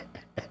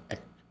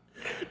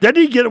 Didn't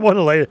he get one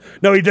later?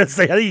 No, he does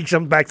say, I think he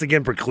comes back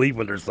again for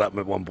Cleveland or something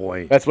at one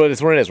point. That's what it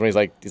is. When he's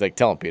like,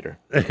 tell him, Peter.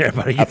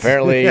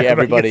 Apparently,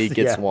 everybody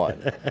gets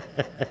one.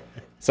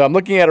 So I'm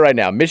looking at it right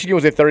now. Michigan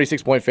was a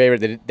 36-point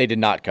favorite. They did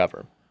not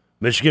cover.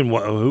 Michigan,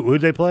 who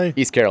did they play?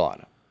 East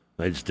Carolina.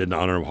 They just didn't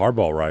honor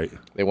Harbaugh right.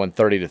 They won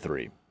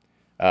 30-3.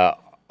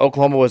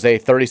 Oklahoma was a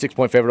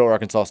 36-point favorite over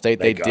Arkansas State.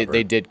 They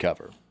did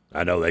cover.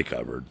 I know they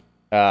covered.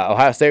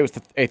 Ohio State was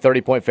a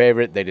 30-point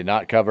favorite. They did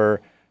not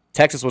cover.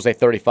 Texas was a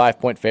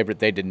 35-point favorite.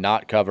 They did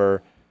not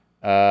cover.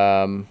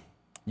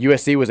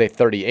 USC was a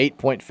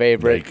 38-point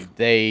favorite.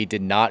 They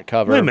did not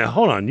cover. Wait a minute.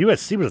 Hold on.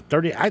 USC was a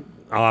 30.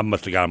 I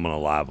must have got them on a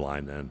live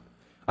line then.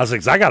 I was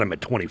like, 'cause I got them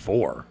at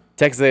 24.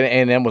 Texas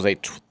A&M was a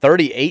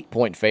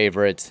 38-point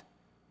favorite.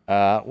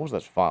 What was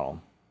that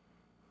final?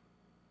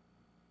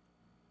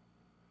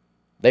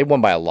 They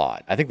won by a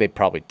lot. I think they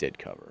probably did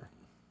cover.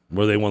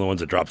 Were they one of the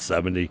ones that dropped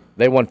 70?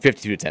 They won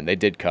 52-10. They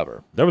did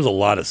cover. There was a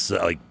lot of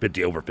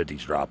 50 over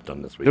 50s dropped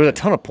on this week. There was a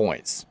ton of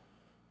points.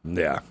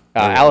 Yeah.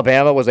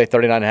 Alabama was a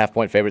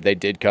 39.5-point favorite. They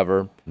did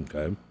cover.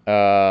 Okay.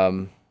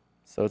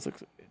 So it's.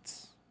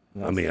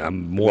 I mean,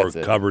 I'm more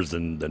covers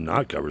than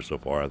not covers so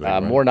far. I think,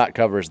 right? More not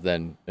covers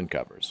than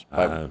covers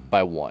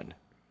by one.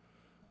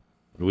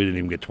 We didn't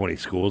even get 20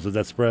 schools at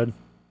that spread.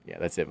 Yeah,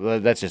 that's it.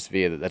 That's just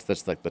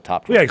that's like the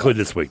top. We include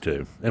this week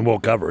too, and we'll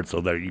cover it.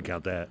 So there you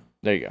count that.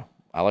 There you go.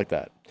 I like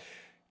that.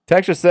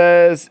 Texas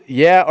says,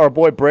 "Yeah, our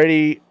boy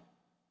Brady."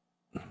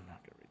 I'm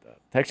not gonna read that.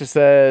 Texas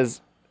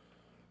says,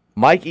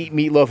 "Mike eat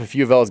meatloaf if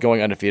U of L is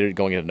going undefeated,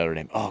 going into Notre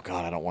Dame." Oh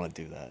God, I don't want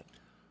to do that.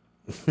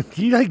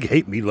 Do you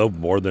hate meatloaf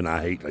more than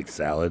I hate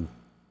salad?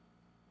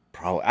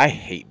 Probably. I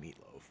hate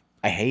meatloaf.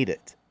 I hate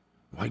it.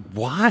 Like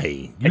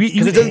why?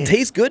 Because it doesn't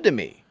taste good to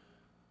me.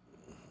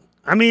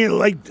 I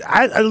mean,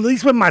 at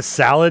least with my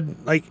salad,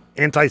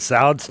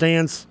 anti-salad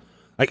stance,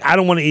 I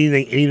don't want to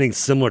eat anything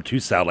similar to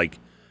salad. Like,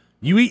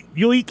 you'll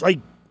eat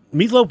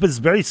meatloaf is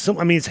very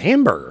similar. I mean, it's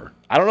hamburger.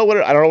 I don't know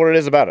what it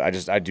is about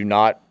it. I do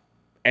not.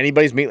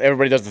 Anybody's meat.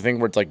 Everybody does the thing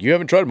where it's like, you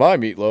haven't tried my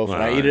meatloaf,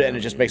 and I eat it, and it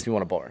just makes me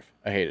want to barf.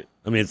 I hate it.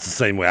 I mean, it's the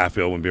same way I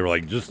feel when people are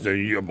like, why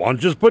don't you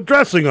just put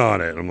dressing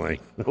on it? I'm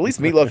like, at least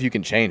meatloaf you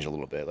can change a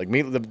little bit. Like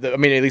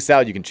at least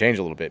salad you can change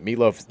a little bit.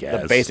 Meatloaf,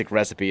 the basic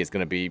recipe is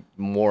going to be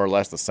more or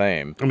less the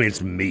same. I mean,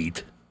 it's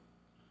meat.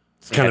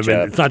 It's kind of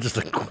it's not just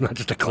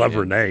a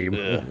clever name.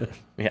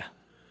 Yeah.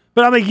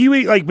 But I mean, you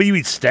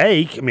eat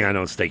steak. I mean, I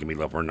know steak and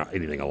meatloaf are not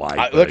anything alike.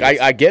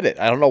 I get it.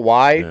 I don't know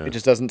why it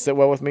just doesn't sit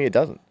well with me. It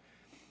doesn't.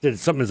 Did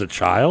something as a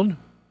child?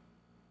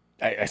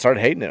 I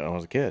started hating it when I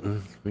was a kid.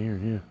 That's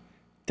weird, yeah.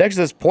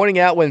 Texas is pointing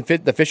out when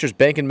the Fisher's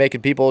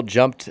banking-making people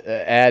jumped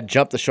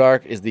the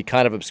shark is the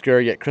kind of obscure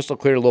yet crystal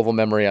clear Louisville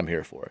memory I'm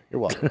here for. You're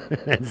welcome.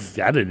 I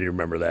didn't even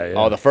remember that. Yeah.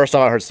 Oh, the first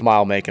time I heard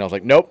smile making, I was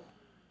like, nope.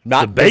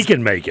 Not the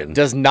bacon making.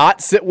 Does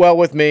not sit well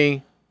with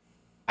me.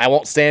 I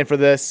won't stand for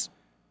this.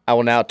 I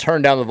will now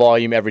turn down the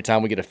volume every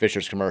time we get a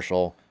Fisher's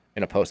commercial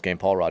in a post-game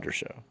Paul Rogers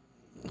show.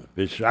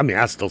 I mean,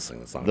 I still sing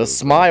the song. The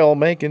smile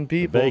making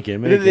people.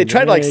 Bacon they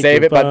tried to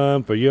save it,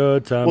 but for your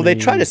tummy. They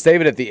tried to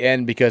save it at the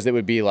end because it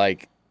would be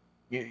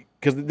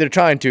because they're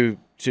trying to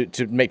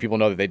make people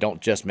know that they don't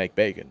just make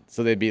bacon.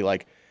 So they'd be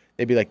like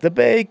the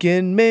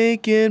bacon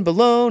making,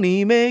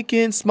 bologna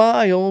making,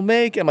 smile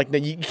making. I'm like, no,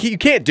 you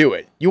can't do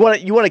it. You want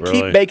to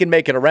keep bacon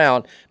making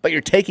around, but you're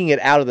taking it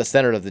out of the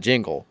center of the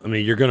jingle. I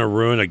mean, you're gonna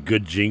ruin a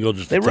good jingle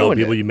just to tell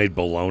people you made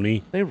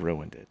bologna. They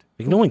ruined it.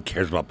 No one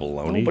cares about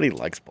bologna. Nobody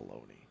likes bologna.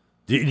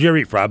 Did you ever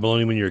eat fried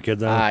bologna when you were a kid,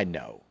 though? I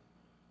know.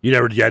 You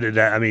never did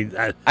that? I mean,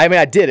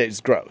 I did it. It's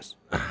gross.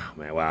 Oh,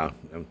 man, wow.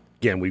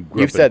 Again,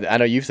 I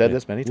know you've said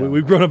this many times.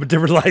 We've grown up in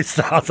different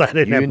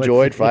lifestyles. You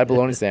enjoyed fried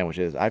bologna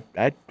sandwiches. I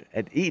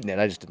had eaten it.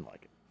 I just didn't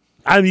like it.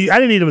 I mean, I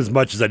didn't eat them as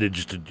much as I did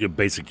just a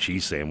basic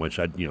cheese sandwich.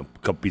 a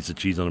couple pieces of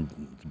cheese on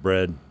the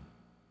bread.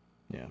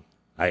 Yeah.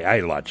 I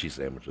ate a lot of cheese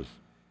sandwiches.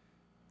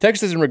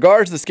 Texas, in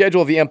regards to the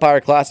schedule of the Empire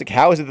Classic,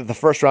 how is it that the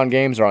first-round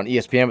games are on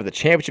ESPN, but the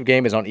championship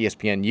game is on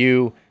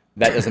ESPNU?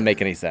 That doesn't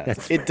make any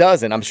sense. It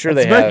doesn't. I'm sure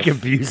they have. It's very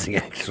confusing,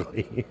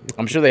 actually.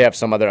 I'm sure they have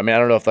some other. I mean, I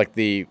don't know if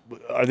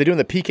are they doing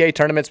the PK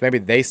tournaments? Maybe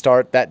they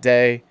start that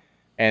day,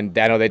 and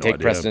I know they take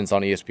precedence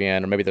on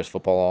ESPN, or maybe there's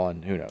football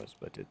on. Who knows?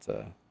 But it's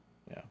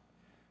yeah.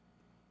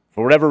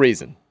 For whatever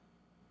reason,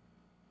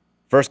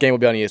 first game will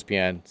be on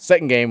ESPN.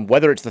 Second game,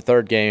 whether it's the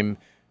third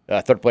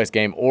place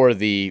game, or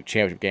the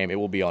championship game, it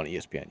will be on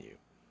ESPNU.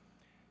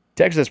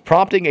 Texas is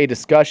prompting a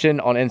discussion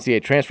on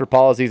NCAA transfer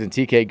policies, and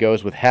TK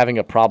goes with having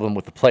a problem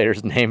with the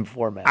player's name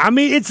format. I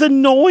mean, it's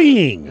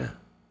annoying.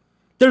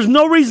 There's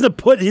no reason to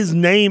put his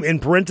name in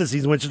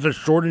parentheses, which is a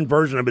shortened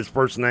version of his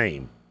first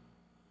name.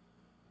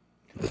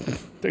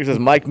 Texas says,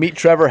 Mike, meet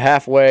Trevor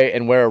halfway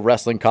and wear a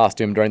wrestling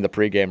costume during the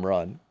pregame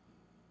run.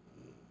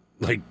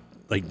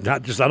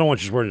 Not just, I don't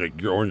want you wearing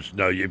your orange.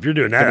 No, if you're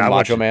doing that, I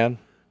Macho Man.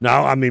 No,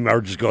 I mean,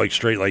 or just go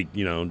straight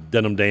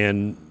Denim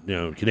Dan,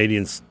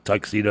 Canadian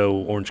tuxedo,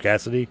 Orange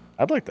Cassidy.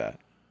 I'd like that.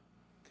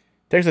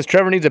 Text says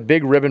Trevor needs a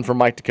big ribbon for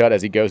Mike to cut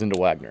as he goes into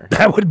Wagner.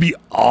 That would be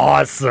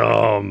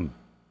awesome.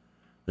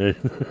 That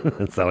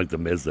sounds like the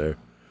Miz there.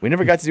 We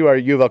never got to do our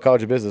U of L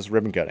College of Business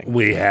ribbon cutting.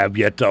 We have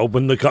yet to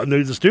open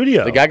the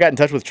studio. The guy got in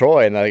touch with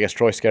Troy, and I guess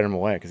Troy scared him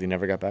away because he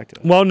never got back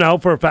to him. Well, no,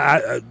 for a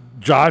fact,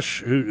 Josh,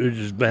 who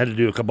just had to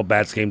do a couple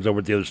bats games over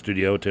at the other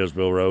studio at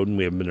Taylorsville Road, and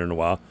we haven't been there in a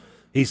while,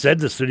 he said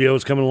the studio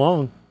is coming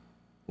along.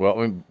 Well,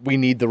 I mean, we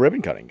need the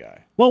ribbon cutting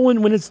guy. Well,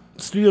 when its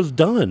studio's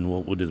done,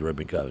 we'll do the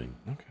ribbon cutting.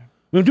 Okay.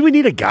 I mean, do we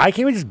need a guy?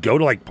 Can't we just go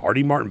to like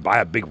Party Mart and buy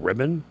a big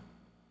ribbon?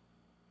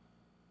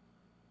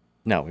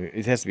 No,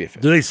 it has to be a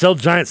fit. Do they sell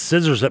giant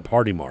scissors at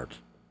Party Mart?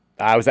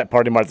 I was at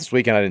Party Mart this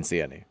weekend. I didn't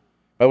see any.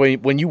 But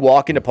when you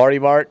walk into Party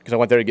Mart, because I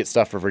went there to get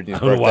stuff for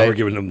Virginia's birthday. I don't know why we're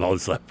giving them all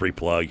this free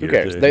plug here. Who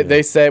cares?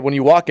 They said when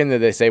you walk in there,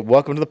 they say,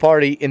 welcome to the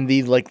party in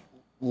the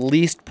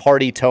least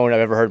party tone I've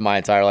ever heard in my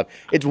entire life.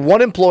 It's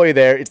one employee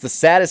there. It's the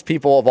saddest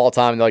people of all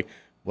time. And they're like,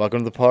 welcome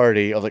to the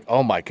party. I was like,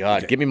 oh my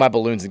God, Give me my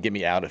balloons and get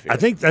me out of here. I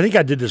think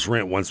I did this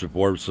rant once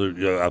before, so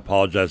I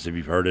apologize if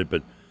you've heard it,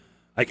 but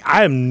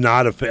I am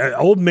not a fan.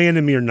 Old man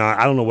in me or not,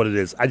 I don't know what it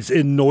is. It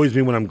annoys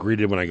me when I'm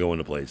greeted when I go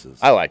into places.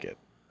 I like it.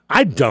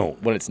 I don't.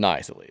 When it's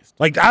nice, at least.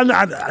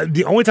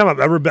 The only time I've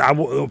ever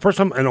been, first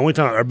time and the only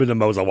time I've ever been to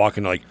Moe's, I walk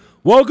in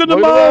welcome to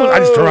Moe's. I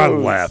just turned around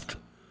and left.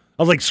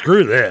 I was like,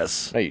 screw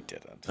this. No, you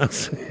didn't.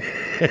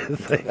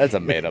 That's a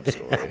made-up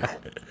story.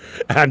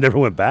 I never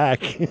went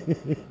back.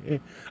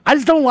 I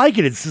just don't like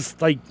it. It's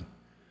just I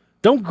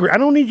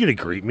don't need you to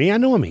greet me. I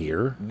know I'm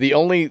here. The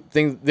only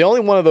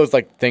one of those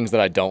things that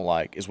I don't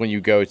like is when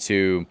you go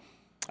to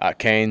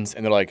Cane's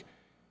and they're like,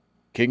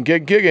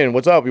 kicking,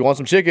 what's up? You want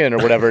some chicken or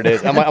whatever it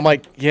is? I'm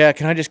like, yeah,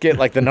 can I just get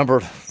the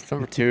number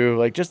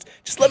 2?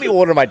 Just let me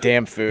order my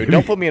damn food.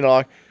 Don't put me in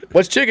a,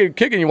 what's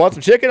kicking? You want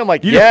some chicken? I'm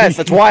like, yes,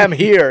 that's why I'm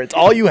here. It's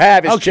all you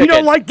have is chicken. You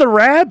don't like the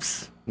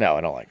wraps? No,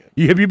 I don't like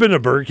it. Have you been to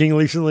Burger King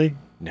recently?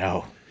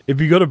 No. If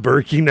you go to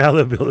Burger King now,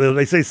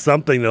 they say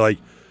something,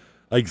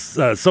 they're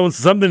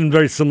something in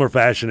very similar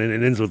fashion, and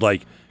it ends with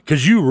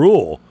because you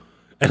rule.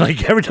 And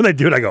every time they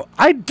do it, I go,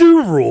 I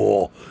do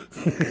rule.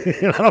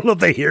 And I don't know if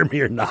they hear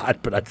me or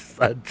not, but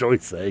I enjoy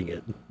saying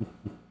it.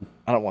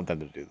 I don't want them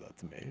to do that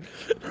to me.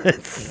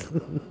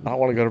 I don't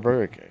want to go to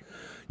Burger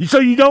King. So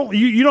you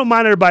don't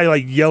mind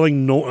everybody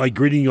yelling,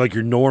 greeting you like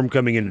your Norm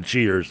coming into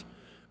Cheers,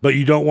 but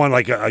you don't want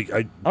I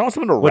don't want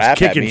someone to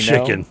rap at me. What's kicking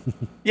chicken?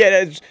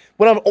 Yeah,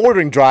 when I'm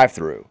ordering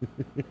drive-through,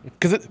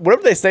 because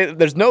whatever they say,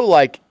 there's no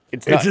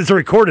It's a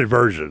recorded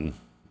version.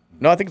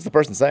 No, I think it's the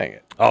person saying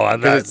it. Oh,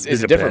 it's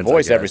a different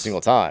voice every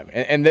single time,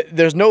 and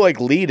there's no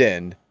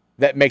lead-in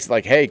that makes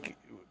it hey,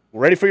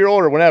 we're ready for your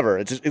order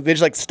whenever. They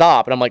just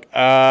stop, and I'm like,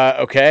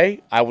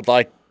 okay, I would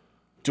like.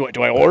 Do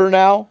I order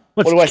now?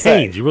 What do I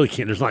say? You really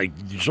can't. There's not. You're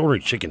just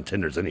ordering chicken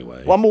tenders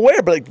anyway. Well, I'm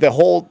aware, but the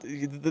whole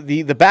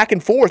the back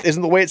and forth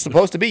isn't the way it's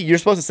supposed to be. You're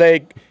supposed to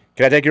say,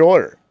 "Can I take your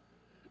order?"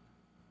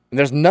 And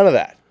there's none of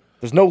that.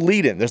 There's no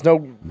lead-in. There's no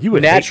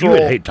natural.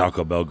 You would hate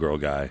Taco Bell girl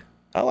guy.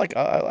 I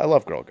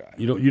love girl guy.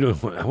 You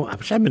don't. I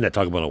wish I haven't been at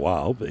Taco Bell in a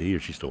while, but he or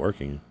she's still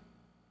working.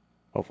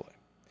 Hopefully.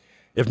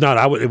 If not,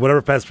 I would.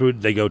 Whatever fast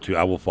food they go to,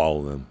 I will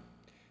follow them.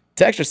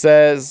 Texture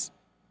says,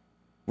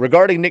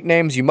 regarding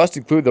nicknames, you must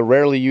include the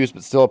rarely used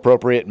but still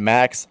appropriate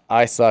Max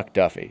I Suck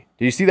Duffy.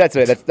 Did you see that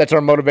today? That's our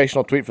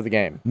motivational tweet for the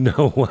game.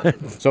 No,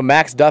 what? So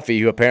Max Duffy,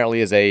 who apparently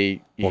is a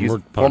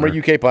former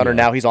UK punter,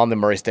 now he's on the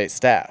Murray State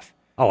staff.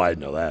 Oh, I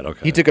didn't know that. Okay.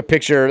 He took a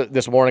picture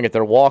this morning at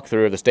their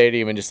walkthrough of the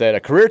stadium and just said, a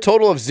career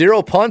total of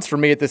 0 punts for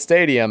me at this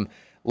stadium.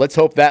 Let's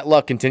hope that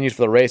luck continues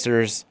for the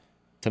Racers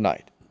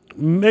tonight.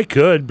 It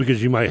could,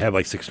 because you might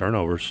have 6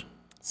 turnovers.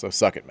 So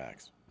suck it,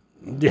 Max.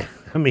 Yeah,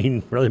 I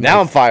mean, really. Now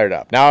I'm fired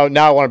up. Now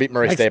I want to beat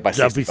Murray State by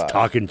 65. Duffy's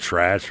talking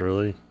trash,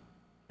 really.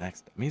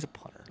 Max, he's a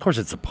punter. Of course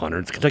it's a punter.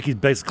 It's Kentucky's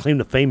best claim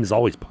to fame is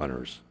always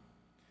punters.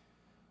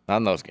 Not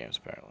in those games,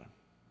 apparently.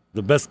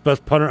 The best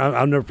punter,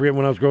 I'll never forget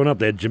when I was growing up,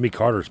 they had Jimmy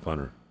Carter's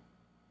punter.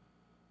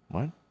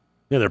 What?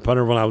 Yeah, their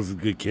punter when I was a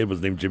good kid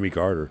was named Jimmy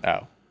Carter.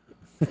 Oh.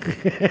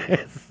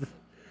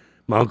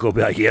 My uncle would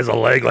be like, he has a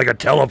leg like a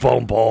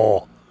telephone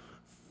pole.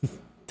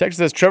 Texas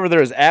says, Trevor,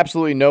 there is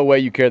absolutely no way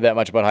you care that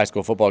much about high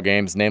school football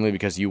games, namely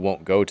because you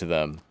won't go to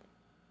them.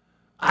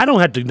 I don't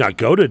have to not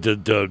go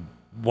to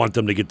want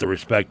them to get the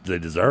respect they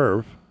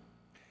deserve.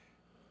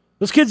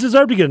 Those kids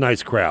deserve to get a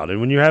nice crowd. And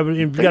when you have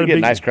you got to get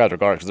a nice crowd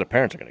regardless because their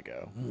parents are going to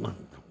go.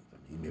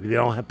 Maybe they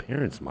don't have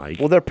parents, Mike.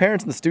 Well, their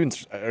parents and the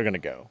students are going to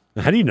go.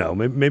 How do you know?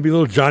 Maybe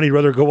little Johnny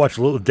rather go watch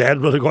little dad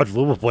rather go watch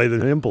Louisville play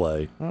than him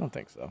play. I don't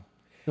think so.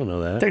 I don't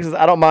know that. Texas,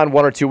 I don't mind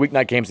 1 or 2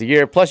 weeknight games a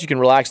year. Plus, you can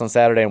relax on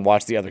Saturday and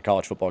watch the other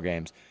college football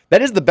games.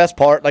 That is the best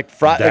part.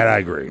 Friday. That I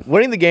agree.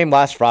 Winning the game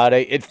last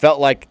Friday, it felt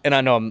like, and I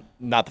know I'm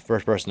not the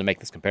first person to make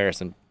this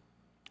comparison,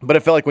 but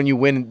it felt like when you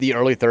win the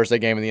early Thursday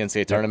game in the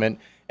NCAA tournament,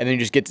 and then you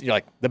just get,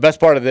 the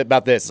best part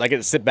about this is I get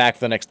to sit back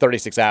for the next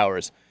 36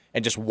 hours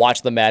and just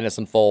watch the madness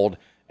unfold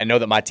and know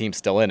that my team's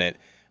still in it.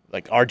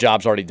 Our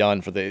job's already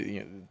done for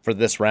for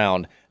this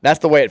round. That's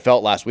the way it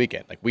felt last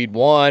weekend. We'd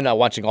won,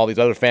 watching all these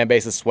other fan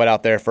bases sweat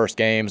out their first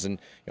games and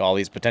all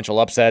these potential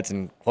upsets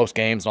and close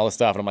games and all this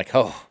stuff. And I'm like,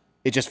 oh,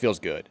 It just feels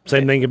good.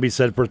 Same thing can be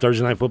said for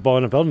Thursday Night Football,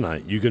 NFL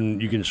tonight. You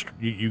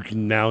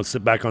can now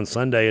sit back on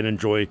Sunday and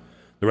enjoy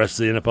the rest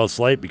of the NFL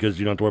slate because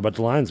you don't have to worry about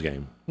the Lions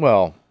game.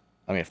 Well,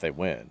 I mean, if they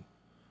win.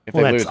 If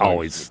Well, they that's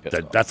lose,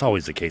 that's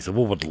always the case. If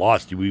we would have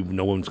lost,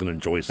 no one's going to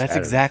enjoy That's Saturday.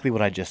 exactly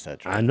what I just said,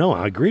 Trey. I know.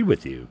 I agreed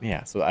with you.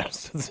 Yeah, so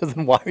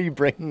then why are you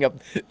bringing up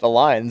the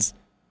Lions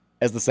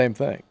as the same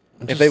thing?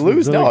 If they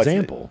lose, no,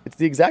 it's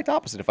the exact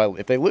opposite.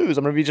 If they lose,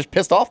 I'm going to be just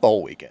pissed off the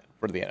whole weekend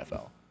for the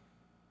NFL.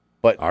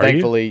 But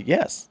thankfully,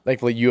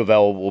 U of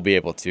L will be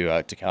able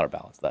to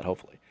counterbalance that,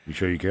 hopefully. You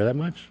sure you care that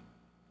much?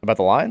 About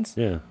the Lions?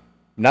 Yeah.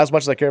 Not as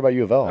much as I care about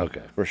U of L.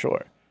 Okay. For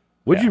sure.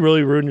 Would you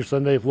really ruin your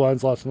Sunday if the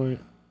Lions lost tonight?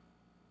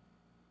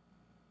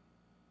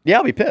 Yeah,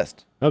 I'll be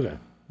pissed. Okay.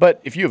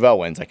 But if U of L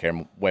wins, I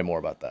care way more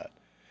about that.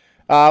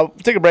 We'll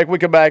take a break. When we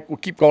come back, we'll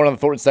keep going on the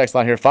Thornton text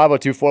line here,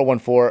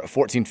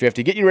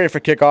 502-414-1450. Get you ready for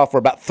kickoff. We're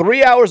about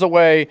 3 hours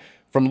away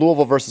from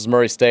Louisville versus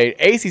Murray State.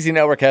 ACC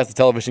Network has the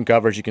television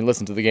coverage. You can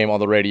listen to the game on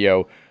the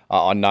radio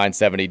on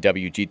 970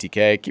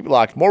 WGTK. Keep it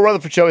locked. More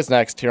Rutherford Show is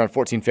next here on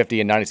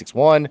 1450 and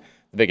 96.1,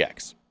 The Big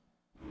X.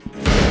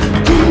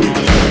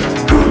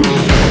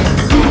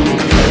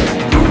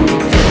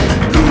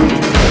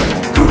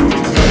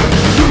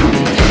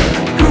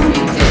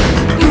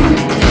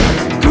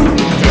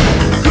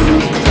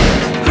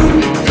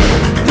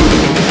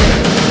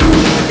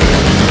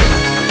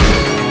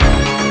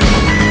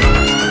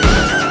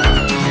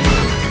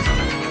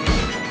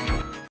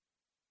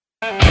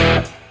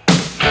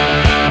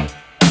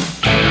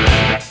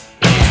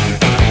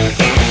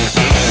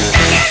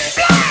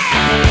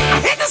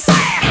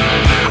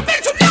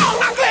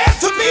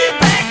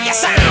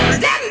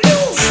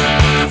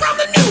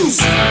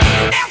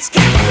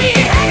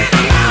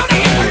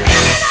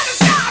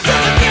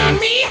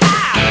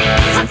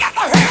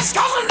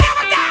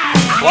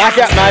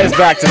 Blackout night is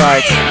back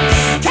tonight.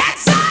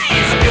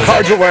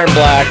 Cards are wearing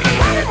black.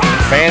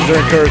 Fans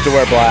are encouraged to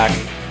wear black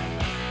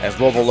as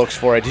Louisville looks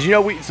for it. Did you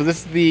know so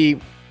this is the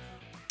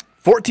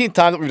 14th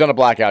time that we've done a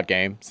blackout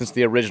game since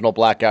the original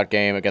blackout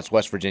game against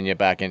West Virginia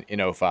back in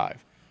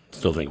 05.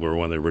 Still think we're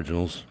one of the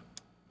originals.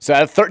 So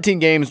out of 13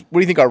 games, what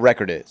do you think our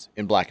record is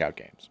in blackout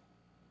games?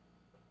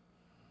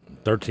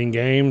 13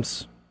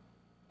 games.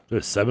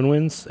 There's 7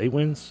 wins, 8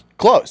 wins?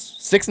 Close.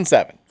 6 and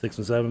 7. 6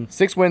 and 7?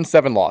 6 wins,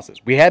 7 losses.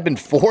 We had been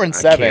 4 and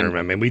 7. I can't remember.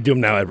 I mean, we do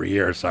them now every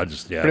year, so I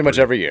just pretty much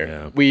every year.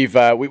 Yeah.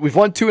 We've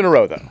won 2 in a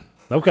row though.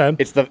 Okay.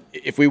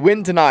 If we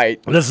win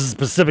tonight. This is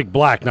specific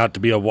black, not to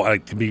be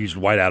to be used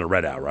white out or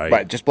red out, right?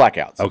 Right, just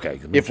blackouts.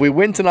 Okay. If we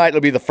win tonight, it'll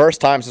be the first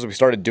time since we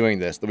started doing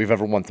this that we've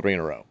ever won 3 in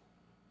a row.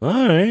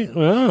 All right.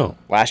 Well.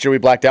 Last year we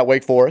blacked out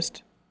Wake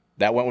Forest.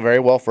 That went very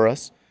well for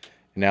us.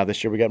 And now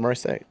this year we got Murray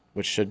State,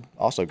 which should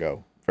also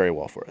go very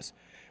well for us.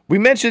 We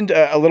mentioned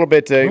a little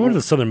bit. I wonder if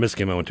the Southern Miss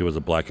game I went to was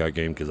a blackout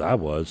game because I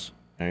was.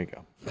 There you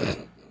go.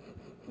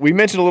 We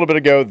mentioned a little bit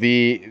ago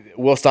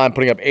Will Stein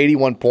putting up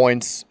 81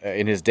 points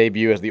in his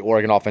debut as the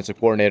Oregon offensive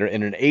coordinator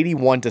in an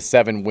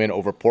 81-7 win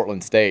over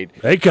Portland State.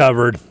 They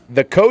covered.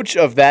 The coach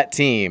of that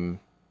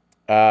team,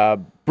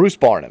 Bruce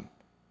Barnum,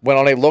 went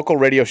on a local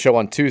radio show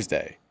on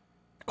Tuesday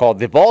called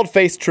The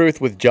Bald-Faced Truth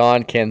with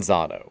John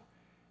Canzano.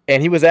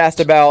 And he was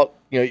asked about,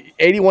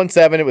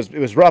 81-7, it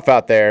was rough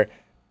out there.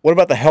 What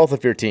about the health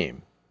of your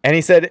team? And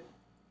he said,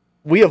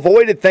 we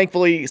avoided,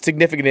 thankfully,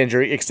 significant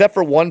injury, except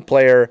for one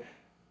player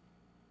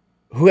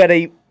who had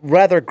a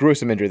rather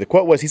gruesome injury. The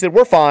quote was, he said,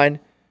 we're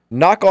fine,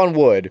 knock on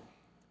wood.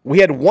 We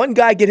had one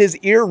guy get his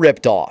ear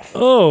ripped off.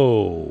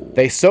 Oh.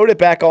 They sewed it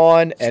back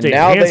on, and Steve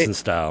now Hansen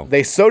style.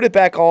 They sewed it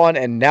back on,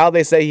 and now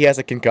they say he has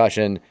a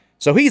concussion.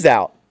 So he's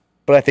out,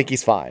 but I think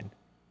he's fine.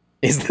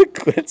 That's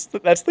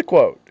the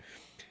quote.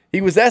 He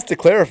was asked to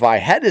clarify,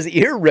 had his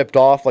ear ripped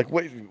off. Like,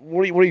 what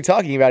are you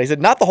talking about? He said,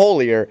 not the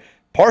whole ear,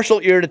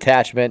 partial ear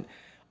detachment.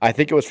 I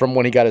think it was from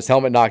when he got his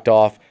helmet knocked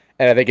off,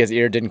 and I think his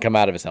ear didn't come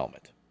out of his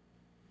helmet.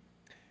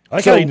 I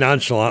like how he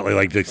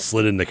nonchalantly they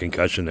slid in the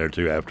concussion there,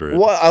 too, after it.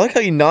 Well, I like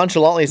how he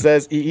nonchalantly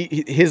says,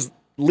 his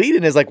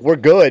lead-in is like, we're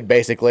good,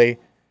 basically.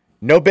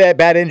 No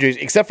bad injuries,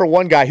 except for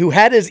one guy who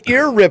had his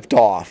ear ripped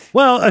off.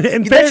 Well,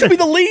 that should be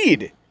the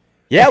lead.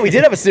 Yeah, we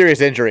did have a serious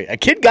injury. A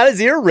kid got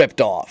his ear ripped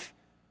off.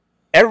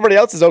 Everybody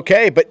else is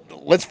okay, but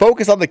let's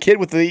focus on the kid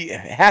with the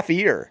half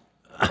ear.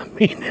 I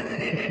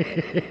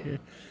mean,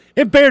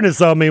 in fairness,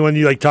 though, when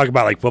you talk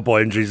about football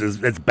injuries,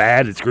 it's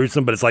bad, it's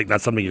gruesome, but it's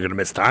not something you're going to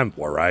miss time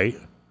for, right?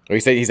 Well, he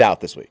said he's out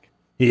this week.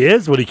 He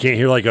is? What, he can't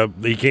hear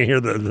he can't hear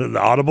the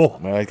audible?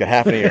 Well, he's got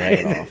half an ear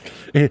hanging off.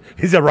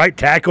 He's a right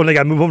tackle, and they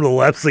got to move him to the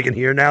left so they can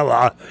hear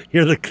now.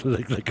 Hear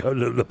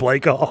the play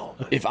call.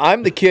 If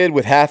I'm the kid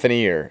with half an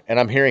ear, and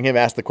I'm hearing him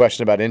ask the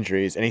question about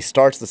injuries, and he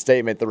starts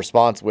the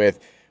response with,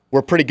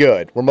 we're pretty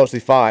good, we're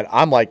mostly fine,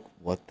 I'm like,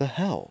 what the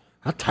hell?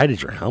 How tight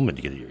is your helmet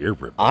to get your ear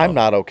ripped I'm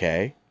not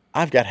okay.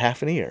 I've got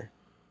half an ear.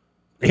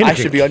 I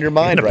should be on your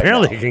mind right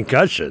now. Apparently a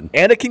concussion.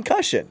 And a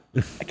concussion.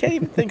 I can't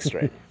even think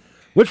straight.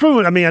 Which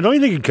one? I don't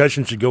even think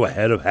concussion should go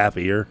ahead of half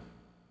ear.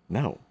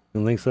 No.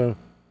 You don't think so?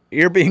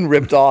 Ear being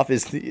ripped off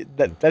is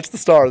that's the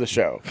star of the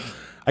show.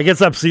 I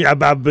guess I've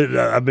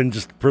been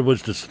just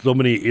privileged to so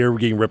many ear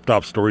getting ripped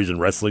off stories in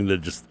wrestling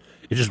that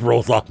It just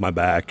rolls off my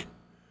back.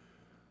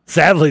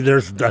 Sadly,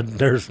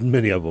 there's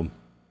many of them.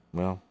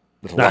 Well,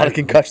 there's a lot of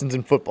concussions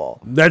in football.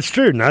 That's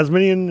true. Not as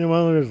many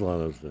there's a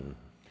lot of those.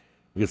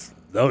 I guess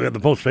the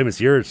most famous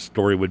year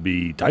story would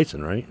be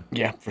Tyson, right?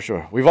 Yeah, for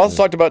sure. We've also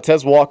talked about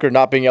Tez Walker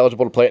not being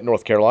eligible to play at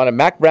North Carolina.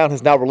 Mack Brown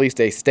has now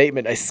released a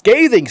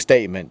scathing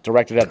statement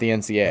directed at the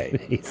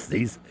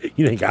NCAA.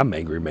 You think I'm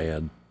angry,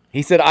 man?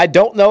 He said, I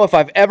don't know if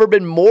I've ever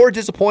been more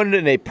disappointed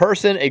in a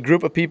person, a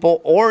group of people,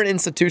 or an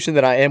institution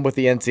than I am with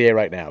the NCAA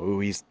right now.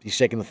 Ooh, he's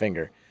shaking the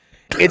finger.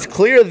 It's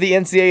clear that the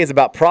NCAA is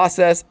about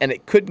process, and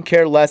it couldn't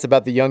care less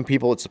about the young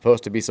people it's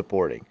supposed to be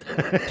supporting.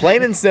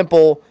 Plain and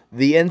simple,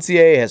 the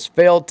NCAA has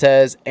failed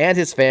Tez and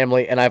his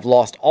family, and I've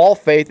lost all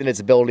faith in its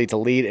ability to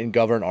lead and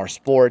govern our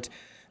sport.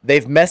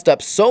 They've messed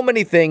up so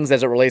many things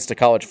as it relates to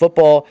college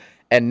football,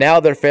 and now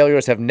their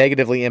failures have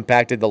negatively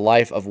impacted the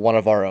life of one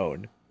of our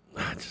own.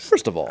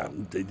 First of all,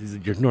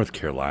 you're North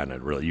Carolina,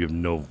 really. You have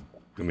no,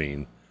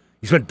 you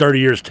spent 30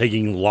 years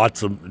taking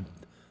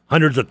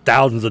hundreds of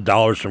thousands of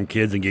dollars from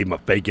kids and gave them a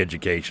fake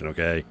education,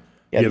 okay?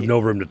 Yeah, you have no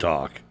room to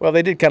talk. Well,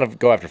 they did kind of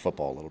go after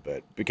football a little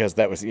bit because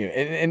that was,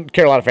 and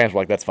Carolina fans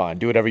were like, that's fine.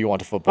 Do whatever you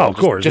want to football. Oh, of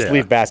course, Just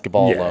leave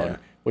basketball alone,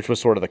 which was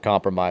sort of the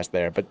compromise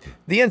there. But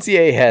the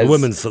NCAA has... The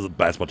women's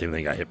basketball team, I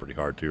think, got hit pretty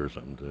hard, too, or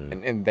something,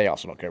 too. And they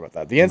also don't care about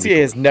that. The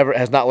NCAA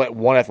has not let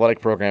one athletic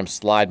program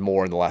slide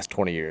more in the last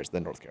 20 years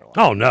than North Carolina.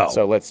 Oh, no.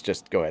 So let's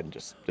just go ahead and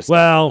just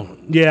well,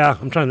 yeah,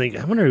 I'm trying to think.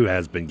 I wonder who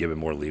has been given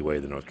more leeway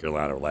than North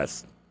Carolina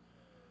last...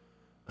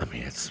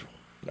 it's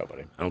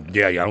nobody.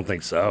 I don't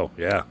think so.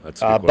 Yeah,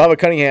 that's Bubba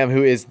Cunningham,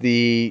 who is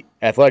the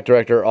athletic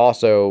director,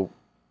 also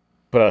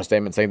put out a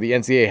statement saying the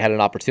NCAA had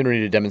an opportunity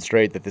to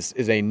demonstrate that this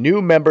is a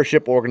new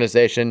membership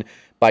organization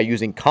by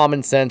using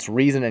common sense,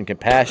 reason, and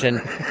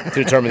compassion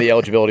to determine the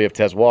eligibility of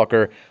Tez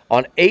Walker.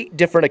 On 8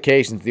 different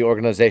occasions, the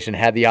organization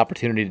had the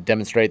opportunity to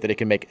demonstrate that it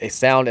can make a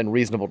sound and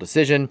reasonable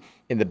decision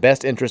in the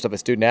best interest of a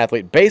student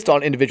athlete based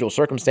on individual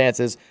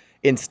circumstances.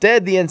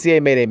 Instead, the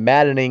NCAA made a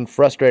maddening,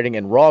 frustrating,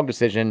 and wrong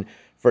decision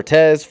for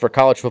Tez, for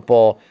college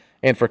football,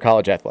 and for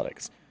college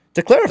athletics.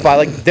 To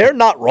clarify, they're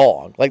not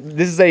wrong.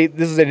 This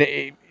is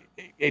a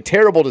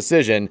terrible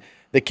decision.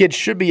 The kids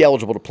should be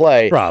eligible to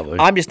play. Probably.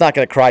 I'm just not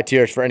going to cry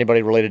tears for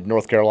anybody related to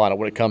North Carolina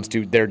when it comes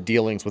to their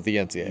dealings with the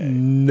NCAA.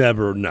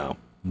 Never, no.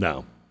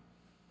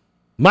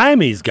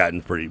 Miami's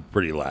gotten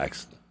pretty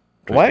lax.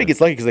 Miami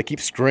gets lucky because they keep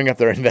screwing up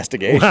their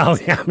investigations. Well,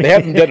 they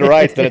have them dead to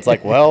rights. Then it's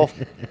like, well,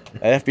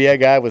 that FBI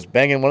guy was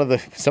banging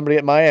somebody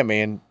at Miami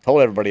and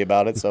told everybody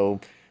about it. So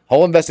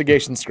whole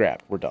investigation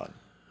scrapped. We're done.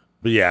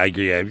 But yeah, I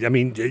agree.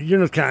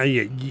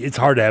 It's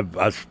hard to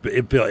have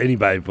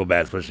anybody feel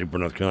bad, especially for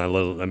North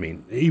Carolina.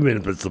 Even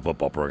if it's the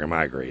football program,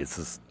 I agree. It's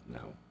just no.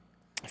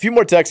 A few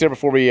more texts here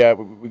before we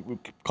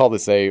call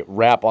this a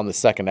wrap on the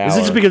second hour. Is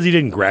it just because he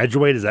didn't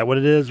graduate? Is that what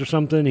it is, or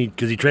something?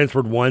 Because he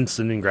transferred once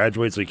and didn't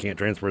graduate, so he can't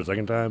transfer a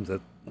second time.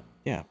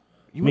 Yeah.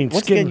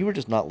 Once again, you were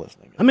just not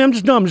listening. I'm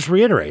just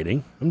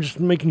reiterating. I'm just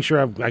making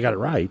sure I got it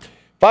right.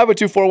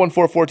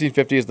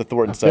 502-414-1450 is the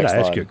Thornton text line. Did I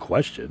ask you a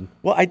question?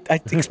 Well, I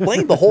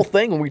explained the whole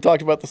thing when we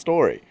talked about the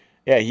story.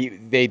 Yeah,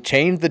 they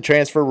changed the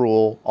transfer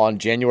rule on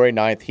January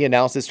 9th. He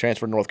announced his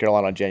transfer to North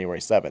Carolina on January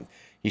 7th.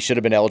 He should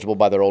have been eligible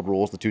by their old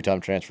rules, the 2-time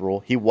transfer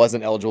rule. He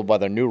wasn't eligible by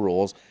their new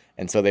rules,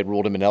 and so they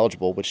ruled him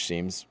ineligible, which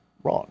seems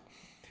wrong.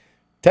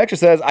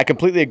 Texas says, I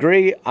completely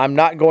agree. I'm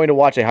not going to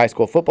watch a high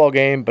school football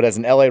game, but as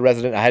an LA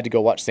resident, I had to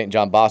go watch St.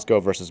 John Bosco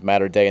versus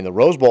Mater Dei in the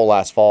Rose Bowl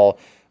last fall,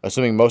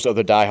 assuming most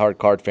other diehard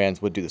Card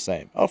fans would do the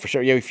same. Oh, for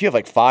sure. Yeah, if you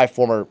have 5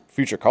 former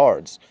future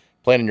Cards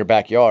playing in your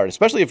backyard,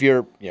 especially if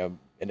you're an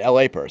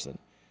LA person,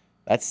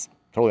 that's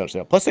totally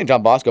understandable. Plus, St.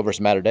 John Bosco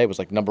versus Mater Dei was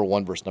number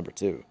 1 versus number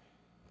 2.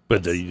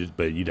 But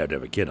you'd have to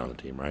have a kid on the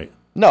team, right?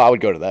 No, I would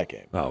go to that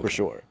game for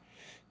sure.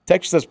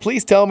 Texas says,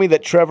 please tell me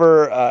that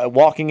Trevor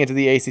walking into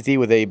the ACT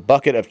with a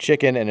bucket of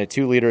chicken and a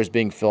 2-liter is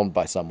being filmed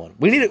by someone.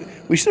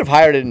 We should have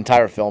hired an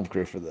entire film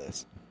crew for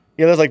this.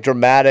 There's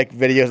dramatic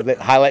videos,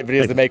 highlight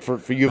videos they make for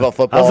U of L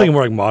football. I was thinking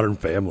more like Modern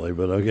Family,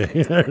 but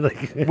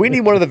okay. We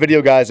need one of the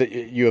video guys at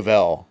U of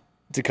L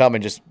to come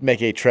and just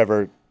make a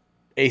Trevor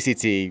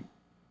ACT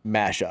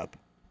mashup.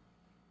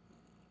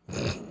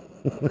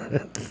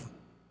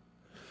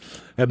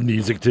 Have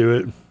music to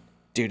it.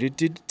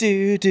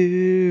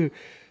 Do.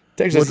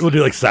 We'll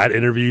do side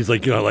interviews,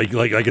 like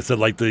I said,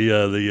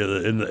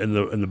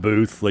 in the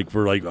booth,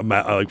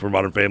 for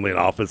Modern Family and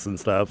Office and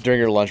stuff.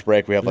 During your lunch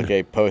break, we have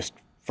a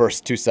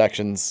first 2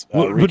 sections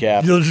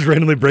recap. You'll just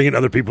randomly bring in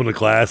other people into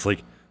class. I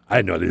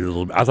had no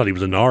idea. I thought he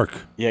was a narc.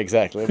 Yeah,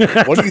 exactly.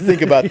 What do you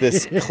think about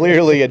this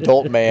clearly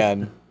adult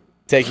man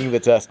taking the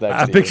test next to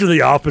you? I picture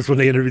The Office when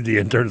they interviewed the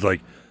interns.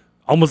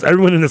 Almost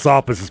everyone in this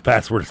office is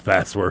password.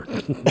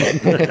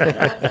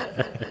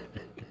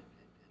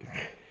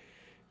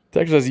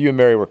 Texas says, you and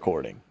Mary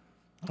recording.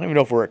 I don't even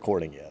know if we're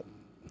recording yet.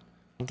 I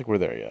don't think we're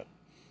there yet.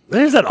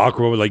 There's that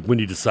awkward, when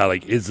you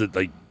decide, is it,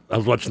 I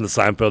was watching the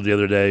Seinfeld the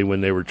other day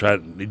when they were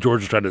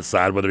George was trying to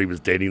decide whether he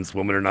was dating this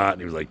woman or not,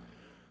 and he was like,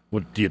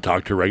 "What, do you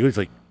talk to her regularly?" He's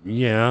like,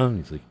 "Yeah." And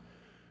he's like,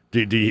 do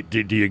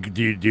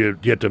you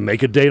have to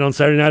make a date on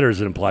Saturday night, or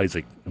is it implied?" He's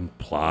like,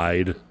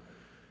 "Implied."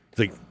 It's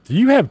like, do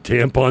you have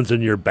tampons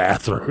in your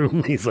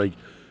bathroom? He's like,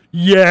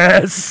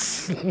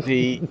 yes.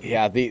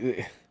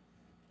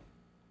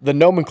 The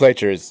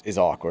nomenclature is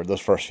awkward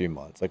those first few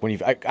months. Like I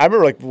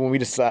remember like when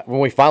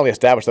we finally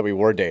established that we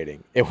were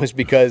dating, it was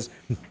because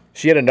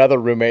she had another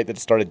roommate that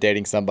started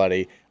dating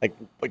somebody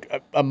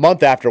like a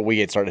month after we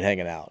had started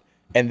hanging out.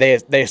 And they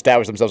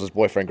established themselves as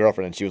boyfriend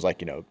girlfriend, and she was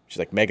like, she's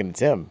like Megan and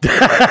Tim,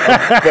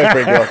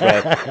 boyfriend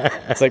girlfriend.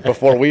 It's like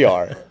before we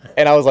are,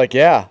 and I was like,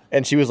 yeah,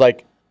 and she's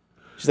like,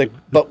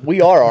 but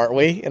we are, aren't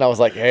we? And I was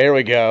like, here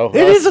we go.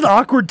 It is an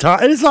awkward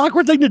time. It is an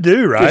awkward thing to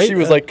do, right? She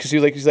was like,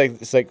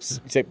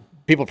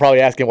 people are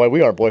probably asking why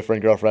we aren't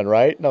boyfriend girlfriend,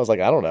 right? And I was like,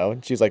 I don't know.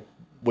 And she's like,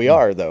 we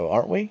are though,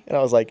 aren't we? And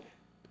I was like,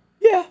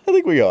 yeah, I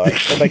think we are.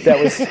 And like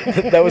that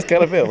was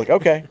kind of it. Like,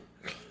 okay.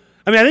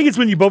 I mean, I think it's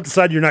when you both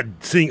decide you're not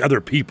seeing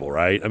other people,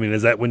 right? I mean,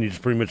 is that when you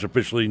just pretty much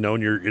officially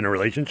known you're in a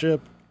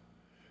relationship?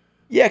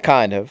 Yeah,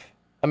 kind of.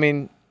 I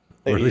mean,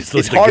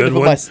 it's hard to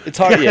put it's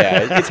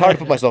hard to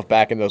put myself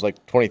back in those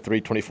like 23,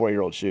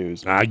 24-year-old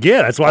shoes. I get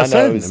it. That's why I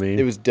said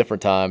it was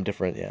different time,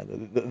 different. Yeah,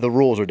 the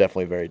rules are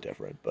definitely very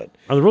different. But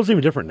are the rules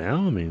even different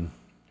now? I mean,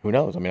 who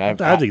knows? I mean, I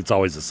think it's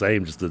always the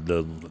same. Just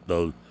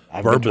the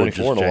I've been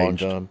 24 in a long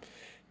time.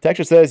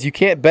 Texture says you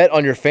can't bet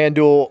on your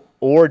FanDuel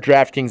or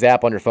DraftKings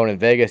app on your phone in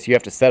Vegas. You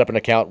have to set up an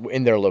account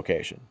in their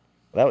location.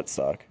 That would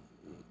suck.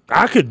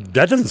 That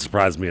doesn't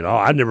surprise me at all.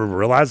 I never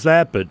realized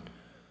that, but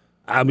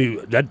I mean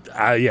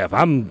if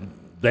I'm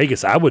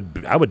Vegas, I would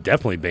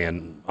definitely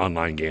ban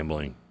online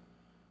gambling.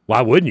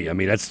 Why wouldn't you? I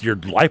mean, that's your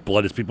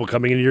lifeblood is people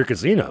coming into your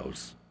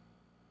casinos.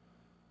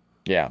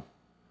 Yeah.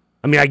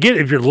 I mean, I get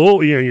if you're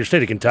little, your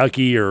state of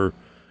Kentucky or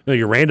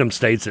your random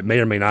states that may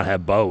or may not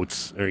have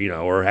boats, or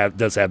or have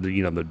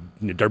the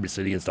Derby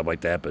City and stuff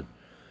like that. But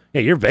yeah,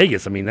 you're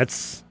Vegas. I mean,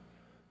 that's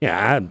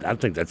I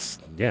think that's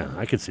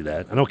I could see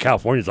that. I know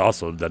California's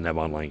also doesn't have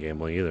online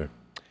gambling either.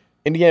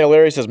 Indiana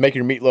Larry says make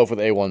your meatloaf with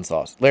A1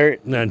 sauce. Larry,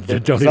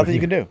 there's nothing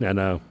you can do. I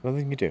know.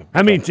 Nothing you can do.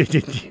 I mean,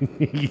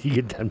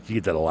 you get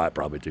that a lot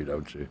probably too,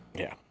 don't you?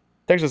 Yeah.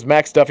 Texas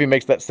Max Duffy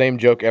makes that same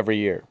joke every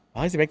year.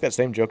 Why does he make that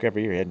same joke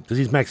every year? Because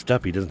he's Max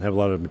Duffy. He doesn't have a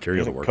lot of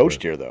material to work with. He hasn't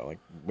coached here, though. Like,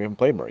 we haven't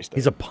played Murray State.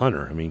 He's a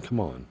punter. I mean, come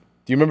on.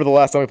 Do you remember the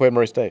last time we played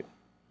Murray State?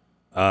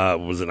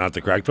 Was it not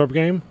the Cragthorpe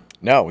game?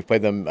 No, we've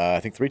played them, I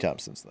think, 3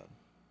 times since then.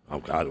 Oh,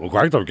 God. Well,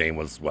 Cragthorpe game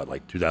was, what,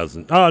 like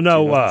 2000? Oh,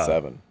 no.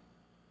 2007.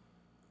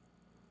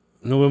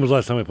 No, when was the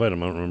last time we played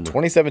them? I don't remember.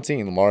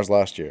 2017, Lamar's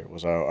last year,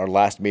 was our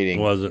last meeting.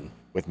 Was it?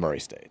 With Murray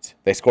State.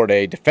 They scored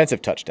a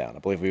defensive touchdown. I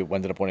believe we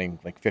ended up winning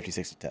like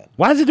 56-10.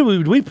 Why is it do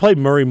we play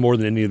Murray more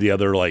than any of the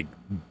other like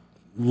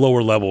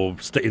lower level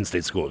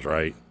in-state schools,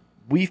 right?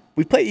 We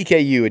play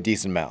EKU a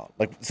decent amount.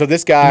 Like so,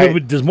 this guy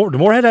does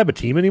Moorhead have a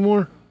team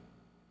anymore?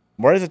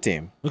 Moorhead has a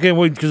team. Okay,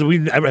 well, because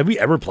have we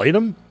ever played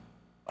them?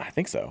 I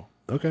think so.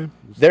 Okay.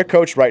 Their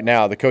coach right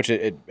now, the coach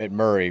at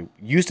Murray,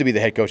 used to be the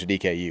head coach at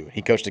EKU.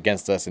 He coached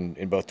against us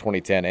in both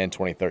 2010 and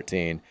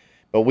 2013.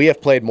 But we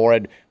have played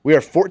Moorhead. We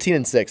are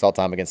 14-6 all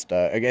time against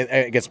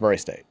Murray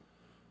State.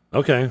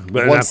 Okay,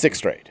 but won 6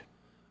 straight.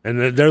 And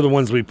they're the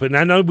ones we put. And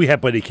I know we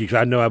have played EKU. Cause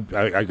I know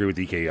I agree with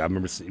EKU. I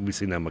remember we've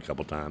seen them a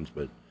couple times,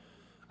 but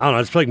I don't know.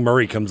 I just feel like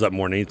Murray comes up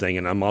more than anything,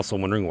 and I'm also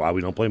wondering why we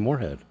don't play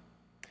Moorhead.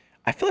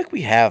 I feel like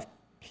we have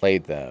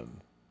played them.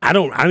 I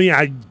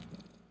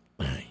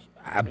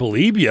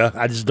believe you.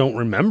 I just don't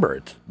remember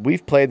it.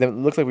 We've played them.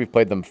 It looks like we've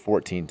played them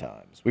 14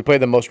 times. We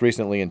played them most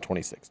recently in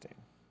 2016.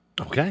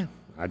 Okay,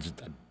 I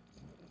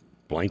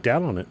blanked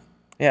out on it.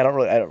 Yeah, I don't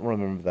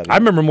remember that either. I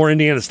remember more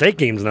Indiana State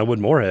games than I would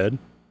Moorhead.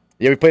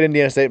 Yeah, we played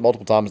Indiana State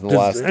multiple times in the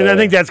last. And I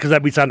think that's because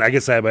we signed. I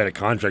guess I had a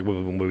contract with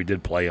them when we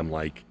did play them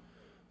like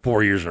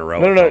 4 years in a row.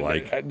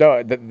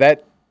 No.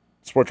 That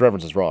Sports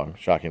Reference is wrong.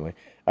 Shockingly,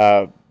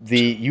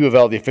 the U of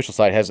L, the official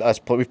site, has us.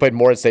 We've played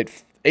Moorhead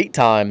State 8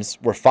 times.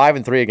 We're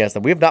 5-3 against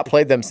them. We have not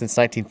played them since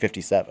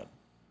 1957.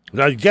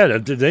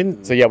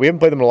 So yeah, we haven't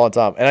played them in a long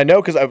time. And I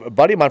know because a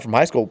buddy of mine from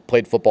high school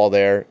played football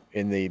there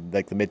in the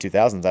mid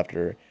 2000s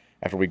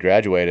after we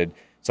graduated.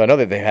 So I know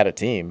that they had a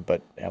team,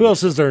 but who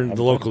else is there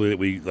locally that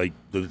we like?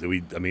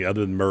 I mean,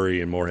 other than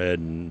Murray and Moorhead,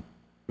 and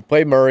we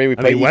played Murray. We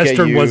played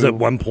Western EKU. Was at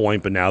one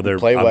point, but now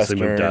they're obviously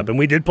moved up, and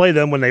we did play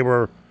them when they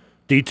were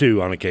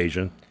D2 on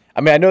occasion.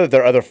 I mean, I know that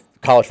there are other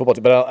college football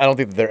teams, but I don't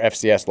think that they're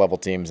FCS level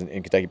teams in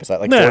Kentucky.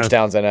 Besides,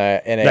 Georgetown's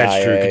NAIA.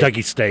 That's true.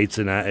 Kentucky State's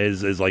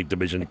is like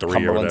Division 3 or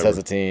whatever. Cumberland's has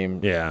a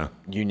team. Yeah.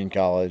 Union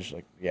College.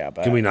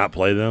 But can we not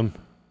play them?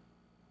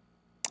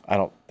 I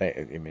don't think.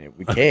 I mean,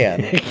 we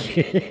can.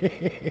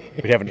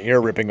 We'd have an ear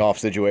ripping off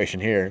situation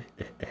here.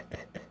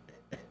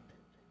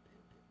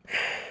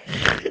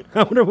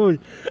 I wonder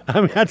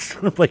I just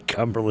want to play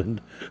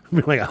Cumberland. I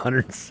mean, like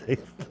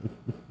 106.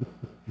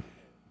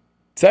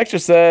 Texture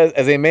says,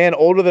 as a man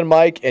older than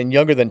Mike and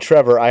younger than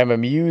Trevor, I am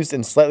amused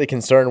and slightly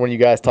concerned when you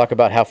guys talk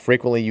about how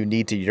frequently you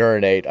need to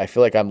urinate. I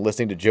feel like I'm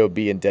listening to Joe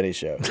B. and Denny's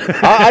show.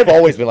 I've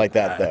always been like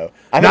that, though.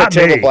 I've had a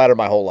terrible bladder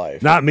my whole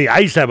life. Not me. I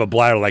used to have a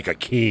bladder like a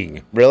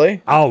king.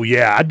 Really? Oh,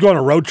 yeah. I'd go on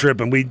a road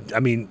trip, and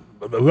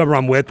whoever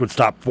I'm with would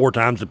stop 4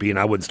 times to pee, and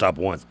I wouldn't stop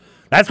once.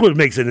 That's what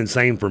makes it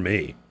insane for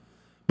me.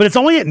 But it's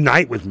only at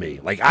night with me.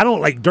 Like, I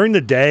don't, like, during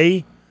the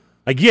day,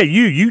 Like, yeah,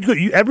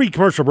 you every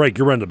commercial break,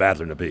 you're running to the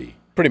bathroom to pee.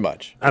 Pretty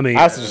much. I mean,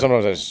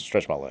 sometimes I just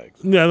stretch my legs.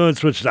 Yeah,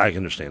 that's which is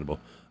understandable.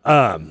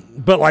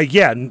 But like,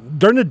 yeah,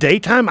 during the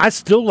daytime, I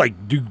still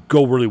like do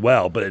go really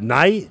well. But at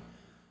night,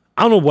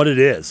 I don't know what it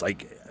is.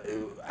 Like,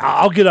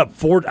 I'll get up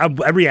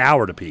every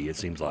hour to pee. It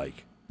seems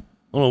like.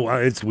 Oh,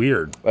 it's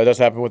weird. That does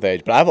happen with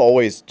age, but I've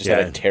always just had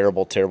a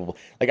terrible.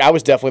 Like, I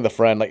was definitely the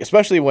friend. Like,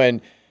 especially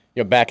when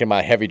back in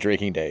my heavy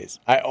drinking days,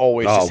 I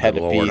always just had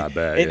to pee. I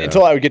bet,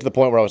 until I would get to the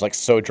point where I was like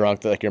so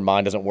drunk that like your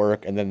mind doesn't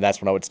work, and then that's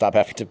when I would stop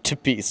having to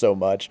pee so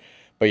much.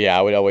 But yeah,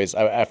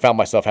 I found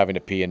myself having to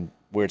pee in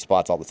weird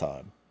spots all the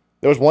time.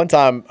 There was one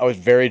time I was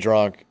very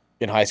drunk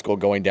in high school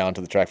going down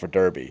to the track for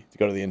Derby to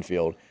go to the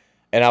infield.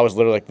 And I was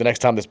literally like, the next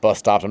time this bus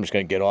stops, I'm just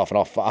going to get off and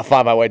I'll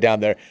find my way down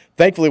there.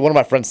 Thankfully, one of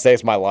my friends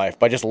saved my life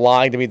by just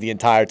lying to me the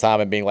entire time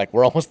and being like,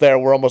 we're almost there,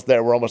 we're almost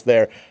there, we're almost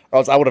there. Or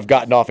else I would have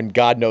gotten off in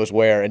God knows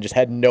where and just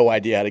had no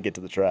idea how to get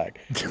to the track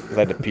because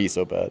I had to pee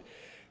so bad.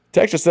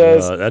 Texture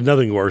says...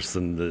 nothing worse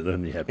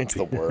than you have to It's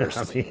the worst.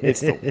 I mean,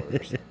 it's the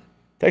worst.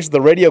 Texture,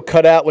 the radio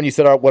cut out when you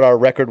said what our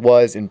record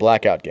was in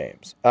blackout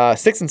games.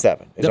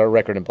 6-7 is our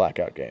record in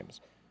blackout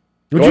games.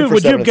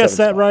 Would you have guessed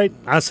that right?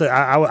 I said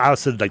I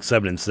said like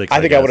 7-6. I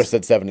think I would have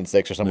said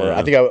 7-6 or somewhere. Yeah.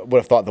 I think I would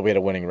have thought that we had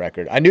a winning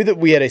record. I knew that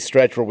we had a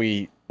stretch where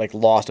we like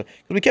lost because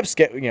we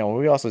kept we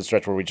also had a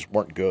stretch where we just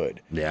weren't good.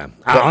 Yeah,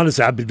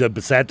 honestly,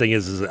 the sad thing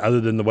is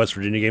other than the West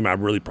Virginia game, I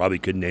really probably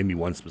couldn't name you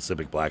one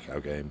specific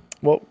blackout game.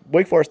 Well,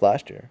 Wake Forest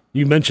last year.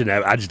 You mentioned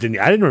that. I didn't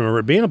remember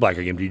it being a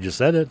blackout game. You just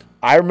said it.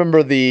 I remember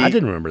I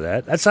didn't remember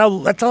that. That's all.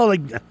 Like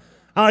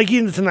I like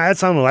even tonight.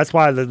 That's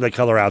why the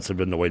color outs have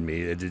annoyed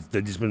me.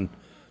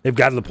 They've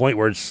gotten to the point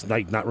where it's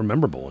like not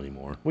rememberable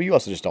anymore. Well, you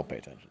also just don't pay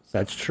attention.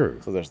 That's true.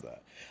 So there's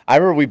that. I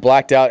remember we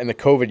blacked out in the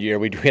COVID year.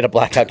 We had a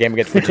blackout game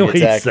against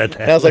Virginia Tech,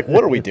 and I was like,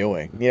 "What are we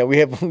doing? We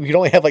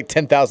only have like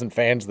 10,000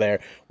 fans there.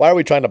 Why are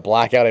we trying to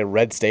black out a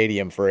red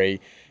stadium for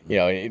a,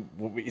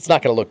 it's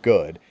not going to look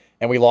good."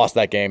 And we lost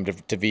that game to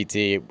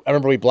VT. I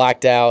remember we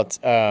blacked out.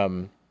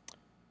 Who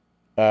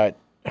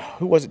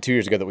was it 2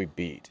 years ago that we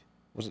beat?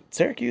 Was it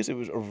Syracuse? It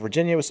was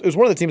Virginia. It was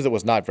one of the teams that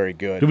was not very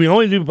good. Do we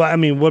only do? I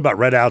mean, what about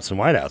red outs and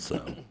white outs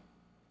though?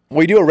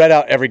 We do a red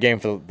out every game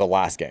for the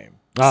last game.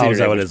 Oh, is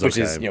that what it is? Which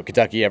is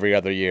Kentucky every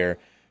other year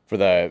for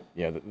the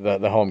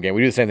home game.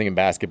 We do the same thing in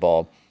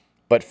basketball,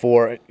 but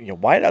for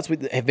white outs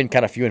have been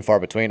kind of few and far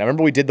between. I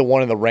remember we did the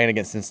one in the rain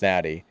against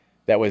Cincinnati.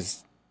 It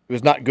was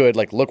not good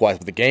like look wise,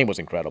 but the game was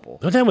incredible.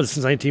 What time was the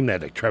Cincinnati team that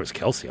had like Travis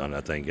Kelce on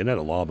that thing? Isn't that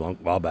a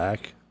while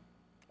back?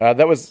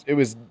 It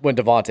was when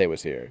Devontae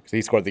was here because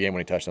he scored the game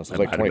when he touched them. So it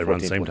was like 2014.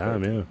 Around the same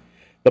time, yeah.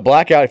 The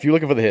blackout. If you're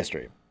looking for the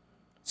history,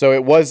 so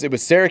it was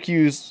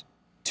Syracuse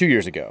 2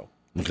 years ago,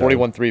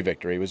 41-3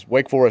 victory. It was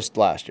Wake Forest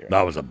last year.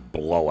 That was a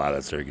blowout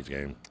at Syracuse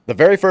game. The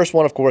very first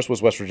one, of course,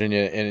 was West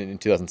Virginia in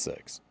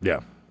 2006. Yeah.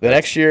 The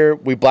next year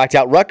we blacked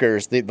out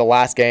Rutgers. The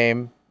last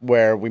game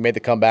where we made the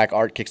comeback.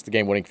 Art kicks the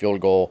game-winning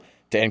field goal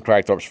to end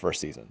Cragthorpe's first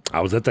season.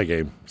 I was at that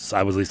game.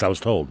 At least I was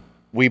told.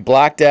 We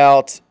blacked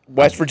out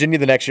West Virginia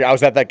the next year. I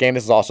was at that game.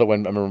 This is also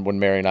when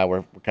Mary and I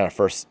were kind of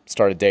first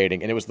started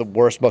dating, and it was the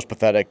worst, most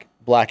pathetic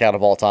blackout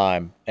of all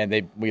time.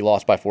 And we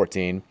lost by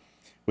 14.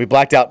 We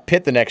blacked out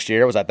Pitt the next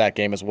year. I was at that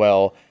game as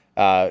well.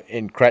 That's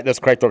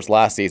Cragthorpe's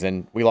last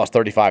season. We lost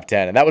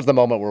 35-10, and that was the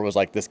moment where it was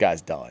like, this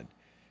guy's done.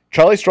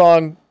 Charlie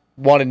Strong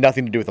wanted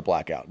nothing to do with the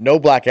blackout. No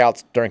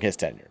blackouts during his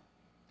tenure.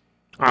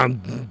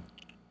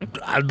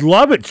 I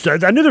love it.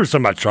 I knew there was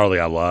something about Charlie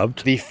I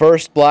loved. The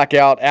first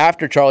blackout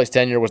after Charlie's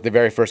tenure was the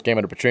very first game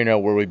under Petrino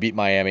where we beat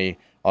Miami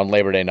on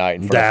Labor Day night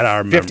in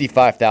front of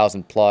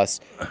 55,000 plus.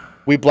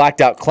 We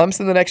blacked out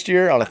Clemson the next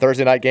year on a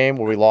Thursday night game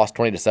where we lost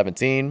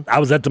 20-17. I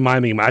was at the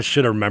Miami game. I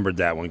should have remembered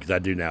that one because I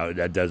do now.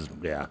 That does,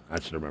 yeah, I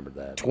should have remembered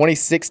that.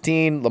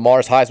 2016,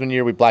 Lamar's Heisman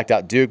year, we blacked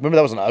out Duke. Remember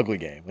that was an ugly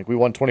game. Like we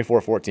won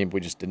 24-14, but we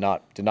just did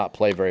not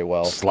play very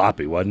well.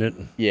 Sloppy, wasn't it?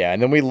 Yeah,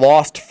 and then we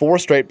lost 4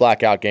 straight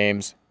blackout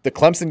games. The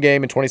Clemson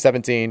game in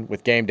 2017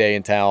 with game day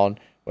in town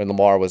when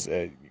Lamar was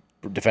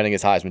defending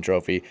his Heisman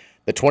Trophy.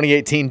 The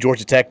 2018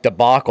 Georgia Tech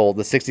debacle,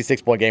 the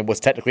 66-point game,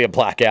 was technically a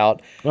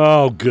blackout.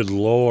 Oh, good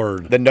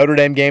Lord. The Notre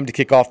Dame game to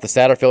kick off the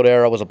Satterfield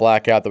era was a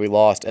blackout that we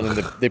lost. And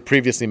then the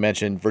previously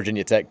mentioned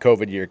Virginia Tech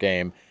COVID year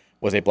game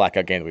was a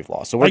blackout game that we've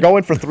lost. So we're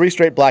going for 3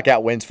 straight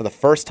blackout wins for the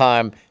first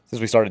time since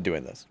we started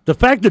doing this. The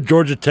fact that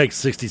Georgia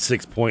Tech's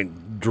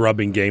 66-point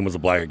drubbing game was a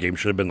blackout game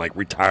should have been like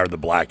retire the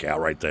blackout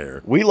right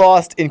there. We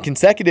lost in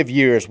consecutive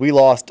years. We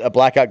lost a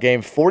blackout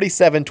game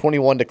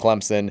 47-21 to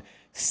Clemson,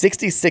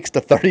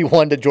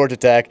 66-31 to Georgia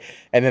Tech,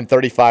 and then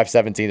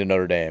 35-17 to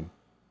Notre Dame.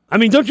 I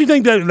mean, don't you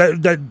think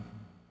that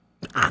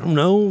I don't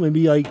know,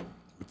 maybe like...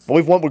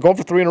 Well, we're going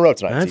for 3 in a row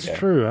tonight. That's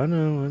true. I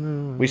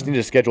know. We just need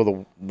to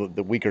schedule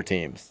the weaker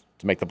teams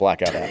to make the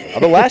blackout happen.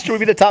 Although last year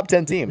we beat a top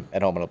 10 team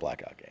at home in a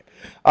blackout game.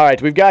 All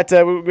right, we're going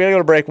to go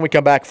to break. When we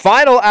come back,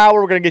 final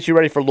hour, we're going to get you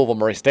ready for Louisville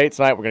Murray State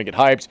tonight. We're going to get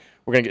hyped.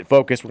 We're going to get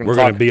focused. We're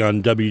going to be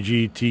on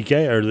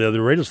WGTK or the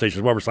other radio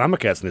stations while we're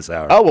simulcasting this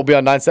hour. Oh, we'll be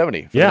on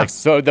 970. Yeah.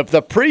 So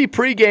the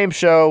pre-game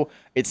show,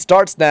 it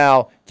starts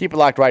now. Keep it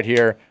locked right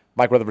here.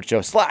 Mike Rutherford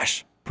Show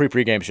 /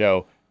 pre-game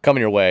show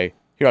coming your way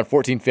here on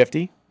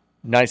 1450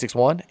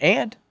 96.1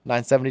 and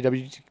 970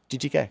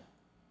 WGTK.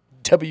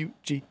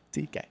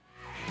 WGTK.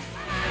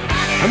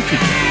 I'm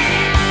TK.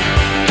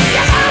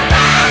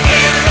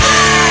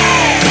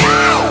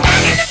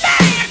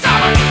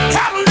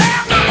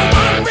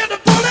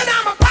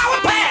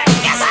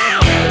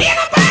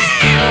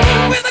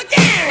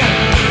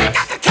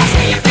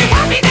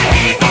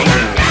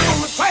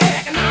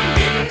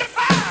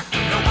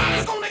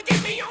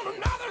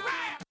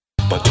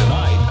 But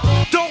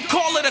tonight, don't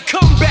call it a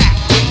comeback.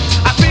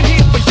 I've been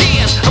here for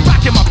years. I'm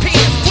rocking my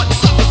pants, putting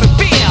suckers in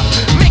fear,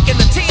 making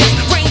the tears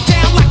rain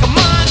down like a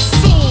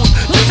monsoon.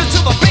 Listen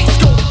to the bass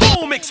go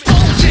boom,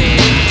 explosion,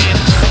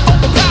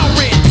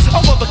 overpowering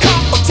over the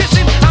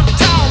competition. I'm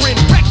towering,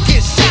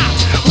 wrecking shop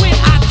when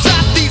I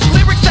drop these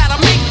lyrics that'll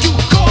make you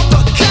call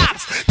the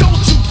cops.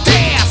 Don't you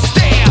dare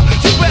stare,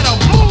 you better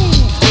move.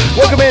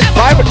 Welcome in,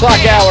 5 o'clock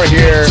hour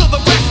here.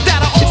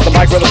 It's the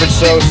Mike Rutherford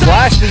Show /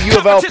 the U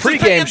of L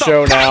pregame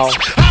show now.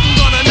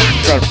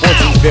 We're on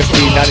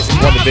 1450,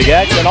 96.1 The Big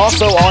X, and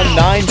also on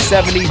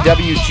 970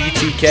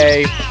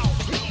 WGTK,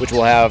 which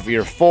will have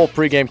your full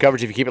pregame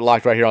coverage if you keep it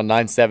locked right here on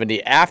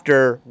 970.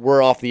 After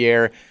we're off the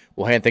air,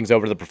 we'll hand things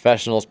over to the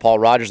professionals, Paul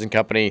Rogers and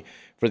company,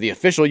 for the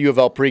official U of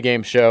L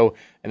pregame show,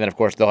 and then, of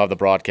course, they'll have the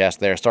broadcast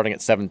there starting at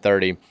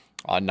 7:30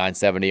 on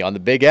 970 on The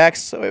Big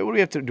X. So what do we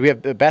have to do? We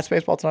have Bats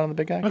Baseball tonight on The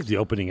Big X? That's the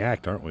opening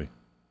act, aren't we?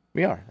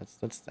 We are.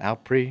 That's how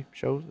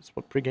pre-show. That's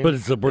what pregame. But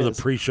we're the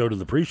pre-show to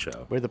the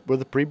pre-show. We're the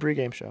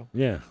pre-pregame show.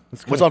 Yeah.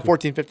 What's on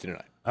 1450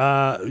 tonight?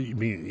 You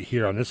mean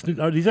here on this?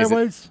 Are these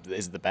airways?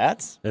 Is it the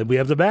Bats? We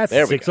have the Bats.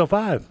 There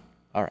 6:05.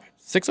 All right,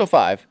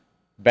 6:05.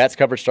 Bats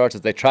coverage starts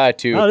as they try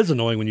to. Oh, it is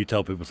annoying when you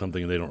tell people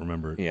something and they don't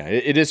remember it. Yeah,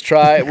 it is.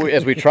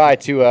 As we try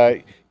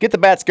to get the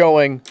Bats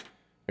going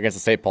against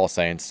the St. Paul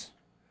Saints.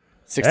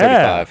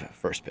 6:35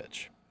 first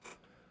pitch.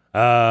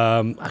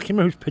 I can't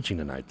remember who's pitching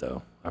tonight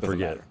though. I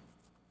forget. Matter.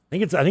 I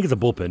think it's a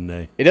bullpen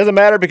day. It doesn't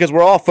matter because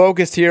we're all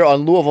focused here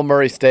on Louisville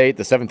Murray State,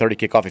 the 7:30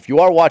 kickoff. If you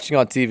are watching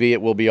on TV,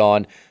 it will be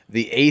on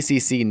the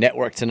ACC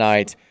network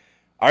tonight.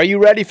 Are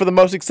you ready for the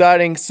most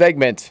exciting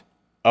segment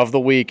of the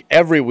week,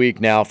 every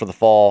week now for the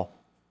fall?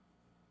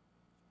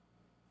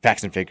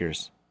 Facts and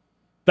figures.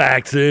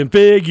 Facts and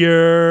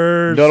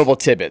figures. Notable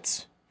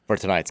tidbits for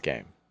tonight's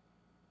game.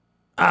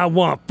 I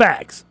want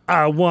facts.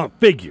 I want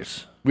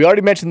figures. We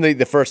already mentioned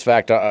the first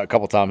fact a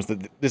couple times.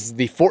 This is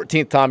the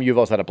 14th time U of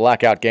L's had a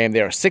blackout game.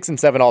 They are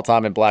 6-7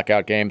 all-time in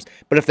blackout games.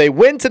 But if they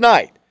win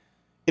tonight,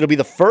 it'll be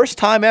the first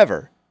time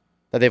ever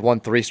that they've won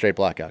 3 straight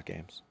blackout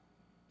games.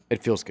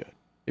 It feels good.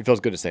 It feels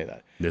good to say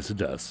that. Yes, it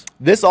does.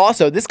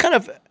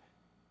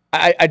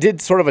 I did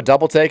sort of a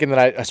double take, and then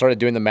I started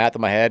doing the math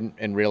in my head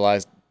and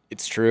realized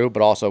it's true,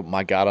 but also,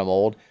 my God, I'm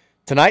old.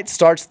 Tonight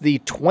starts the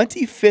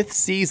 25th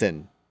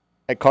season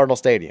at Cardinal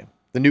Stadium,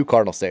 the new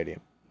Cardinal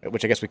Stadium.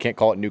 Which I guess we can't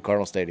call it New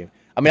Cardinal Stadium.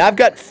 I mean, I've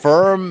got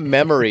firm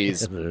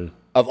memories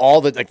of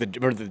all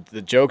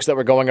the jokes that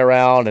were going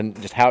around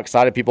and just how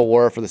excited people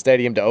were for the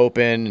stadium to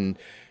open, and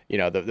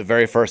the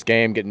very first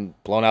game getting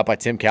blown out by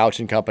Tim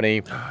Couch and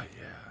company. Oh, yeah.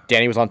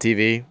 Danny was on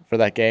TV for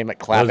that game, like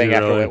clapping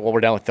after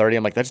we're down with 30.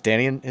 I'm like, that's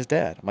Danny and his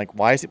dad. I'm like,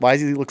 why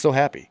does he look so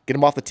happy? Get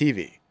him off the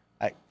TV.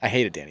 I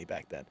hated Danny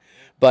back then,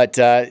 but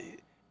it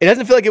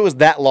doesn't feel like it was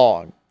that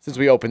long since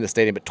we opened the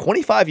stadium. But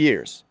 25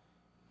 years.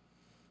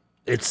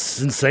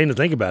 It's insane to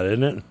think about,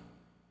 isn't it?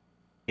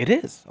 It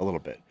is, a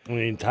little bit. I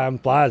mean, time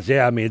flies.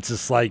 Yeah, I mean, it's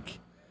just like,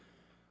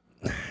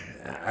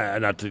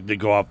 not to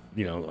go off,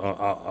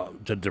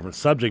 to a different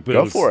subject, but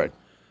go for it.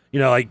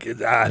 Like,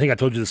 I think I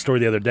told you the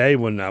story the other day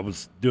when I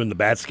was doing the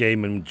Bats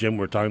game and Jim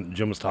was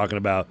talking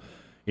about,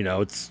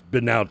 it's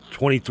been now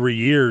 23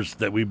 years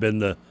that we've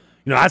been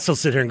I still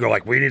sit here and go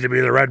like, we need to be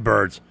the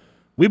Redbirds.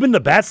 We've been the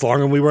Bats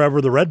longer than we were ever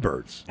the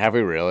Redbirds. Have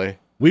we really?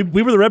 We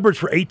were the Redbirds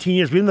for 18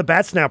 years. We've been the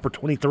Bats now for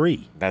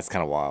 23. That's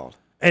kind of wild.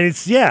 And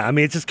it's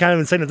just kind of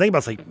insane to think about.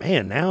 It's like,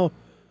 man, now,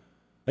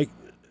 like,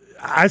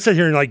 I sit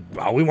here and like,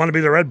 oh, we want to be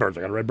the Redbirds.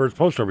 I got a Redbirds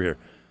poster over here.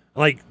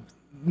 Like,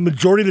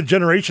 majority of the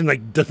generation,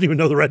 like, doesn't even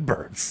know the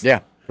Redbirds. Yeah,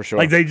 for sure.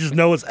 Like, they just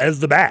know us as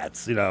the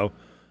Bats, I used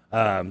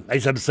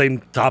to have the same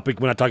topic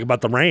when I talk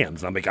about the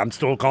Rams. I'm like, I'm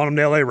still calling them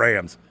the LA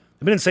Rams.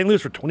 They've been in St.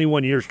 Louis for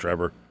 21 years,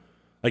 Trevor.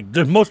 Like,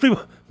 most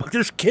people,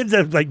 there's kids that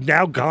have, like,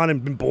 now gone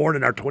and been born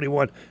and are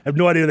 21, have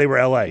no idea they were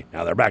L.A.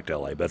 Now they're back to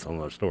L.A., but that's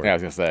another story. Yeah, I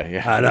was going to say,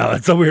 yeah. I know,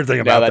 it's a weird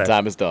thing about that. Now that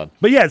time is done.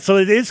 But, yeah, so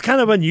it is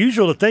kind of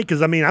unusual to think,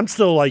 because, I mean, I'm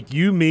still, like,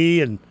 you,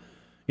 me, and,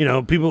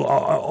 people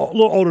a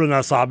little older than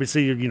us,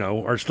 obviously,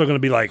 are still going to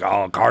be like,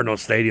 oh, Cardinal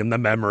Stadium, the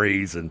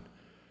memories, and,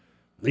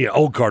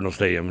 old Cardinal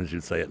Stadium, as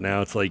you'd say it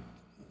now. It's like,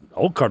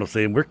 old Cardinal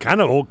Stadium, we're kind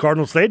of old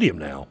Cardinal Stadium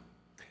now.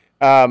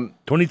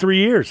 23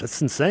 years.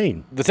 That's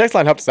insane. The text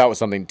line helped us out with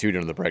something too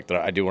during the break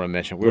that I do want to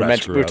mention. We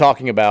were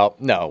talking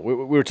about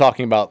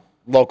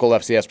local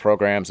FCS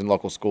programs and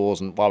local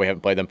schools and why we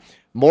haven't played them.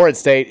 Morehead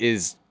State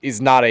is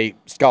not a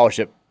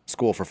scholarship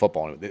school for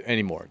football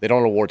anymore. They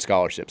don't award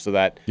scholarships, so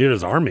that neither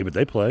does Army, but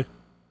they play.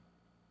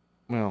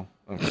 Well,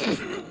 okay.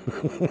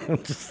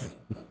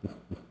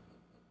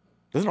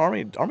 Doesn't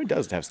Army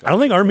does have scholarships? I don't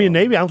think Army and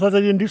Navy. I thought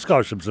they didn't do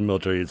scholarships in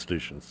military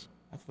institutions.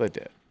 I thought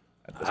they did.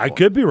 I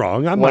could be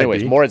wrong. I Well, might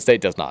anyways, be. Morehead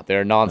State does not.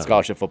 They're a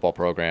non-scholarship football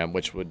program,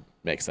 which would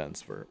make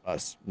sense for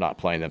us not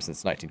playing them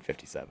since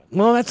 1957.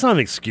 Well, that's not an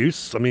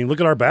excuse. I mean, look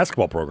at our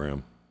basketball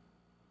program.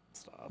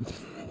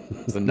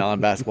 It's a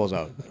non-basketball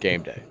zone.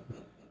 Game day.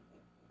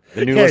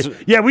 The new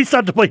Yeah, we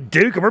stopped to play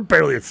Duke, and we're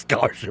barely a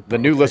scholarship. The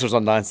new listeners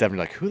on 970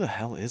 are like, who the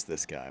hell is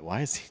this guy?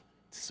 Why is he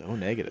so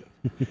negative?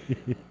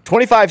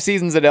 25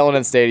 seasons at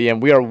L&N Stadium.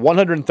 We are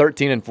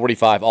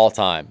 113-45 all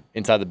time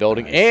inside the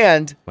building,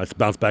 and let's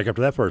bounce back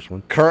after that first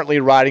one.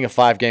 Currently riding a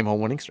 5-game home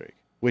winning streak,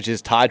 which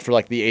is tied for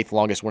like the 8th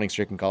longest winning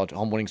streak in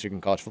home winning streak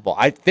in college football.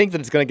 I think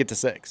that it's going to get to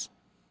 6.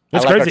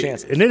 That's I like crazy, our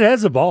chances. and it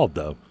has evolved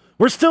though.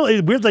 We're still.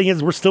 Weird thing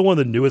is, we're still one of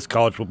the newest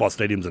college football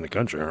stadiums in the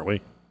country, aren't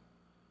we?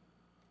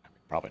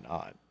 Probably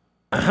not.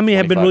 I mean,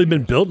 have been really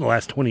been built in the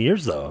last 20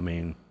 years, though. I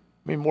mean,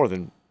 more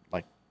than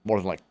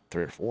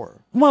 3 or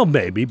 4. Well,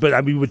 maybe, but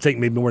I mean, we would think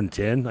maybe more than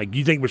 10. Like, do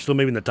you think we're still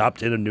maybe in the top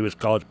 10 of newest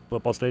college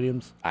football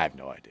stadiums? I have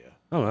no idea.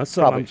 Oh, that's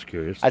something I'm just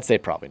curious. I'd say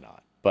probably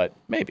not, but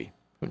maybe.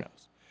 Who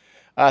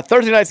knows?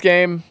 Thursday night's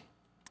game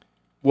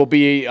will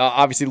be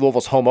obviously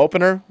Louisville's home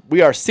opener.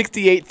 We are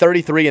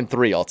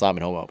 68-33-3 all time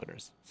in home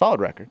openers. Solid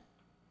record.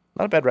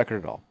 Not a bad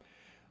record at all.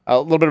 A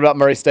little bit about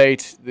Murray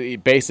State. The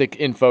basic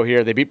info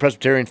here: they beat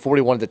Presbyterian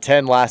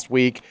 41-10 last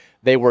week.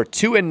 They were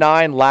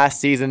 2-9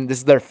 last season. This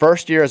is their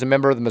first year as a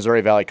member of the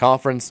Missouri Valley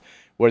Conference,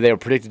 where they were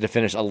predicted to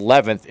finish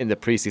 11th in the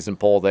preseason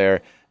poll.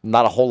 There,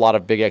 not a whole lot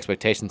of big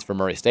expectations for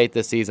Murray State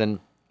this season.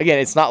 Again,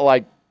 it's not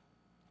like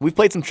we've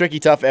played some tricky,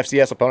 tough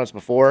FCS opponents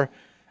before.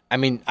 I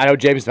mean, I know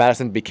James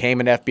Madison became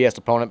an FBS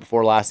opponent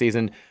before last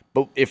season,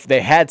 but if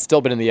they had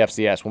still been in the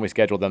FCS when we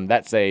scheduled them,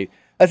 that's a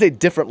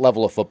different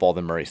level of football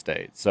than Murray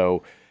State.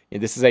 So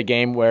this is a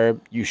game where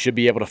you should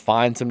be able to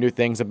find some new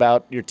things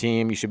about your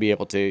team. You should be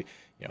able to,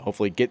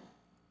 hopefully get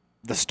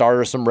the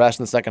starters some rest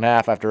in the second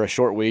half after a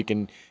short week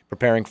and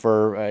preparing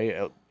for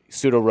a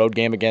pseudo road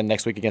game again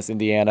next week against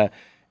Indiana,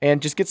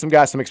 and just get some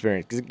guys some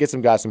experience, get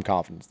some guys some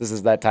confidence. This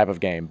is that type of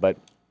game, but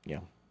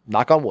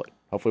knock on wood.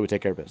 Hopefully we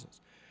take care of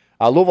business.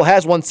 Louisville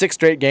has won 6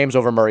 straight games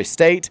over Murray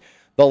State.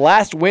 The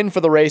last win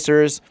for the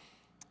Racers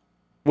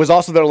was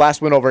also their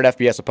last win over an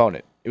FBS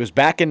opponent. It was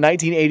back in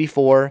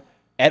 1984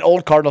 at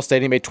Old Cardinal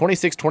Stadium, a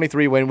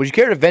 26-23 win. Would you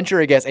care to venture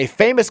a guess? A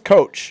famous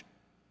coach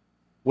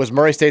was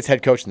Murray State's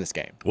head coach in this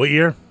game. What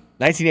year?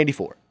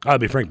 1984. Oh,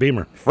 it'd be Frank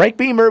Beamer. Frank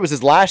Beamer. It was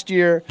his last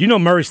year. You know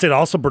Murray State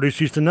also produced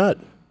Houston Nutt.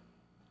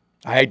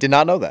 I did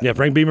not know that. Yeah,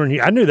 Frank Beamer.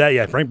 I knew that.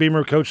 Yeah, Frank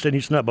Beamer coached and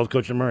Houston Nutt, both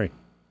coaching Murray.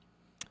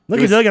 Look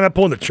at Doug, I'm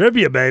pulling the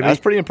trivia, baby. That's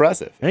pretty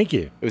impressive. Thank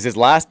you. It was his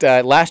last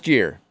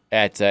year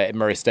at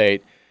Murray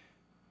State,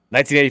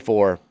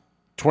 1984,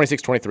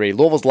 26-23.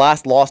 Louisville's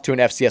last loss to an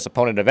FCS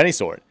opponent of any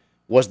sort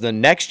was the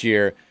next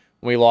year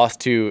when we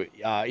lost to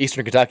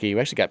Eastern Kentucky.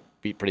 We actually got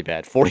beat pretty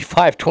bad,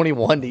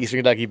 45-21 to Eastern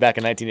Kentucky back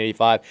in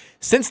 1985.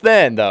 Since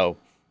then, though,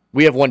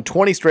 we have won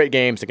 20 straight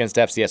games against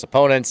FCS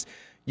opponents.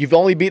 You've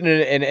only beaten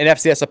an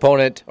FCS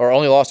opponent or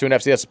only lost to an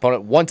FCS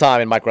opponent one time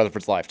in Mike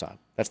Rutherford's lifetime.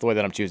 That's the way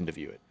that I'm choosing to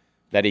view it,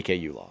 that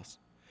EKU loss.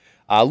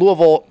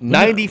 Louisville,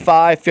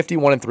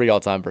 95-51-3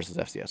 all-time versus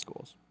FCS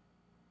schools.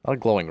 Not a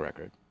glowing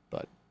record,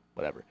 but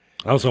whatever.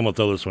 I also want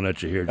to throw this one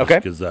at you here, Okay.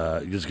 Because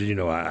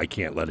I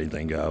can't let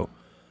anything go.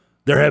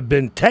 There have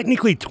been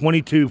technically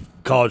 22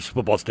 college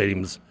football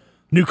stadiums,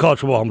 new college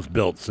football homes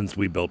built since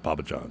we built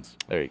Papa John's.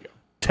 There you go.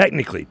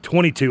 Technically,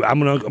 22. I'm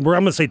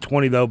gonna say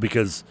 20 though,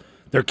 because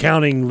they're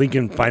counting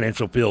Lincoln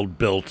Financial Field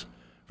built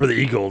for the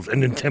Eagles,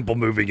 and then Temple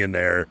moving in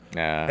there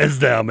as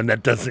them, and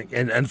that doesn't.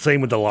 And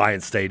same with the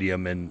Lions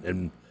Stadium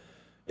in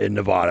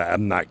Nevada.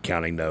 I'm not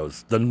counting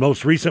those. The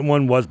most recent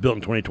one was built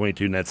in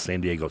 2022, and that's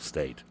San Diego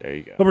State. There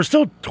you go. But we're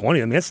still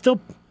 20. I mean, that's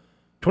still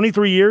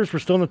 23 years. We're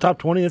still in the top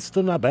 20. That's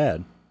still not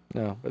bad.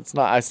 No, it's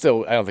not. I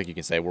don't think you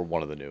can say we're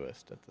one of the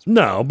newest at this point.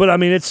 No, but I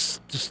mean, it's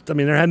just. I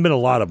mean, there hadn't been a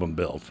lot of them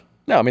built.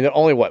 No, I mean, there are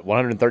only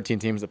 113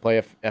 teams that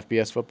play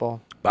FBS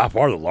football. By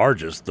far the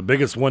largest. The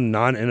biggest one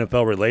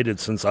non-NFL related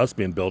since us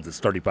being built is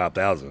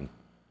 35,000.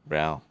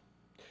 Wow.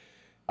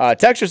 Not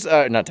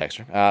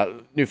texture.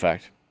 New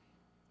fact.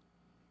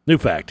 New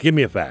fact. Give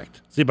me a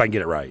fact. See if I can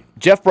get it right.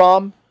 Jeff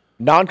Brom,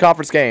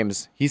 non-conference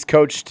games, he's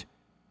coached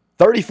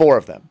 34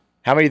 of them.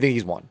 How many do you think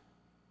he's won?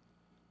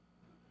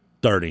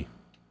 30.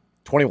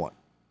 21.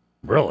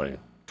 Really?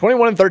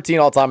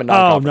 21-13 all time in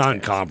non-conference. Oh,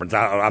 non-conference.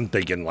 I'm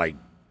thinking like,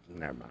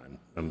 never mind.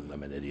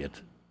 I'm an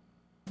idiot.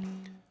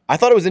 I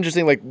thought it was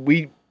interesting. Like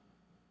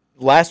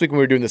last week when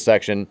we were doing this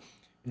section,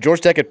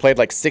 Georgia Tech had played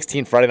like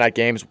 16 Friday night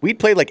games. We'd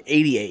played like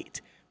 88.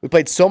 We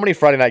played so many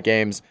Friday night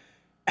games.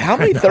 How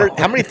many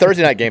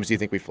Thursday night games do you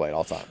think we've played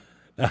all time?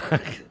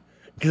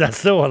 Because I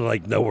still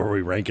want to know where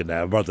we rank it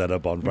now. I brought that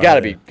up on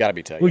Friday. Gotta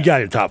be taken. We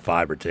got in top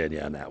 5 or 10,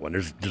 on that one.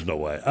 There's just no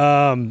way.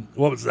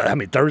 What was that? How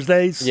many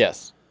Thursdays?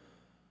 Yes.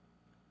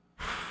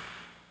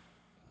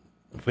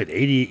 We played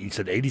 80. You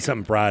said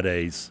 80-something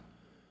Fridays.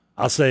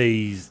 I'll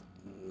say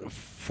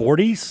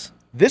 40s.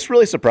 This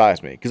really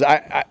surprised me because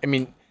I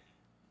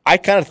I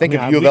kind of think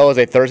of U of L as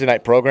a Thursday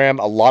night program.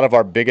 A lot of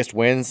our biggest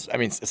wins,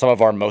 some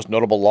of our most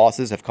notable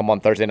losses have come on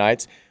Thursday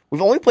nights.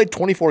 We've only played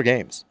 24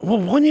 games. Well,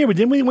 one year we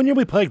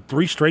played like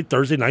 3 straight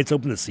Thursday nights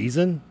open the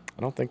season.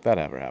 I don't think that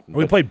ever happened.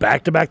 We played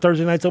back-to-back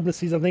Thursday nights open the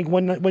season, I think,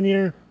 one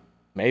year.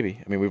 Maybe.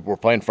 We're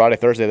playing Friday,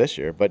 Thursday this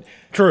year. But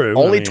true.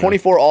 Only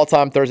 24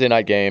 all-time Thursday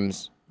night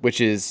games,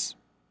 which is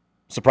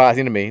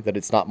surprising to me that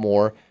it's not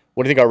more.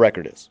 What do you think our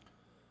record is?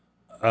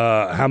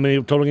 How many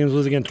total games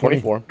was it again?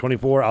 24.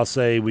 24. I'll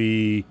say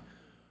we've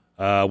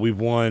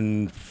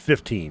won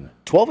 15.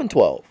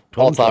 12-12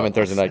 all-time in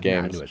Thursday night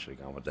games. I knew I should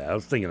have gone with that. I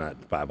was thinking that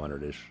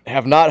 500-ish.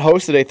 Have not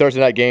hosted a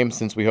Thursday night game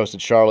since we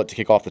hosted Charlotte to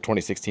kick off the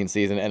 2016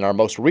 season, and our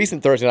most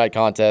recent Thursday night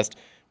contest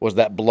was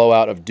that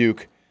blowout of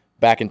Duke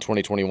back in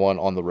 2021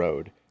 on the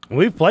road.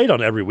 We've played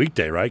on every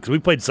weekday, right? Because we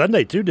played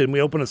Sunday, too. Didn't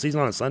we open a season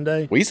on a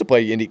Sunday? We used to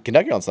play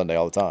Kentucky on Sunday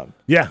all the time.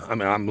 Yeah.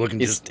 I'm looking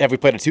Have we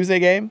played a Tuesday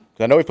game?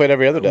 Because I know we played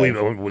every other day.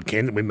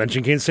 We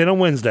mentioned Kansas State on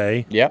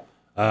Wednesday. Yep.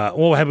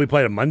 Have we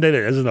played a Monday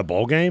that isn't a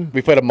bowl game?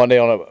 We played a Monday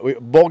on a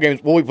bowl game.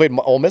 Well, we played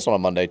Ole Miss on a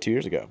Monday 2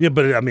 years ago. Yeah,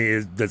 but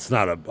that's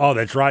not a. Oh,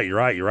 that's right. You're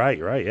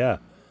right. Yeah.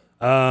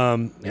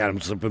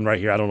 I'm slipping right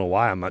here. I don't know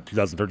why. I'm not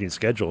 2013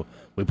 schedule.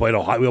 We played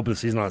Ohio. We opened the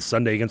season on a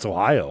Sunday against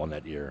Ohio on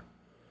that year.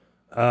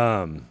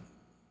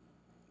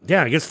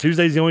 Yeah, I guess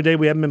Tuesday's the only day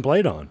we haven't been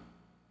played on.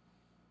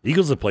 The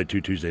Eagles have played 2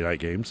 Tuesday night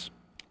games.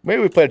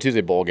 Maybe we played a Tuesday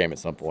bowl game at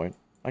some point.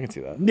 I can see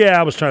that. Yeah,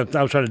 I was trying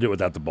to do it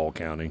without the bowl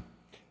counting.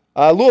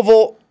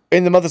 Louisville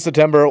in the month of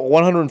September,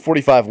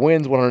 145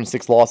 wins,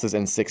 106 losses,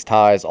 and 6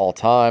 ties all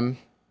time.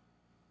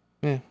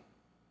 Yeah,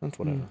 that's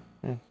whatever.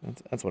 Yeah,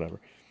 that's whatever.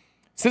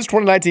 Since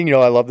 2019,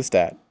 I love the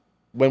stat.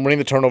 When winning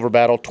the turnover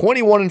battle,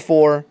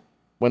 21-4.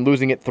 When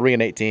losing it,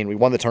 3-18. We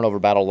won the turnover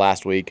battle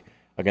last week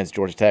against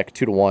Georgia Tech,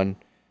 2-1.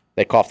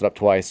 They coughed it up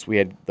twice. We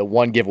had the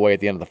one giveaway at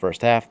the end of the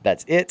first half.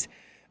 That's it.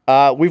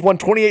 We've won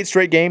 28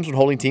 straight games when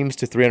holding teams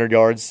to 300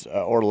 yards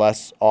or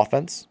less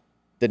offense.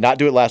 Did not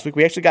do it last week.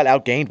 We actually got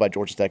outgained by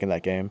Georgia Tech in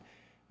that game.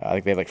 I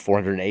think they had like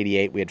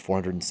 488. We had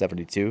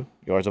 472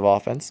 yards of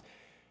offense.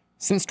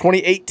 Since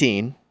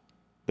 2018,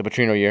 the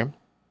Petrino year,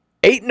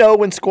 8-0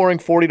 when scoring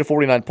 40 to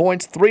 49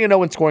 points, 3-0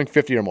 when scoring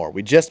 50 or more.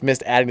 We just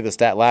missed adding to the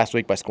stat last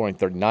week by scoring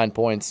 39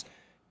 points,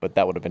 but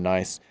that would have been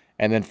nice.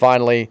 And then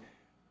finally,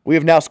 we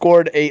have now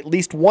scored at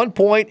least 1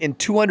 point in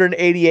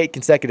 288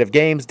 consecutive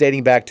games,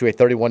 dating back to a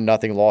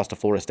 31-0 loss to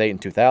Florida State in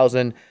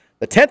 2000,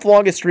 the 10th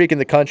longest streak in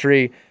the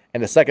country,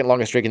 and the second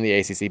longest streak in the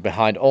ACC,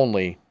 behind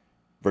only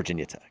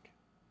Virginia Tech.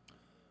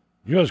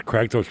 You know,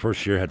 Cragthorpe's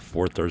first year had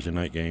 4 Thursday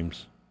night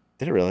games.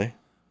 Did it really?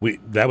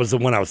 That was the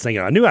one I was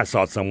thinking. I knew I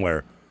saw it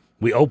somewhere.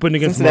 We opened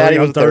against Cincinnati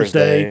on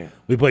Thursday.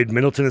 We played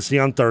Middle Tennessee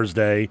on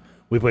Thursday.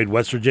 We played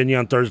West Virginia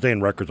on Thursday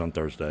and Rutgers on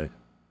Thursday.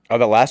 Oh,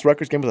 the last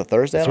Rutgers game was a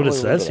Thursday? That's what it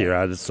says here.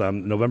 It's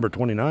November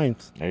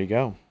 29th. There you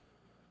go.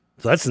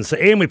 So that's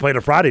insane. And we played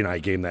a Friday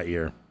night game that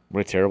year.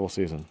 What a terrible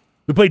season.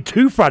 We played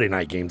 2 Friday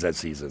night games that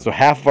season. So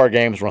half of our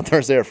games were on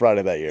Thursday or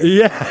Friday that year.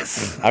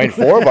 Yes.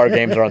 4 of our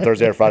games are on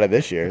Thursday or Friday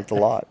this year. It's a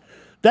lot.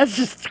 That's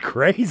just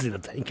crazy to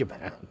think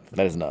about.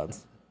 That is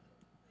nuts.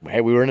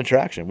 Hey, we were an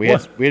attraction. We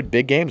had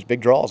big games, big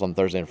draws on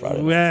Thursday and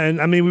Friday. Yeah,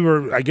 and we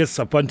were, I guess,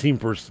 a fun team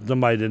for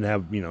somebody didn't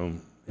have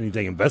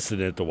anything invested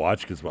in it to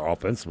watch because our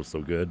offense was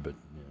so good. But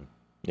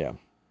yeah.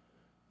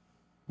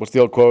 What's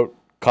the old quote?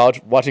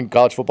 Watching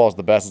college football is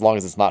the best as long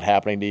as it's not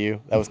happening to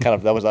you. That was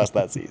us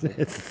that season.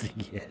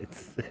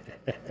 Yes.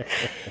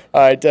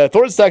 All right,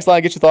 Thornton's text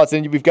line. Get your thoughts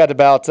in. We've got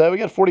about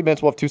 40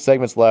 minutes. We'll have 2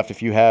 segments left.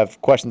 If you have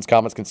questions,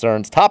 comments,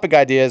 concerns, topic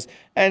ideas,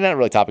 and not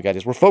really topic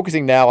ideas, we're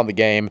focusing now on the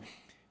game.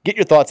 Get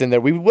your thoughts in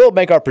there. We will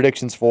make our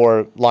predictions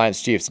for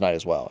Lions Chiefs tonight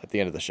as well at the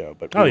end of the show.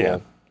 But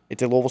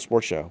it's a Louisville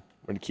sports show.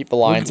 We're going to keep the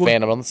Lions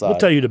fandom on the side. We'll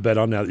tell you to bet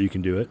on now that you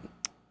can do it.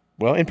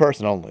 Well, in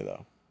person only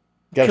though.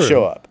 Got to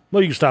show up.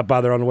 Well, you can stop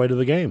by there on the way to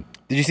the game.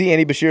 Did you see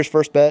Andy Bashir's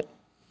first bet?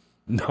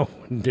 No.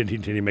 Did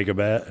he make a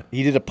bet?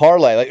 He did a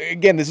parlay.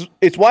 Again,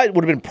 it's why it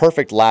would have been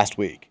perfect last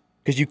week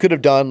because you could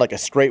have done like a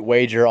straight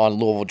wager on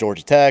Louisville,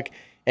 Georgia Tech,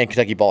 and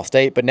Kentucky Ball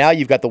State. But now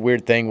you've got the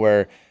weird thing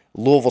where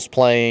Louisville's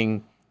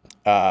playing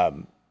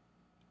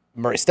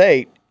Murray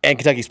State and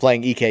Kentucky's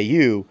playing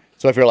EKU.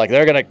 So if you're like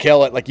they're gonna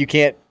kill it, like you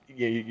can't,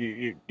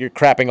 you're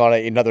crapping on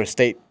another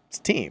state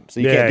team, so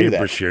you can't do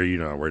that. For sure,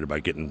 you're not worried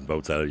about getting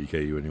votes out of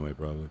EKU anyway,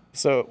 probably.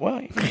 So,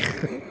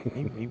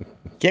 you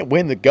can't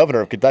win the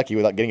governor of Kentucky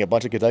without getting a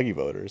bunch of Kentucky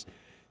voters.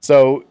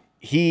 So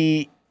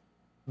he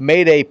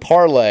made a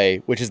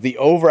parlay, which is the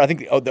over. I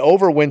think the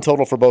over win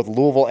total for both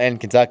Louisville and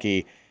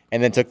Kentucky,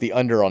 and then took the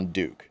under on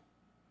Duke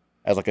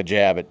as like a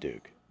jab at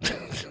Duke. I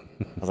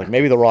was like,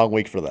 maybe the wrong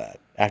week for that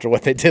after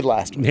what they did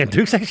last week. Yeah,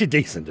 Duke's actually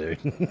decent, dude.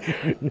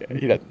 Yeah,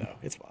 he doesn't know.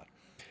 It's fine.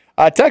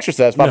 Texter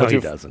says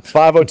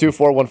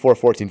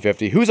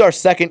 502-414-1450. Who's our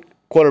second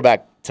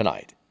quarterback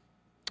tonight?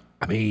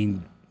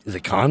 Is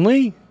it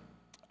Conley?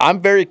 I'm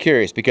very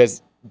curious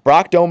because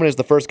Brock Doman is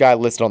the first guy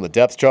listed on the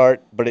depth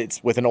chart, but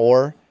it's with an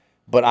or.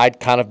 But I'd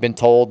kind of been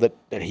told that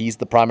he's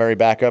the primary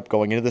backup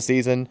going into the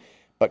season.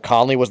 but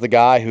Conley was the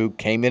guy who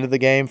came into the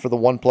game for the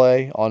one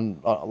play on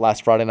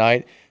last Friday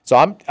night. So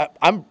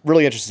I'm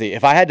really interested to see.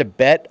 If I had to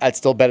bet, I'd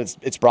still bet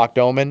it's Brock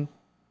Doman,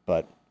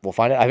 but we'll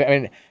find out. I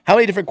mean, how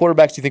many different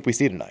quarterbacks do you think we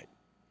see tonight?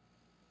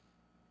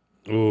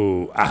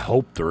 Ooh, I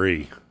hope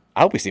 3.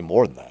 I hope we see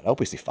more than that. I hope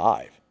we see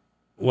 5.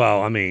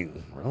 Well, I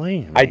mean,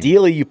 really?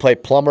 Ideally, you play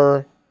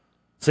Plummer.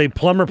 Say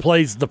Plummer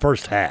plays the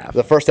first half.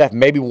 The first half,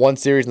 maybe one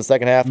series in the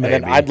second half. Maybe.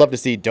 And then I'd love to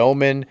see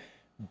Doman,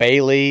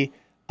 Bailey.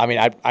 I mean,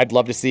 I'd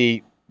love to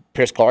see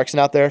Pierce Clarkson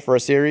out there for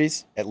a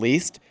series, at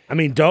least. I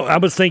mean, I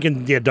was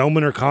thinking,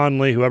 Doman or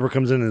Conley, whoever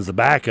comes in as the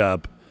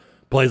backup,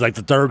 plays like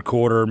the third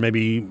quarter,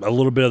 maybe a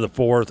little bit of the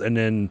fourth, and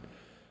then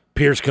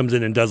Pierce comes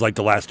in and does like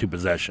the last 2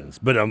 possessions.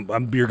 But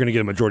you're going to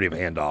get a majority of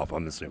handoff,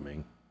 I'm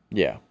assuming.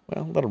 Yeah,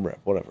 well, let him rip,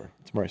 whatever.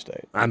 It's Murray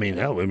State. I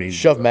mean,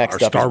 shove Max.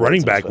 Our star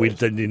running back, we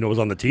didn't know was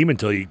on the team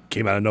until he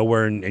came out of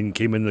nowhere and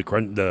came in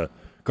the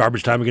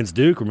garbage time against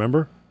Duke.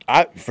 Remember?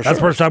 That's the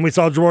first time we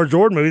saw George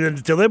Jordan. Maybe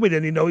until then we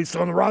didn't even know he's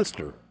still on the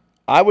roster.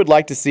 I would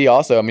like to see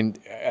also. I mean,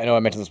 I know I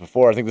mentioned this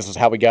before. I think this is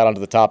how we got onto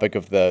the topic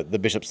of the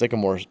Bishop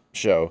Sycamore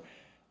show.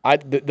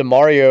 The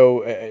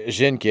Mario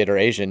Jin kid or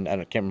Asian, I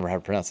can't remember how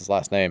to pronounce his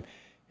last name,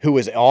 who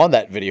was on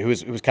that video, who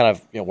was kind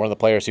of one of the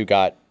players who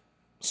got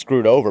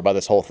screwed over by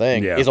this whole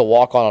thing, is a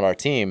walk-on our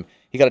team.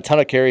 He got a ton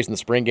of carries in the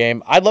spring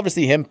game. I'd love to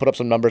see him put up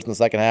some numbers in the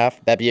second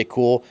half. That'd be a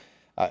cool.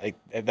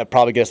 That'd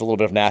probably get us a little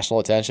bit of national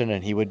attention,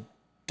 and he would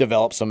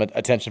develop some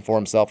attention for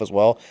himself as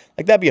well.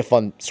 Like, that'd be a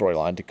fun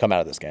storyline to come out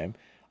of this game.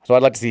 So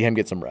I'd like to see him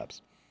get some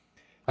reps.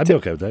 I'd be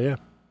okay with that, yeah.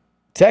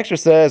 Texture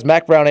says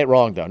Mac Brown ain't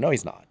wrong though. No,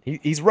 he's not.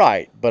 He's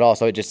right, but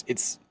also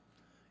it's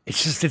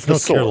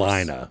North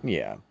Carolina.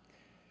 Yeah,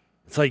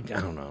 it's like,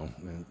 I don't know.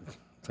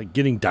 It's like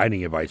getting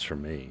dining advice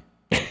from me.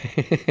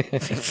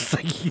 It's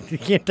like you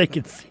can't take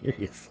it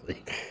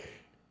seriously.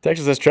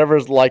 Texture says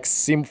Trevor's like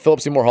Philip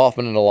Seymour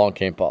Hoffman in Along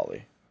Came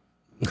Polly.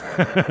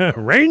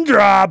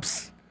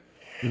 Raindrops.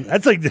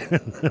 That's like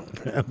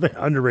the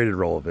underrated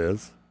role of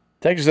his.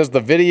 Texture says the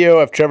video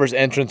of Trevor's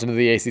entrance into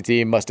the ACT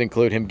must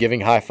include him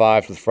giving high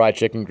fives with fried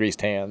chicken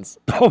greased hands.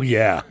 Oh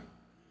yeah,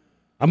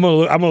 I'm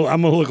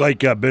gonna look like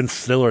Ben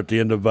Stiller at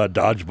the end of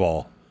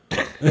Dodgeball.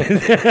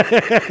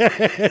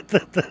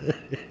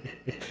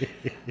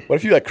 What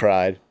if you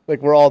cried?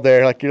 Like we're all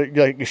there, like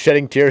you're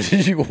shedding tears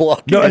as you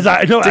walk. No, in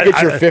I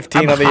get your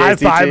 15 on the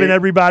ACT. I'm high-fiving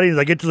everybody as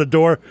I get to the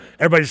door.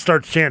 Everybody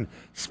starts chanting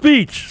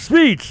speech,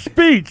 speech,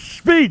 speech,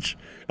 speech.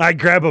 I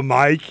grab a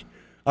mic.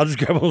 I'll just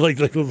grab like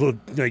little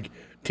like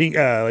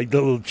the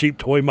little cheap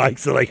toy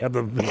mics that have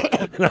them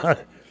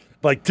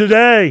like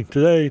today.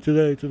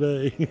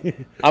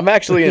 I'm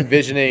actually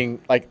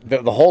envisioning like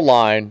the whole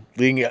line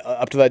leading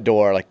up to that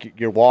door. Like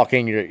you're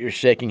walking, you're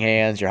shaking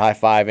hands, you're high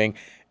fiving,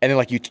 and then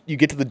like you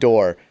get to the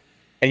door,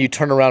 and you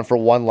turn around for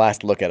one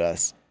last look at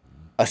us.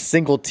 A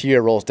single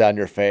tear rolls down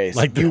your face.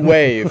 Like you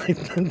wave,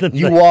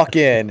 you walk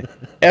in.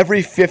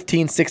 Every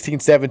 15, 16,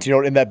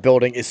 17-year-old in that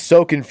building is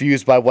so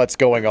confused by what's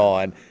going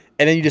on.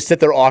 And then you just sit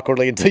there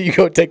awkwardly until you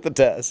go take the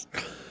test.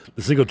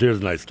 The single tear is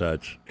a nice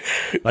touch.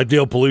 Like the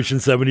old Pollution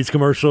 70s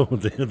commercial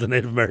with the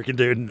Native American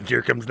dude and the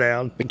tear comes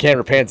down. The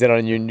camera pans in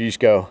on you and you just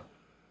go,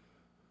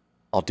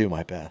 I'll do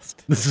my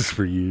best. This is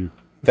for you.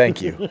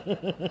 Thank you.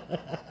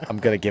 I'm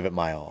going to give it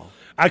my all.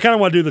 I kind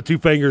of want to do the 2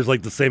 fingers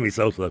like the Sammy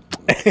Sosa.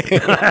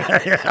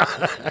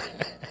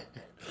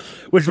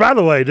 Which, by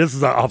the way, this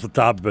is off the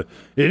top, but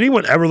did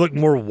anyone ever look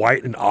more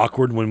white and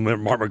awkward when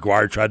Mark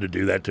McGuire tried to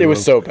do that to him? It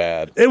was so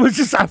bad. It was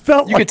just, I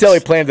felt you could tell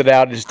he planned it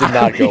out. It just did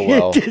not go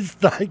well.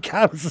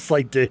 I was just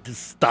like, dude,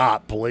 just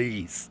stop,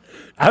 please.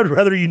 I would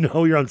rather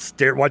you're on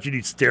watch you do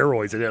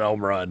steroids and hit a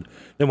home run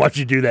than watch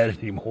you do that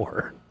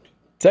anymore.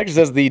 Texas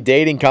says the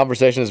dating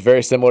conversation is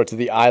very similar to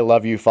the I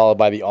love you followed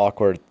by the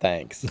awkward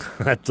thanks.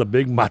 That's a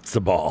big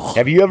matzo ball.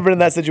 Have you ever been in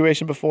that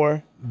situation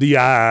before? The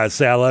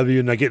say I love you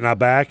and not getting out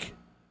back?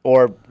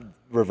 Or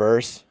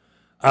reverse?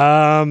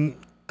 I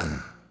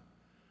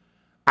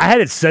had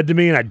it said to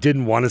me and I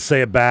didn't want to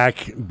say it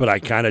back, but I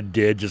kind of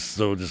did just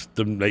to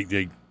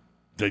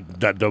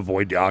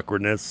avoid the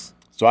awkwardness.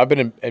 So I've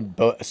been in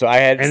both. So I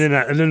had, and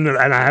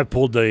I have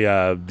pulled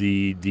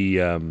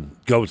the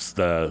ghost.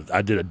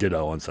 I did a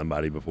ditto on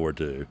somebody before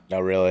too.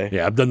 Oh really?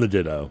 Yeah, I've done the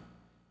ditto.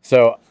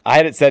 So I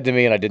had it said to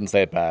me and I didn't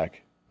say it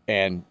back,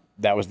 and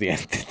that was the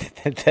end.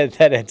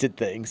 that ended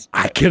things.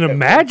 I can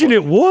imagine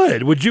it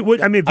would. Would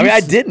you? I mean, I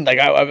didn't. Like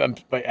I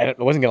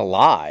wasn't gonna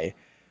lie,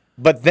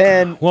 but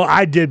then. Well,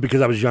 I did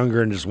because I was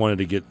younger and just wanted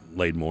to get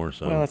laid more.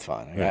 So well, that's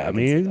fine. Yeah, I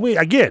mean,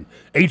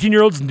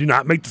 18-year-olds do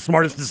not make the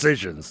smartest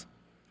decisions.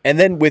 And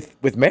then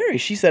with Mary,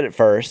 she said it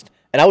first,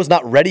 and I was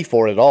not ready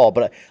for it at all.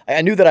 But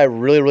I knew that I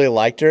really, really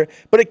liked her.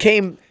 But it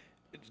came,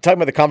 talking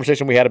about the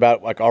conversation we had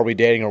about, like, are we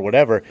dating or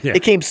whatever,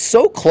 It came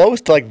so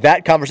close to, like,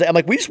 that conversation. I'm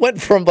like, we just went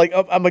from, like,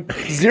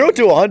 0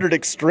 to 100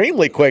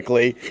 extremely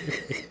quickly.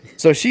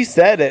 So she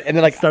said it, and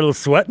then, like... Started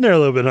sweating there a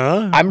little bit,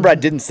 huh? I remember I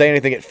didn't say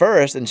anything at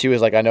first, and she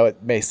was like, I know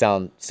it may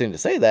sound soon to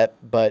say that,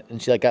 but...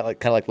 And she, like, got, like,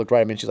 kind of, like, looked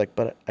right at me, and she's like,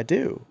 but I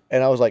do.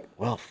 And I was like,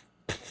 well...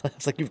 I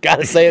was like, you've got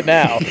to say it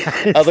now.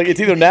 I was like, it's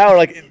either now or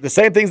like the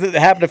same things that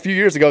happened a few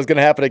years ago is going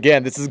to happen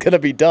again. This is going to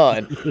be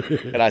done.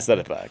 And I said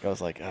it back. I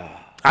was like, oh.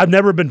 I've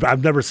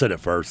never said it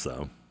first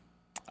though.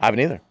 I haven't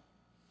either.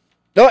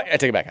 No, I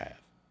take it back. I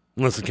have.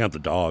 Unless you count the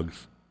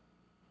dogs.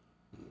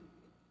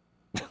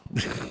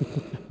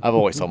 I've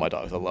always told my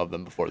dogs I love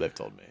them before they've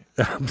told me.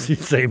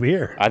 Same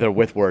here. Either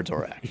with words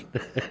or action.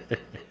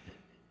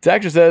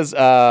 Texture says, it's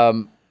a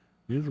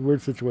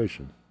weird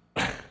situation.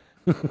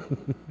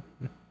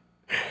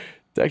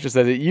 Texture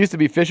says, it used to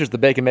be Fisher's the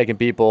bacon-making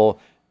people.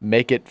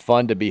 Make it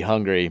fun to be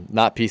hungry.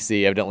 Not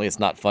PC. Evidently, it's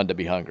not fun to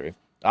be hungry.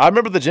 I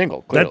remember the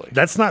jingle, clearly.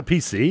 That's not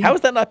PC. How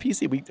is that not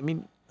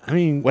PC? I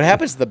mean, what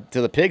happens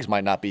to the pigs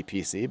might not be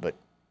PC, but...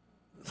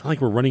 It's not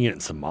like we're running it in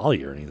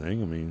Somalia or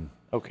anything. I mean...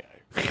 Okay.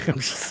 I'm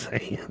just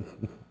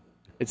saying.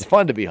 It's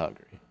fun to be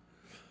hungry.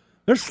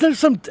 There's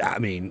some... I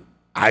mean,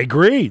 I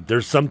agree.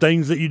 There's some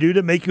things that you do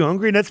that make you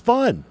hungry, and that's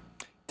fun.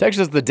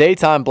 Texas says the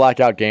daytime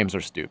blackout games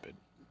are stupid.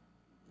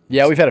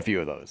 Yeah, we've had a few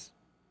of those.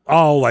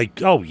 Oh,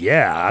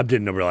 yeah. I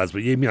didn't realize,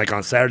 but you mean like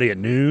on Saturday at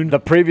noon? The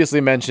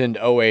previously mentioned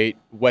 2008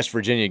 West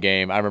Virginia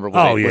game, I remember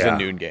was a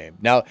noon game.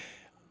 Now,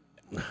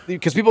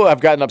 because people have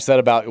gotten upset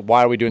about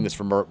why are we doing this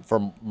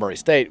for Murray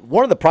State,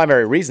 one of the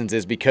primary reasons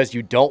is because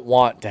you don't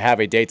want to have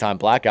a daytime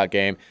blackout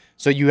game.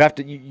 So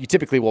you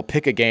typically will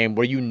pick a game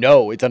where you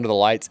know it's under the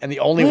lights, and the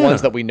only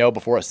ones that we know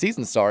before a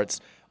season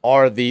starts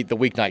are the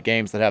weeknight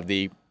games that have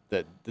the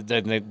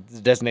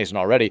designation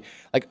already.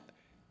 Like,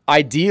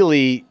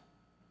 ideally,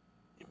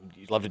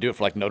 you'd love to do it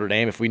for like Notre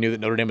Dame if we knew that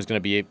Notre Dame was going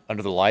to be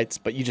under the lights,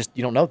 but you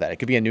don't know that. It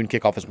could be a noon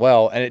kickoff as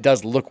well, and it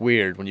does look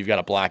weird when you've got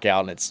a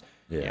blackout and it's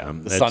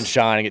the sun's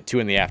shining at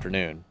 2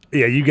 PM.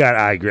 Yeah,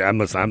 I agree.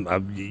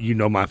 You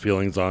know my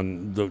feelings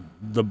on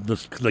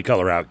the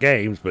color out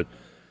games, but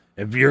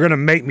if you're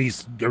gonna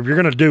if you're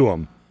gonna do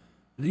them,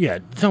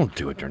 don't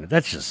do it during it.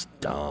 That's just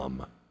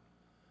dumb.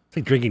 It's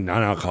like drinking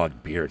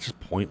non-alcoholic beer. It's just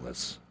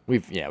pointless.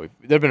 There've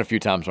been a few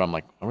times where I'm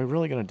like, are we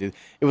really gonna do?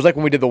 It was like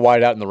when we did the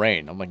white out in the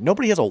rain. I'm like,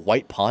 nobody has a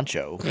white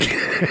poncho. Do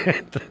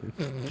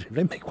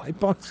they make white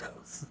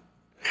ponchos?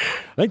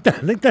 I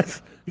think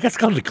that's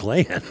called a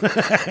Klan.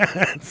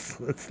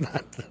 It's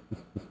not.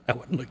 That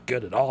wouldn't look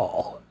good at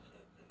all.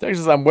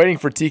 Texas, I'm waiting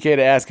for TK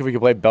to ask if we can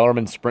play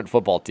Bellarmine's sprint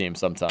football team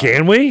sometime.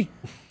 Can we?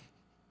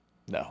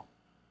 No.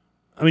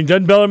 I mean,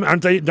 doesn't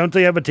Bellarmine? Don't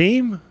they have a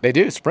team? They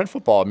do. Sprint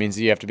football means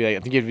you have to be. I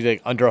think you have to be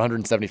like under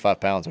 175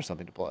 pounds or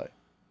something to play.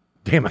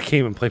 Damn, I can't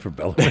even play for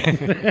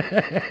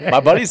Bellarmine. My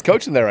buddy's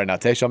coaching there right now,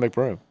 Tayshawn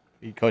McBroom.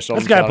 He coached.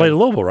 This guy played at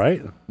Louisville,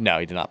 right? No,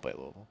 he did not play at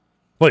Louisville.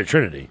 Played at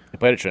Trinity. He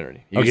played at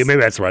Trinity. Maybe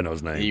that's where I know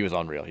his name. He was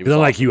unreal. He was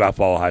like you, I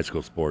follow high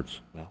school sports.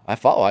 No, I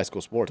follow high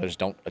school sports. I just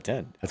don't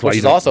attend. That's which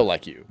is also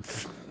like you.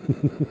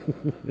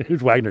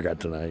 Who's Wagner got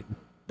tonight?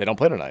 They don't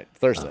play tonight.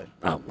 Thursday.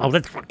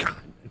 That's God.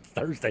 It's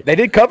Thursday. They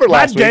did cover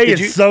last week. My day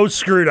is so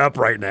screwed up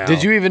right now.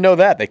 Did you even know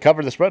that they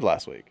covered the spread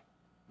last week?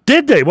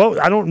 Did they? Well,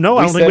 I don't know.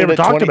 I don't think we ever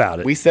talked about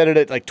it. We set it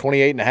at like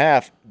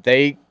 28.5.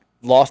 They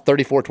lost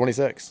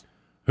 34-26.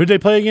 Who'd they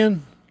play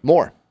again?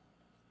 Moore.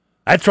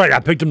 That's right.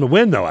 I picked them to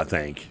win, though, I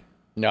think.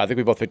 No, I think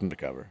we both picked them to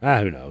cover.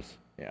 Who knows?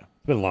 Yeah.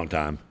 It's been a long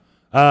time.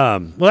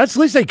 Well, that's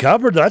at least they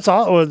covered. That's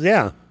all. Well,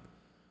 yeah. I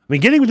mean,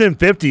 getting within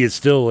 50 is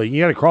still,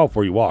 you got to crawl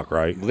before you walk,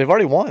 right? Well, they've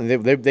already won.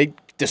 They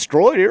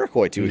destroyed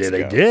Iroquois 2 weeks ago.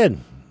 Yeah, they did.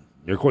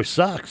 Iroquois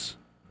sucks.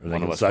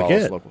 One of us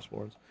follows local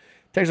sports.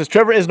 Texas,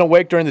 Trevor isn't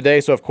awake during the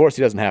day, so of course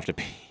he doesn't have to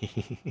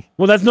pee.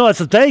 Well, that's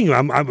the thing.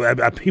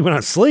 I pee when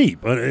I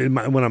sleep. When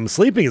I'm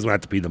sleeping is when I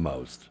have to pee the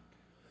most.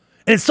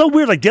 And it's so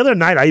weird. Like the other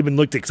night, I even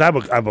looked at because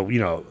I have a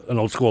an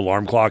old school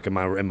alarm clock in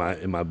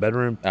my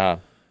bedroom. And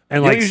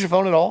you don't use your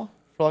phone at all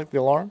for like the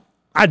alarm?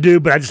 I do,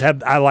 but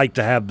I like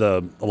to have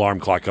the alarm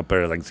clock up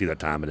there so I can see what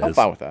time it is. I'm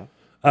fine with that.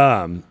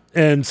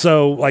 And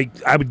so like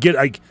I would get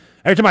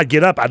every time I'd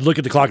get up, I'd look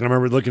at the clock and I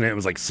remember looking at it, it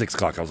was like 6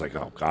 o'clock. I was like,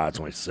 oh God, it's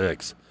only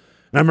 6.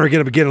 And I remember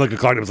getting up again and looking at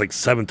the clock and it was like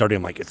 7:30.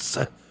 I'm like, I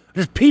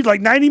just peed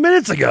like 90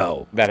 minutes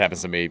ago. That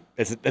happens to me.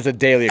 It's a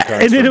daily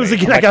occurrence. And then it was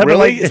again. Like,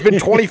 really? It's been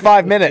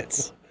 25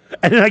 minutes.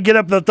 And then I get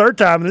up the third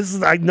time, and this is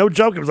like no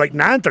joke. It was like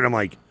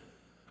 9:30.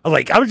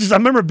 I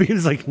remember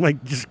being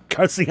like just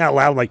cussing out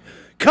loud. I'm like,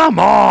 come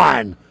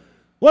on,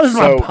 what is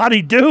my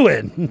body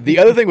doing? The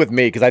other thing with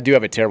me, because I do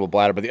have a terrible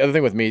bladder, but the other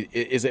thing with me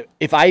is that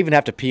if I even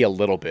have to pee a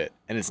little bit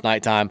and it's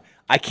nighttime,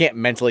 I can't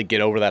mentally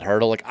get over that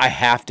hurdle. Like I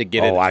have to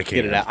get it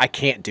out. I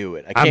can't do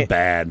it. I'm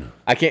bad.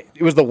 I can't.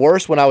 It was the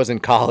worst when I was in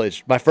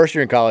college. My first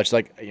year in college,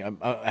 I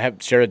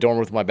have shared a dorm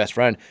with my best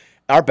friend.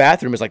 Our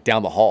bathroom is like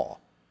down the hall.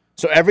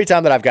 So every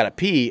time that I've got to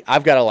pee,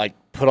 I've got to like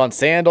put on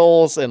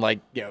sandals and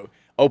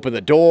open the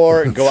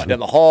door and go out down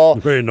the hall.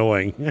 Very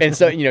annoying. And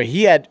so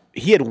he had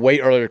way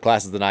earlier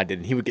classes than I did,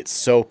 and he would get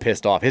so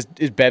pissed off. His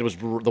bed was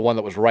the one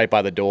that was right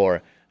by the door,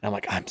 and I'm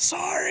like, I'm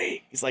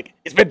sorry. He's like,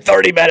 it's been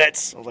 30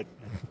 minutes. I was like,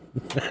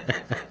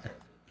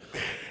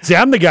 see,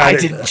 I'm the guy. I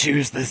didn't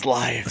choose this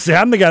life. See,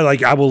 I'm the guy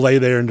I will lay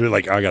there and do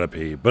I gotta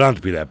pee, but I don't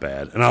have to pee that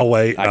bad, and I'll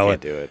wait. I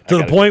can't do it to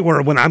the point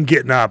where when I'm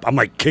getting up, I'm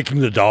like kicking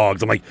the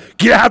dogs. I'm like,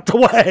 get out the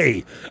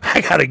way!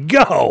 I gotta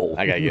go.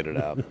 I gotta get it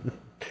out.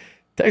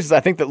 Texas, I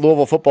think that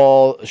Louisville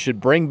football should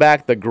bring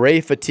back the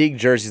gray fatigue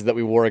jerseys that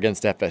we wore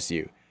against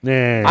FSU.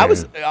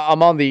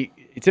 I'm on the.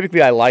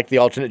 Typically, I like the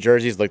alternate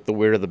jerseys, like the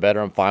weirder the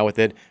better. I'm fine with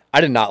it. I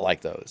did not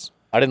like those.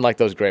 I didn't like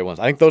those gray ones.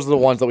 I think those are the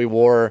ones that we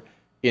wore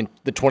in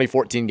the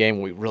 2014 game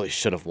when we really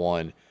should have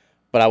won,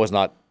 but I was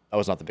not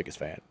the biggest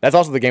fan. That's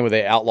also the game where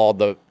they outlawed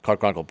the Card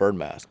Chronicle bird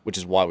mask, which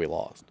is why we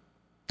lost.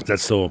 Is that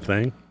still a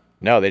thing?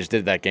 No, they just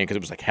did that game because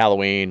it was like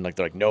Halloween, like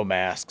they're like no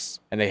masks,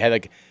 and they had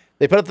like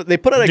they put out a the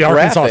graphic.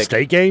 Arkansas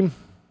State game.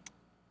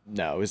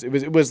 No,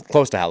 it was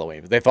close to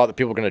Halloween. They thought that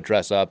people were going to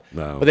dress up,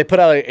 No. but they put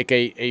out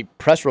a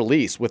press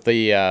release with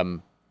the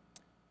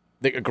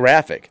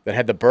graphic that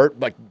had the bird,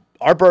 like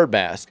our bird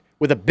mask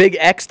with a big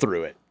X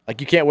through it.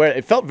 Like you can't wear it.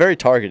 It felt very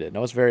targeted, and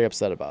I was very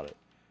upset about it,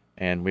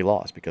 and we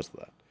lost because of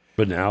that.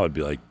 But now it'd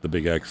be like the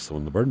big X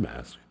on the bird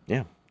mask.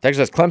 Yeah. Texas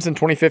has Clemson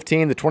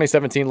 2015. The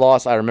 2017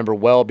 loss I remember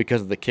well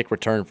because of the kick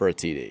return for a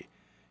TD.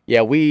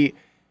 Yeah,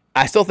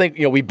 I still think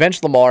we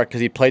benched Lamar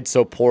because he played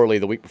so poorly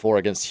the week before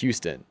against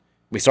Houston.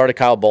 We started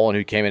Kyle Bolin,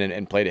 who came in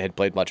and had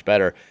played much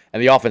better,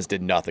 and the offense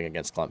did nothing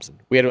against Clemson.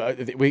 We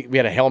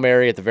had a Hail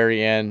Mary at the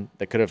very end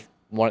that could have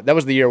won. That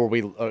was the year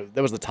where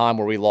that was the time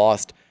where we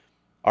lost.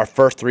 Our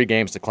first 3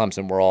 games to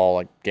Clemson were all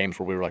like games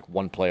where we were like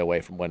one play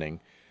away from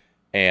winning,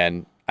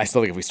 and I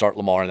still think if we start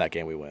Lamar in that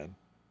game, we win.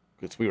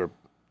 Because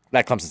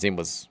that Clemson team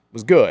was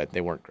good.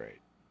 They weren't great.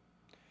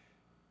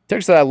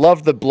 Terry said, I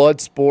love the blood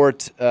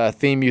sport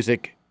theme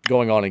music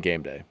going on in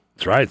game day.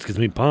 That's right. It gets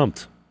me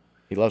pumped.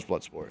 He loves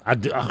blood sport.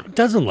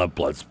 Doesn't love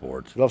blood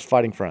sport. He loves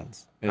fighting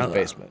friends in his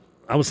basement.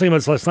 I was thinking about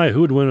this last night.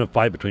 Who would win a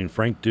fight between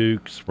Frank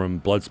Dukes from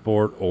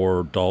Bloodsport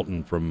or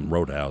Dalton from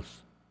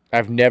Roadhouse?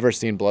 I've never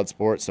seen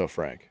Bloodsport, so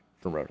Frank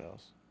from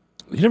Roadhouse.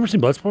 You never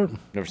seen Bloodsport?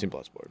 Never seen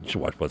Bloodsport. You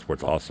should watch Bloodsport.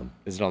 It's awesome.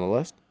 Is it on the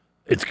list?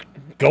 It's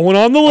going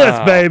on the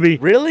list, baby.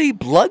 Really?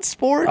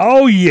 Bloodsport?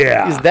 Oh,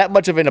 yeah. Is that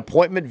much of an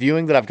appointment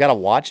viewing that I've got to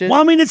watch it?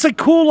 Well, I mean, it's a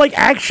cool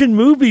action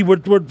movie where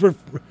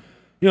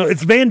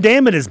it's Van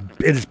Damme at his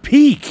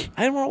peak.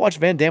 I didn't want to watch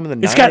Van Damme in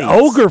the 90s. It's got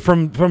Ogre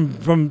from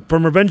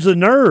Revenge of the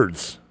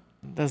Nerds.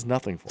 It does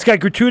nothing for It's got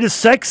gratuitous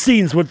sex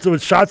scenes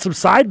with shots of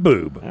side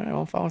boob. All right,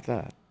 I'm fine with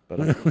that.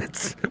 But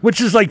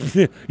which is like,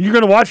 you're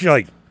going to watch and you're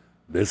like,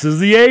 this is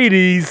the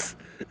 80s.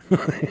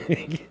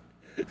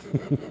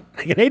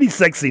 Like an 80s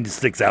sex scene just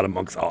sticks out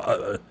amongst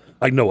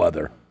like no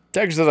other.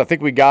 Texas says, I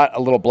think we got a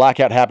little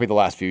blackout happy the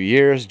last few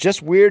years.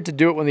 Just weird to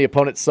do it when the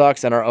opponent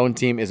sucks and our own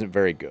team isn't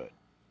very good.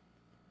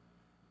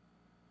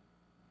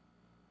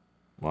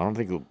 Well,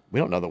 we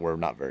don't know that we're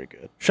not very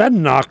good. Should I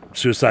knock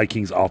Suicide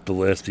Kings off the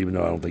list, even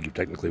though I don't think you've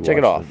technically watched it? Check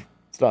it off.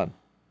 It's done.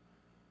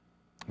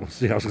 Let's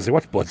see, I was going to say,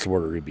 watch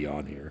Bloodsport or be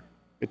on here.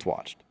 It's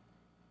watched.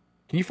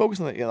 Can you focus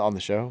on the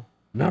show?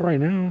 Not right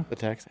now. The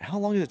text. How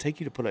long does it take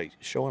you to put a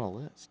show on a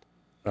list?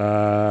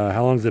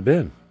 How long has it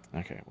been?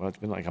 Okay, well, it's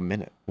been like a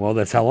minute. Well,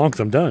 that's how long,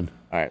 because I'm done.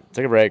 All right,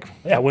 take a break.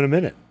 Yeah, win a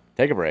minute.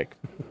 Take a break.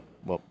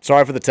 Well,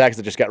 sorry for the text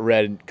that just got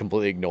read and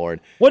completely ignored.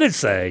 What did it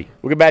say?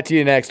 We'll get back to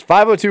you next.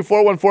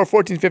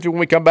 502-414-1450. When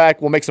we come back,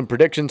 we'll make some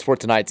predictions for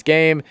tonight's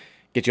game.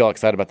 Get you all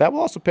excited about that.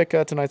 We'll also pick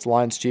tonight's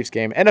Lions-Chiefs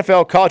game.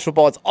 NFL, college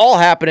football, it's all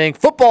happening.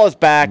 Football is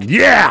back.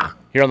 Yeah!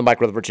 Here on the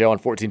Mike Rutherford Show on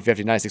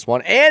 1450,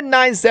 961, and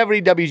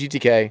 970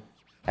 WGTK.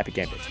 Happy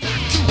game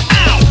days.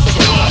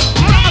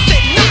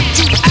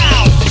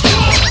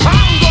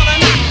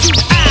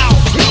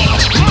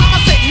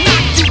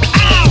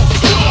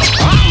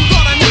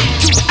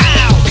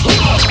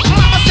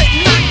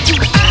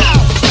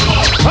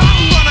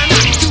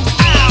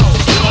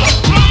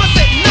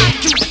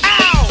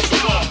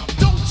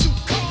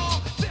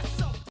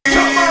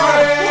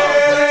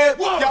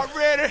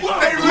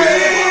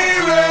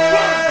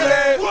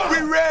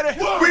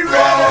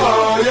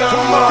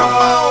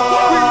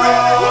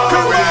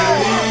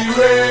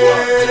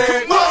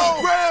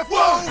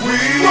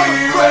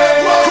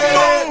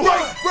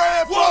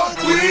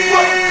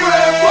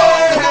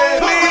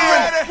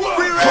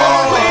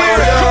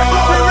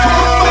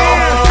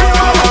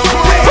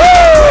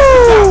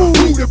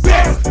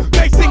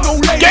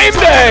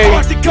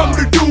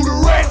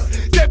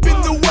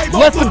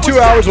 Less than 2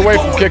 hours away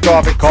from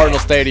kickoff at Cardinal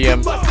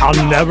Stadium. I'll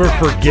never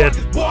forget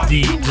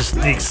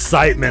the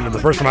excitement of the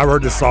first time I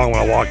heard this song when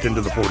I walked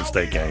into the Florida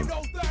State game.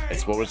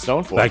 It's what it's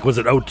known for. Like, was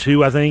it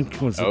 02, I think?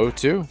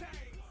 02.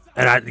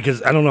 And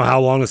because I don't know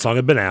how long the song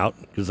had been out,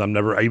 because I've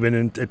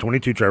been at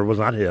 22, Trevor was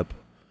not hip.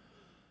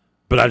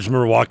 But I just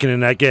remember walking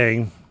in that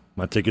game,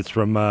 my tickets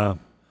from my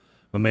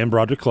man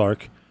Broderick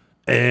Clark,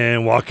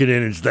 and walking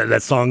in, and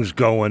that song's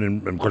going,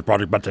 and of course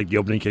Broderick about to take the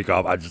opening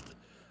kickoff.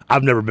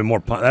 I've never been more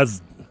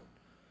pumped.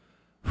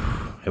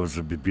 It was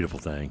a beautiful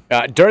thing.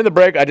 During the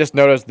break, I just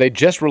noticed they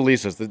just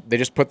released this. They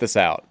just put this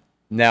out.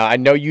 Now, I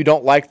know you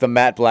don't like the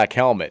matte black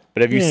helmet,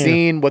 but have you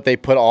seen what they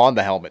put on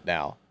the helmet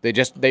now? They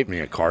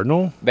mean a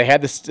Cardinal? They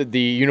had the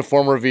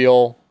uniform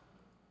reveal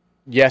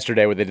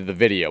yesterday where they did the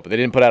video, but they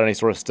didn't put out any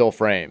sort of still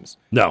frames.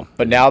 No.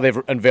 But now they've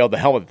unveiled the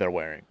helmet that they're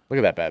wearing. Look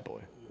at that bad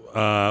boy.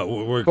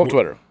 Go on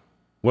Twitter.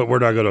 Where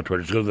do I go to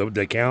Twitter? Just go to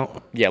the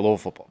account? Yeah, Louisville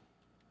Football.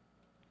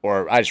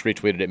 Or I just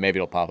retweeted it. Maybe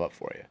it'll pop up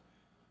for you.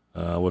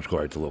 We'll go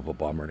right to Louisville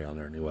Football. I'm already on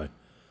there anyway.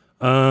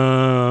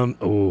 Yeah.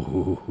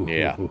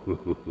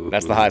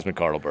 That's the Heisman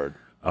Cardinal bird.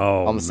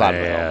 Oh, on the side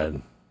of the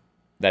helmet.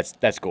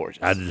 That's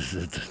gorgeous. I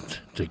just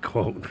to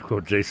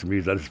quote Jason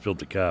Mewes, I just spilled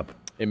the cup.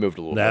 It moved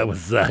a little that bit.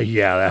 Was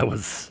that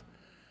was.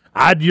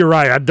 You're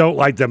right. I don't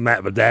like them,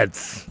 Matt, but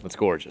that's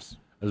gorgeous.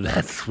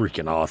 That's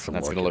freaking awesome.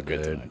 That's gonna look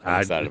good dude. tonight.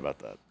 I'm excited about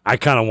that. I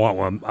kind of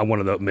want one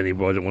of those mini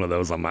one of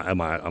those on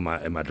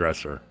my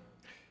dresser.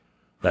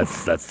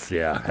 That's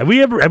yeah. Have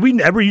we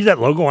ever used that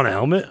logo on a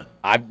helmet?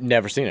 I've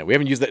never seen it. We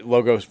haven't used that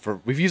logo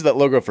we've used that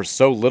logo for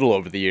so little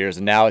over the years,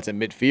 and now it's at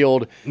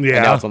midfield. Yeah.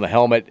 And now it's on the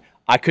helmet.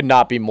 I could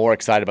not be more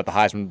excited about the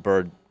Heisman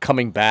bird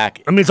coming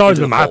back. I mean, it's always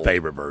been my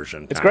favorite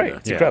version. It's great.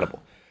 It's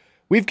incredible.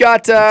 We've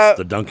got it's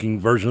the dunking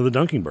version of the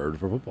dunking bird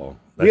for football.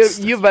 You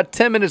have about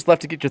 10 minutes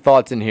left to get your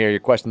thoughts in here, your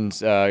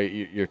questions,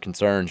 your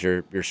concerns,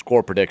 your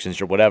score predictions,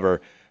 your whatever,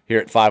 here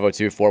at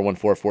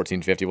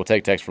 502-414-1450. We'll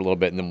take text for a little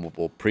bit, and then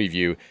we'll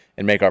preview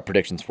and make our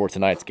predictions for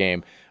tonight's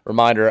game.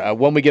 Reminder,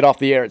 when we get off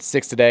the air at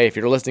 6 today, if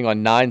you're listening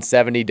on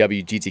 970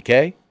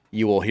 WGTK,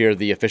 you will hear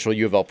the official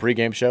U of L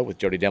pregame show with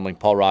Jody Demling,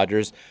 Paul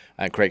Rogers,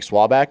 and Craig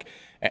Swaback.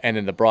 And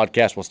then the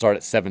broadcast will start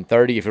at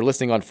 7:30. If you're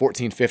listening on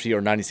 1450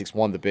 or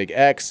 96.1 The Big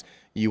X,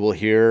 you will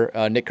hear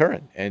Nick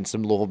Curran and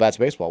some Louisville Bats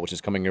baseball, which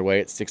is coming your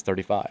way at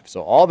 6:35.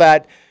 So all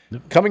that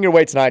coming your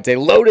way tonight. It's a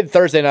loaded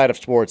Thursday night of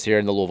sports here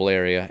in the Louisville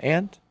area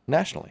and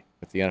nationally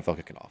with the NFL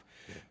kicking off.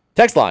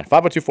 Text line,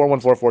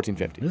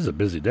 502-414-1450. This is a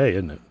busy day,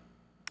 isn't it?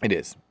 It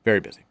is.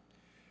 Very busy.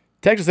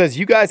 Texter says,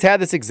 you guys had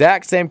this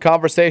exact same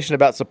conversation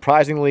about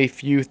surprisingly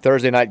few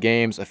Thursday night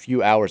games a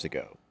few hours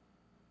ago.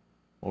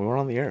 Well, we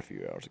weren't on the air a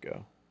few hours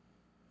ago.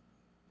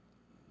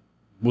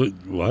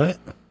 What?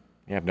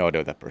 I have no idea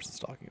what that person's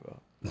talking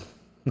about.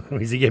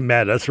 Is he getting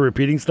mad at us for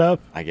repeating stuff?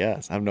 I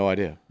guess. I have no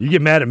idea. You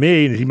get mad at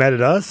me, and is he mad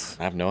at us?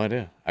 I have no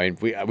idea. I mean,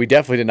 we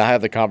definitely did not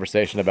have the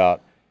conversation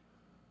about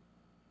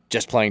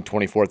just playing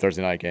 24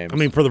 Thursday night games. I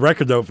mean, for the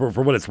record, though, for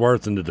what it's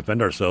worth and to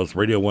defend ourselves,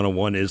 Radio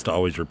 101 is to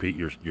always repeat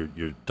your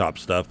top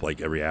stuff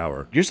like every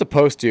hour. You're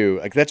supposed to.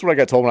 Like, that's what I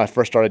got told when I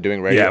first started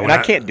doing radio, and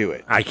I can't do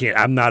it. I can't.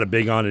 I'm not a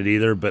big on it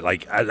either, but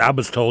like I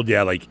was told,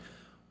 like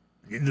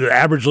the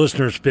average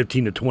listener is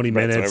 15 to 20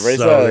 minutes,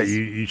 so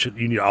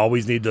you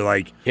always need to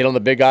like hit on the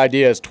big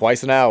ideas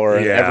twice an hour.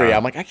 Yeah.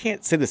 I'm like, I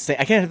can't say the same.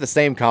 I can't have the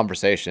same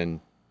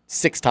conversation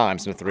 6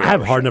 times in a 3 hour I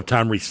have a hard show. enough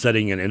time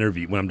resetting an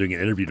interview when I'm doing an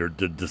interview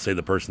to say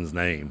the person's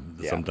name.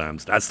 Yeah.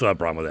 Sometimes I still have a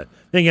problem with that.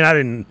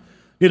 Thinking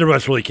neither of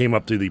us really came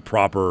up through the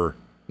proper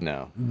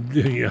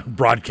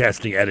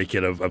broadcasting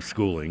etiquette of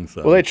schooling.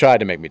 So. Well, they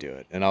tried to make me do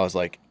it, and I was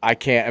like, I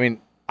can't. I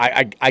mean,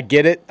 I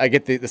get it. I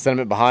get the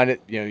sentiment behind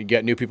it. You know, you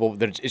get new people.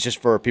 It's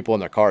just for people in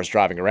their cars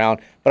driving around.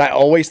 But I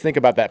always think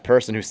about that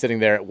person who's sitting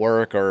there at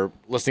work or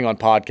listening on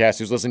podcasts,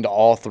 who's listening to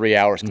all 3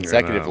 hours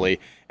consecutively,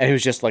 and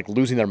who's just like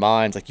losing their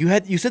minds. Like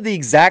you said the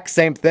exact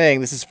same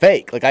thing. This is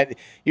fake. Like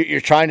you're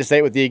trying to say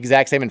it with the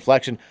exact same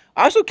inflection.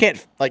 I also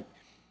can't like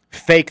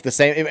fake the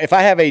same. If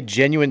I have a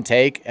genuine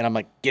take and I'm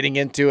like getting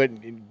into it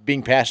and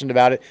being passionate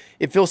about it,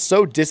 it feels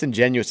so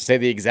disingenuous to say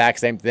the exact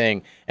same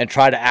thing and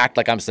try to act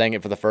like I'm saying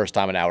it for the first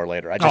time an hour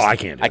later. I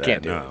can't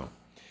do it.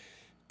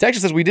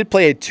 Texas says we did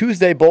play a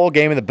Tuesday bowl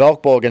game in the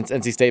Belk Bowl against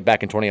NC State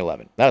back in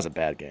 2011. That was a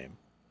bad game.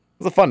 It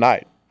was a fun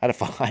night. I had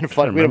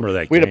fun.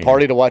 We had a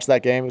party to watch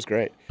that game. It was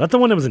great. Not the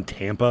one that was in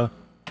Tampa.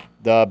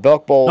 The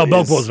Belk Bowl. No,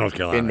 Belk Bowl is North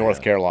Carolina. In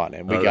North Carolina,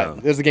 and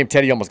this was the game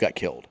Teddy almost got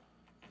killed.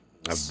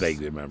 I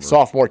vaguely remember.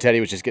 Sophomore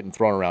Teddy was just getting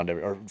thrown around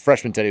or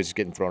freshman Teddy was just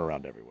getting thrown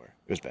around everywhere.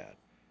 It was bad.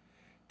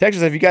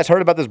 Texas, have you guys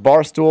heard about this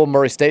Barstool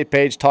Murray State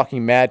page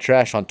talking mad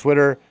trash on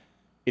Twitter?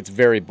 It's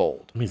very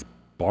bold. I mean, it's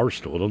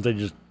Barstool. Don't they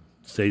just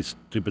say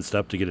stupid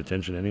stuff to get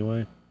attention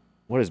anyway?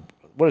 What is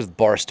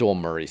Barstool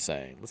Murray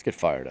saying? Let's get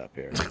fired up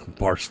here.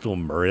 Barstool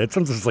Murray. That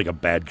sounds just like a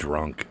bad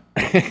drunk.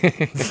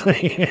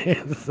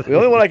 The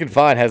only one I can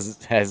find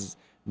has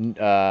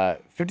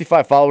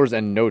 55 followers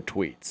and no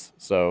tweets.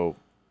 So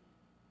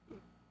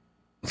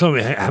how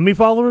many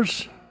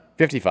followers?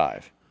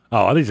 55.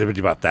 Oh, I think it's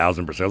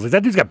 55,000%. I was like,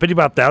 that dude's got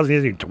 55,000. He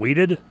hasn't even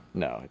tweeted.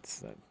 No,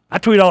 it's. I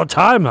tweet all the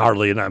time,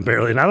 hardly, and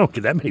barely, and I don't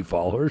get that many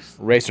followers.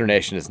 Racer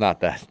Nation is not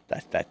that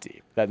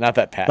deep. Not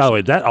that passionate. By the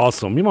way, that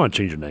awesome. You want to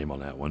change your name on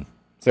that one?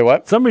 Say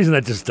what? For some reason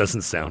that just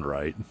doesn't sound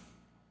right. I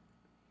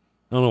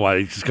don't know why.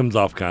 It just comes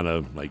off kind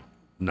of like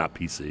not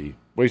PC.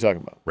 What are you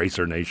talking about?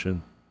 Racer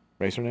Nation.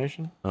 Racer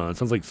Nation? It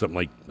sounds like something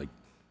like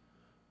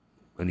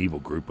an evil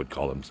group would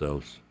call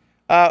themselves.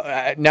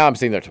 Now I'm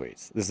seeing their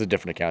tweets. This is a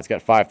different account. It's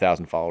got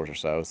 5,000 followers or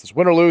so. It says,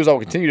 win or lose, I will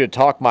continue to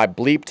talk my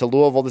bleep to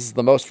Louisville. This is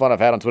the most fun I've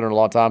had on Twitter in a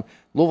long time.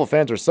 Louisville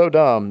fans are so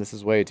dumb. This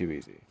is way too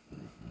easy.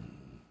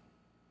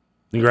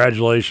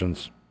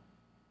 Congratulations.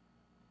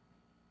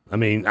 I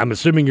mean, I'm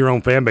assuming your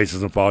own fan base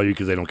doesn't follow you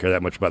because they don't care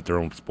that much about their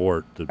own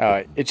sport.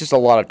 It's just a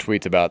lot of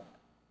tweets about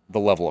the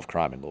level of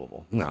crime in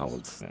Louisville. No,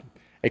 it's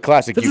a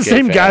classic UK It's the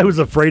same fan. guy who's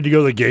afraid to go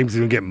to the games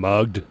and get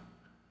mugged.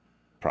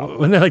 Probably.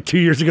 When like 2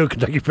 years ago,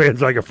 Kentucky fans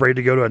were like afraid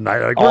to go to a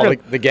night.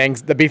 Like, the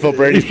gangs, the Beef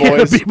O'Brady's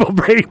boys. The Beef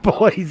O'Brady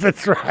boys,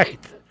 that's right.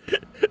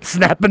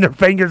 Snapping their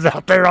fingers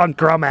out there on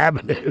Crum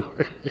Avenue.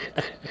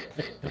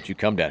 Don't you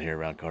come down here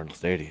around Cardinal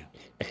Stadium.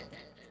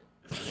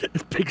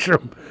 Picture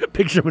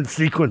him in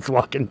sequence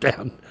walking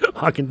down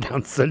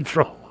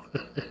Central,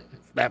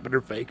 snapping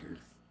her fakers.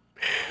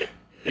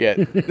 Yeah,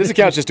 this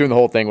account's just doing the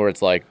whole thing where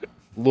it's like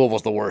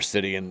Louisville's the worst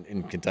city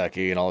in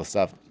Kentucky and all this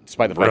stuff,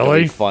 despite the fact that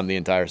we fund the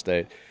entire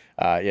state.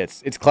 Yeah,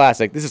 it's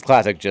classic. This is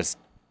classic, just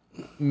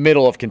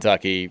middle of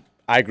Kentucky.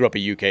 I grew up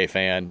a UK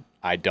fan.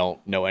 I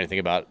don't know anything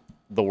about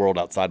the world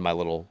outside my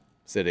little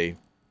city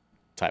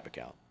type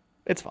account.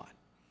 It's fine.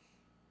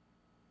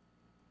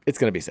 It's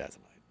going to be sad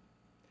tonight.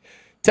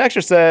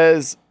 Texture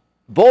says,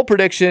 bold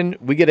prediction,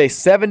 we get a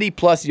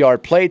 70-plus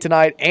yard play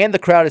tonight, and the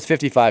crowd is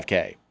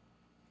 55K.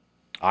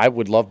 I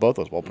would love both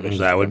those bold predictions.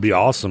 That would be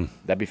awesome.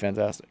 That'd be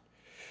fantastic.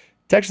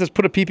 Texture says,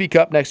 put a PP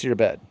cup next to your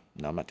bed.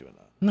 No, I'm not doing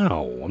that.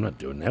 No, I'm not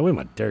doing that. With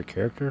my Derek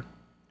character.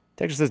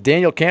 Texture says,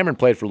 Daniel Cameron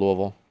played for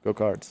Louisville. Go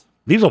Cards.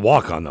 He's a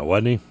walk-on, though,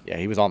 wasn't he? Yeah,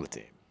 he was on the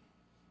team.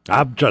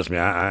 Trust me,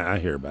 I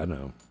hear about it. I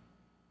know.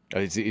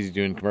 Is he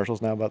doing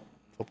commercials now about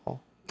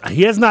football?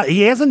 He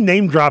hasn't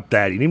name dropped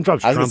that. He name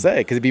dropped Trump. I was going to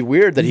say, because it'd be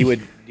weird that he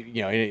would, in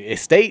a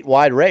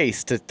statewide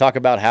race to talk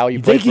about how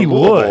you played for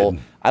Louisville.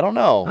 Would. I don't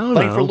know.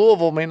 Playing know. For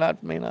Louisville may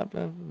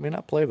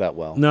not play that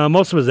well. No,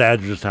 most of his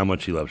ads are just how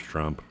much he loves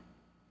Trump.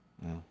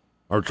 Yeah.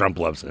 Or Trump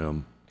loves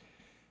him.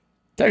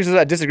 Texas says,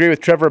 I disagree with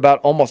Trevor about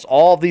almost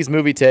all of these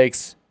movie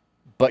takes,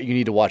 but you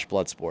need to watch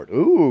Bloodsport.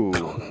 Ooh.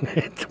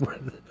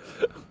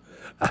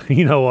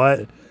 You know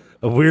what?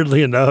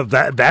 Weirdly enough,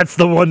 that's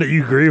the one that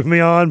you agree with me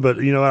on, but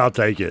you know what? I'll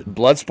take it.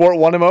 Bloodsport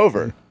won him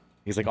over.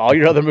 He's like, all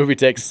your other movie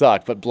takes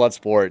suck, but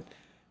Bloodsport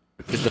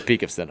is the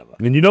peak of cinema.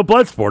 And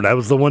Bloodsport, that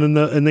was the one in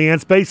the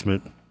aunt's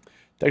basement.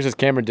 Texas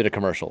Cameron did a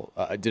commercial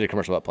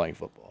about playing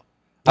football.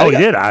 He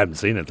did? I haven't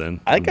seen it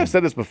then. I think I've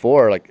said this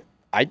before. Like,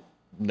 I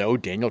know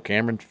Daniel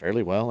Cameron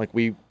fairly well. Like,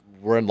 we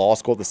were in law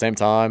school at the same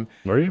time.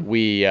 Were you?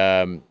 We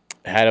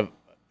had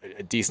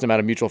a decent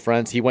amount of mutual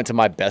friends. He went to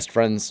my best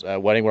friend's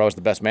wedding where I was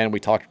the best man. We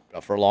talked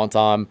for a long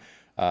time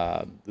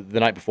the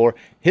night before.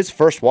 His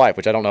first wife,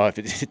 which I don't know if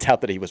it's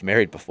out that he was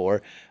married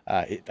before.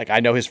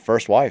 I know his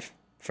first wife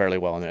fairly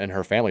well and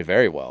her family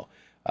very well.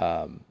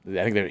 I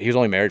think he was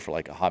only married for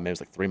like a hot minute.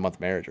 It was like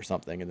 3-month marriage or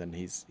something, and then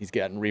he's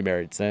gotten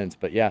remarried since.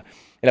 But yeah,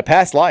 in a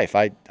past life,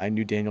 I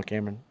knew Daniel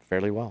Cameron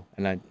fairly well,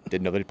 and I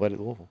didn't know that he played at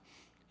Louisville.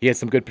 He had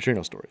some good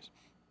Petrino stories.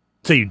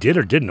 So you did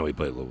or didn't know he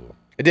played at Louisville?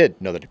 I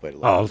did know that he played at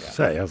Louisville. Oh, I was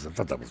say, I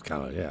thought that was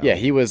kind of, yeah. Yeah,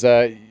 he was,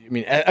 I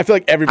feel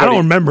like everybody. I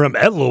don't remember him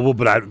at Louisville,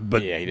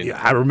 but yeah, he didn't,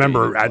 I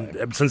remember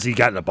since he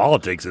got into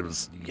politics, it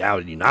was, how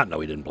did you not know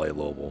he didn't play at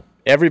Louisville?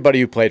 Everybody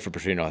who played for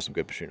Petrino has some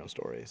good Petrino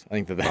stories.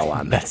 I think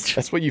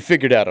that's what you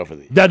figured out over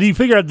the years. Now, do you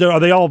figure out, are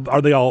they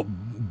all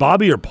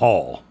Bobby or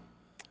Paul?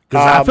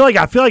 Because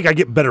I feel like I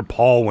get better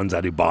Paul ones than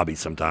I do Bobby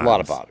sometimes. A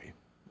lot of Bobby.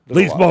 At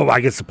least, I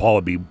guess Paul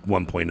would be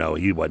 1.0.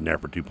 He wasn't there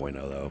for 2.0,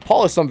 though.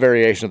 Paul is some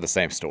variation of the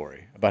same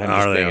story about him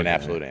just being an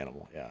absolute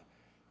animal. Yeah.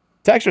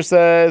 Texture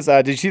says,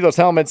 did you see those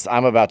helmets?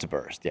 I'm about to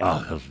burst.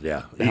 Yeah. Oh,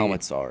 yeah. The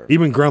helmets are.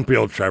 Even grumpy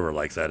old Trevor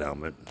likes that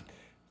helmet.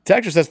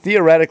 Texture says,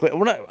 theoretically,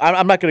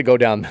 I'm not going to go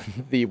down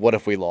the what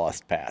if we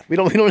lost path. We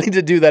don't need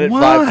to do that at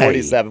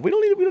 547. We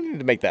don't need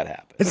to make that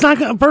happen. It's not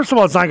going. First of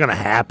all, it's not going to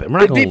happen.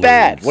 It'd be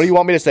bad. What do you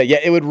want me to say? Yeah,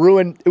 it would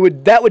ruin.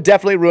 That would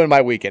definitely ruin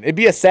my weekend. It'd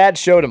be a sad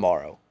show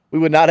tomorrow. We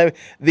would not have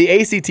the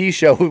ACT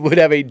show. Would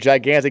have a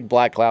gigantic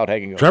black cloud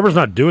hanging over. Trevor's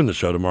not doing the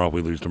show tomorrow if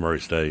we lose to Murray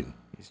State.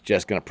 He's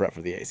just going to prep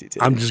for the ACT.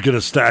 I'm just going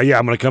to stay. Yeah,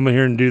 I'm going to come in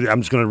here and do.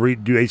 I'm just going to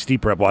do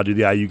ACT prep while I do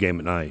the IU game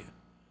at night.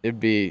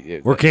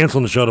 We're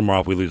canceling the show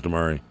tomorrow if we lose to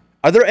Murray.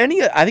 Are there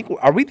any?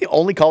 Are we the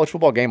only college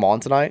football game on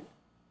tonight?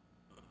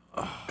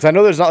 Because I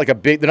know there's not like a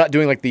big. They're not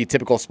doing like the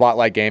typical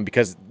spotlight game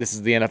because this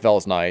is the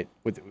NFL's night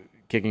with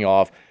kicking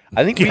off.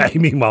 I think. Yeah.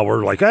 Meanwhile,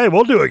 we're like, hey,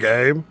 we'll do a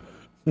game.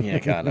 Yeah,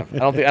 kind of. I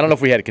don't know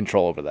if we had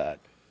control over that,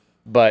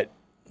 but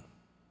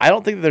I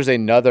don't think that there's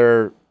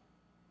another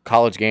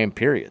college game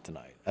period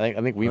tonight. I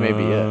think we may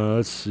be it.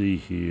 Let's see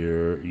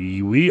here.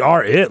 We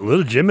are it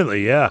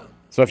legitimately. Yeah.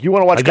 So if you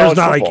want to watch, college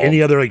football, there's not like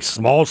any other like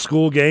small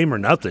school game or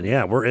nothing.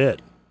 Yeah, we're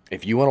it.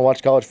 If you want to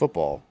watch college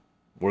football,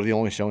 we're the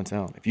only show in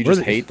town. If you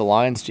just hate the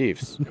Lions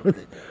Chiefs,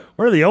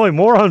 we're the only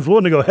morons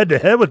willing to go head to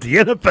head with the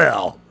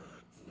NFL.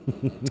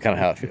 It's kind of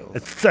how it feels.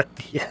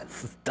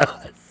 Yes, it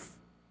does.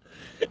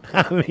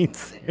 I mean,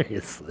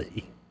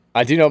 seriously.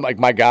 I do know, like,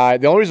 my guy,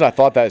 the only reason I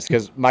thought that is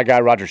because my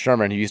guy, Roger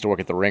Sherman, he used to work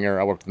at The Ringer.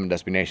 I worked with him in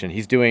SB Nation.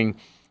 He's doing,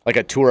 like,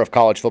 a tour of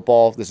college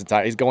football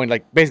he's going,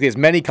 like, basically as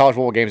many college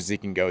football games as he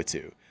can go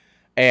to.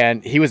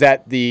 And he was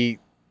at the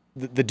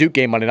Duke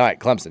game Monday night,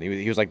 Clemson.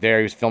 He was like there.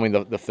 He was filming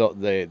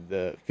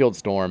the Field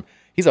Storm.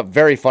 He's a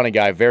very funny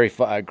guy,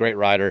 great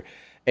writer.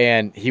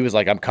 And he was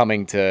like, I'm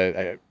coming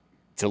to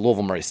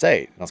Louisville Murray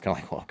State. And I was kind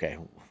of like, well, okay,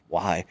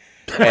 why?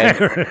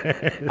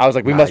 And I was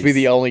like, we must be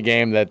the only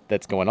game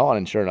that's going on.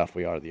 And sure enough,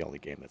 we are the only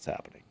game that's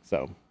happening.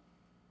 So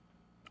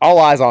all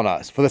eyes on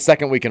us for the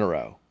second week in a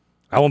row.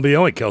 I won't be the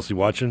only Kelsey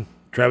watching.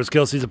 Travis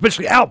Kelsey's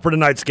officially out for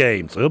tonight's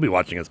game, so he'll be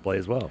watching us play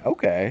as well.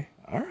 Okay.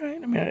 All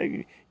right. I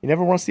mean, you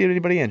never want to see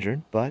anybody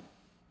injured, but.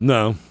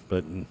 No,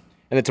 but.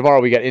 And then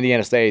tomorrow we got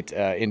Indiana State,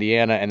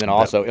 Indiana, and then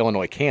also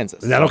Illinois,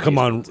 Kansas. And that'll come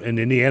on. And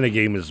the Indiana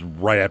game is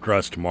right after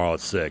us tomorrow at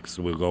 6.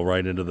 So we'll go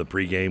right into the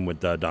pregame with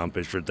Don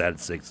Fisher at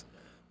 6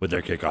 with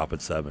their kickoff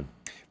at 7.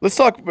 Let's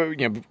talk.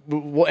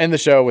 We'll end the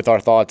show with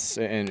our thoughts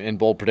and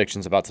bold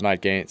predictions about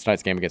tonight's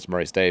game against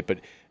Murray State. But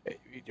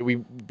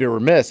we'd be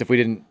remiss if we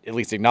didn't at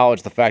least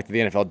acknowledge the fact that the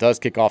NFL does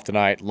kick off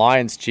tonight.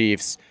 Lions,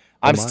 Chiefs.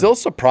 I'm still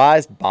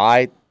surprised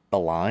by the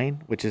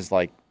line, which is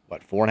like,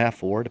 what, 4.5,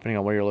 4, depending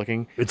on where you're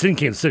looking. It's in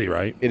Kansas City,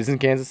 right? It is in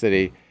Kansas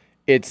City.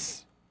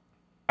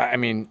 I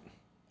know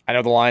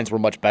the Lions were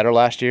much better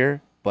last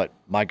year, but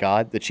my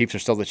God, the Chiefs are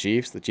still the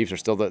Chiefs. The Chiefs are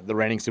still the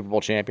reigning Super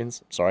Bowl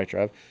champions. Sorry,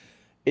 Trev.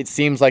 It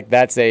seems like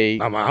that's a...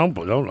 I don't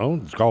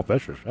know. It's Carl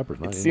Fisher.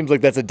 It seems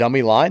like that's a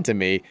dummy line to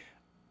me.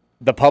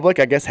 The public,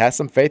 I guess, has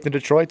some faith in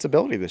Detroit's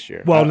ability this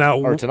year. Well,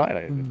 or tonight,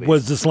 at least.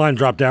 Was this line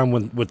dropped down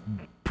with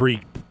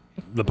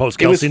the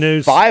post-Kelsey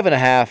news? It was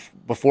 5.5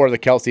 before the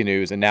Kelsey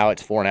news, and now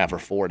it's 4.5 or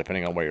 4,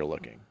 depending on where you're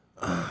looking.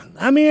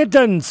 It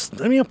doesn't.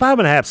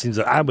 5.5 seems.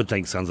 I would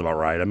think sounds about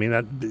right.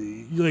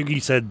 Like you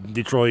said,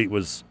 Detroit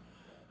was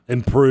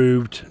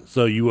improved,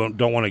 so you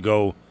don't want to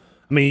go.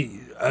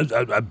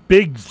 A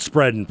big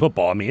spread in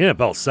football.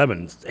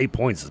 NFL 8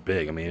 points is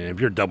big. If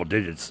you're double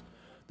digits,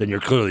 then you're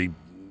clearly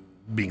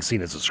being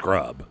seen as a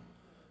scrub.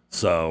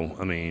 So,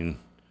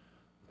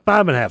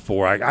 5.5,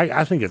 4.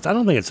 I think it's. I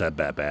don't think it's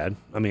that bad.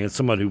 It's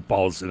someone who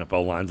follows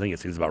NFL lines. I think it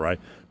seems about right.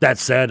 That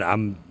said,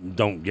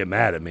 don't get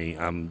mad at me.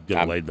 I'm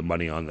gonna lay the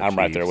money on the Chiefs.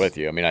 Right there with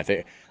you. I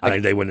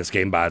think they win this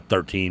game by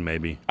 13,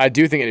 maybe. I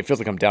do think it feels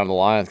like I'm down to the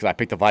Lions because I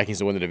picked the Vikings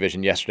to win the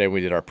division yesterday when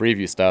we did our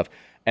preview stuff,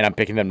 and I'm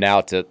picking them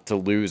now to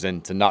lose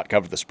and to not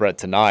cover the spread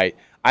tonight.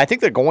 I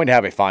think they're going to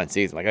have a fine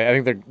season.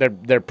 I think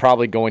they're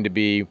probably going to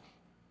be.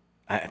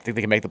 I think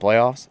they can make the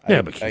playoffs.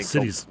 But Kansas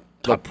City's.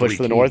 They'll push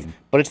for the North,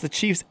 but it's the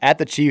Chiefs at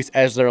the Chiefs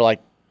as they're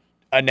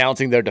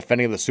announcing they're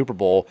defending the Super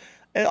Bowl.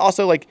 And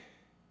also,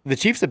 the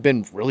Chiefs have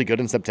been really good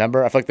in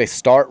September. I feel like they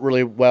start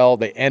really well,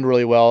 they end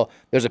really well.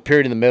 There's a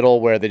period in the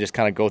middle where they just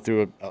kind of go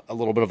through a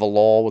little bit of a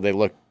lull where they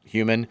look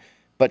human.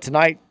 But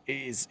tonight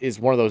is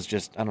one of those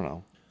I don't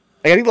know.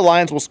 I think the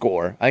Lions will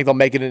score. I think they'll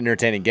make it an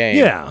entertaining game.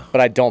 Yeah.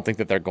 But I don't think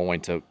that they're going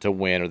to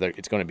win or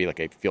it's going to be like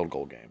a field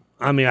goal game.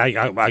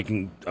 I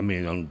can.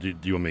 Do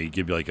you want me to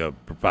give you a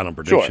final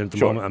prediction at the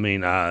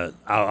moment?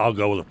 I'll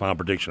go with a final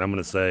prediction. I'm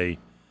going to say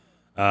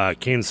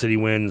Kansas City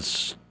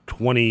wins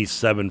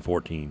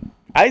 27-14.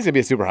 I think it's going to be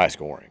a super high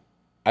scoring.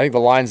 I think the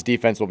Lions'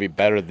 defense will be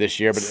better this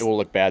year, but it will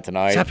look bad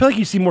tonight. I feel like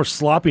you see more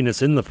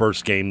sloppiness in the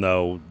first game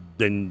though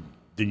than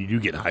you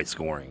do get high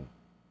scoring.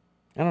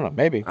 I don't know.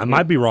 Maybe I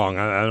might be wrong.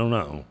 I don't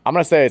know. I'm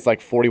going to say it's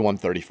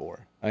 41-34.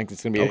 I think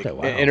it's going to be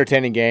an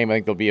entertaining game. I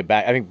think there'll be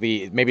I think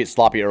maybe it's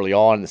sloppy early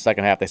on. In the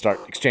second half, they start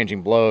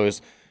exchanging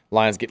blows.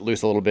 Lions get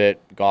loose a little bit.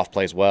 Goff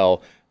plays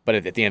well. But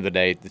at the end of the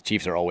day, the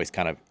Chiefs are always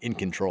kind of in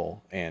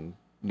control, and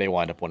they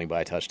wind up winning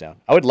by a touchdown.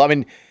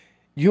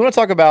 You want to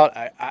talk about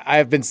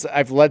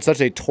I've led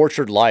such a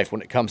tortured life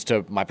when it comes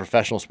to my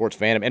professional sports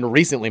fandom and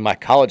recently my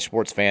college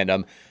sports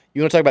fandom.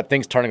 You want to talk about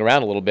things turning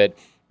around a little bit.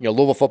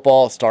 Louisville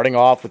football starting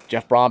off with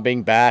Jeff Brom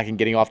being back and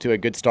getting off to a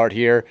good start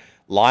here.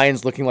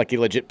 Lions looking like a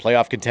legit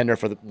playoff contender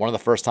for one of the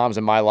first times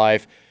in my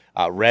life.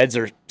 Reds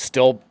are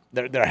still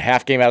they're a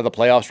half game out of the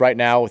playoffs right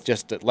now with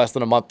just less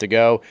than a month to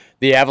go.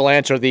 The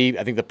Avalanche are the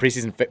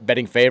preseason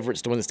betting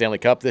favorites to win the Stanley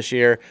Cup this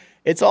year.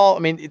 It's all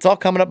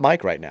coming up,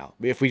 Mike, right now.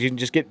 If we can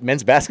just get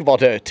men's basketball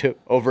to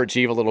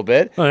overachieve a little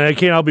bit, it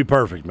can't all be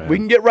perfect, man. We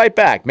can get right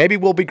back. Maybe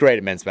we'll be great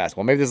at men's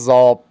basketball. Maybe this is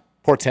all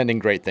portending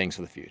great things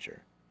for the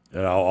future.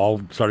 It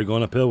all started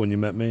going uphill when you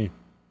met me.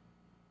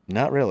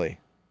 Not really.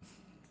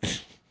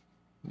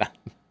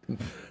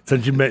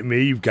 Since you met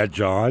me, you've got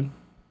John.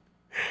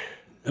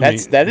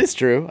 That is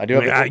true. I do.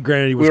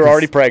 Granted, we were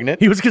already pregnant.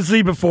 He was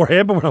conceived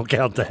beforehand, but we don't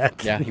count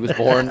that. Yeah, he was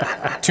born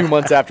 2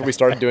 months after we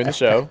started doing the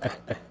show.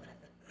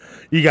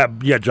 You got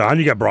John.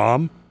 You got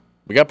Brom.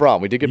 We got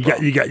Brom. We did get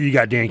Brom. You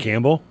got Dan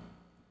Campbell.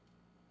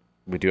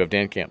 We do have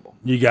Dan Campbell.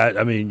 You got.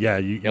 Ellie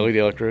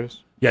De La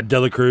Cruz. You got De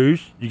La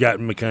Cruz. You got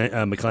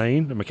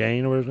McCain,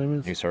 or whatever his name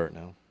is. He's hurt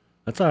now.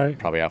 That's all right.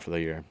 Probably out for the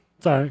year.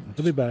 It's all right.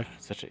 He'll be back.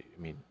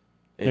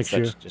 It's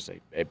just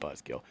a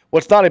buzzkill.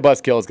 What's not a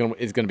buzzkill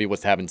is going to be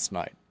what's happening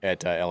tonight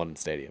at Ellen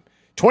Stadium.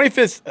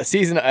 25th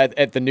season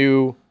at the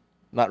new,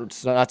 not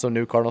so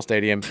new Cardinal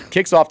Stadium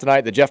kicks off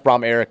tonight. The Jeff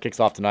Brom era kicks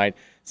off tonight.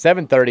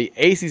 7:30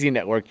 ACC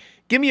Network.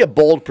 Give me a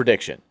bold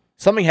prediction.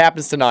 Something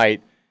happens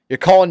tonight. You're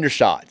calling your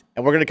shot,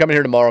 and we're going to come in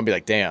here tomorrow and be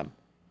like, "Damn,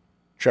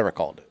 Trevor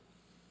called it."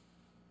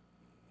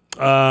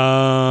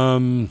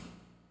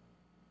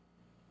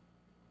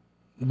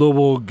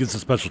 Louisville gets a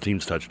special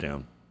teams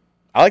touchdown.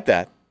 I like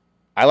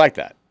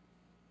that.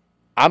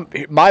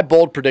 My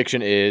bold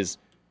prediction is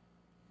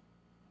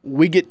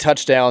we get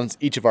touchdowns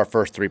each of our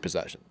first 3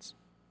 possessions.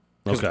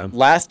 Okay.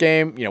 Last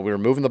game, we were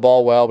moving the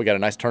ball well. We got a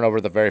nice turnover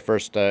at the very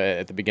first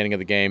at the beginning of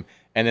the game,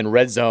 and then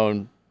red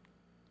zone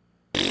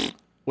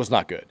was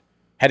not good.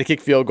 Had to kick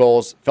field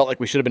goals. Felt like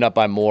we should have been up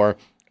by more.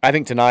 I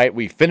think tonight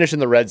we finish in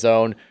the red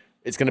zone.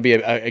 It's going to be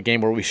a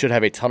game where we should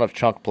have a ton of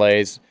chunk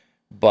plays,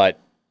 but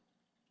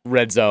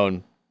red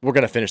zone we're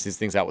going to finish these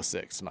things out with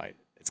 6 tonight.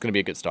 It's going to be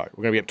a good start.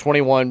 We're going to be up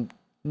 21-0,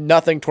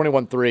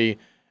 21-3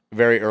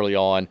 very early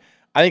on.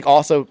 I think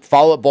also,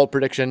 follow-up bold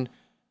prediction,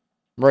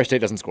 Murray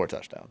State doesn't score a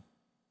touchdown.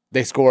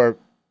 They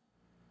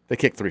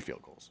kick 3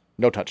 field goals.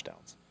 No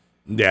touchdowns.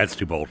 Yeah, it's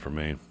too bold for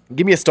me.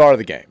 Give me a star of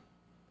the game.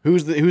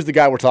 Who's the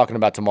guy we're talking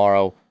about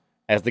tomorrow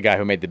as the guy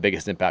who made the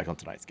biggest impact on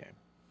tonight's game?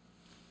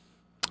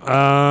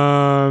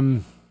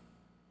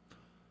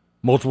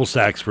 Multiple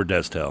sacks for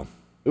Destel.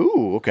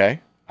 Ooh,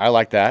 okay. I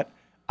like that.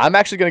 I'm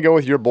actually going to go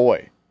with your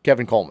boy,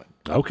 Kevin Coleman.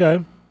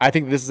 Okay. I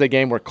think this is a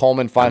game where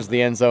Coleman finds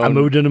the end zone. I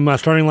moved into my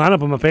starting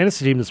lineup on my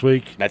fantasy team this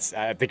week.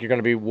 I think you're going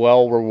to be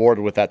well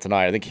rewarded with that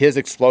tonight. I think his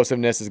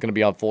explosiveness is going to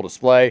be on full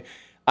display.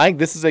 I think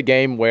this is a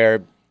game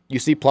where you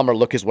see Plummer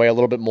look his way a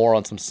little bit more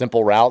on some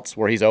simple routes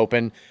where he's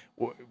open,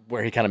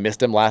 where he kind of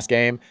missed him last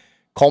game.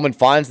 Coleman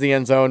finds the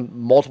end zone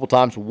multiple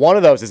times. One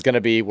of those is going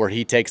to be where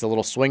he takes a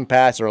little swing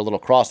pass or a little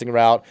crossing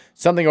route,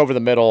 something over the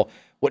middle,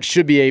 what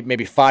should be a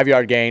maybe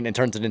 5-yard gain, and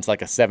turns it into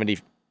like a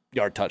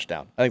 70-yard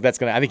touchdown. I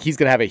think he's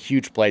going to have a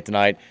huge play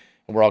tonight,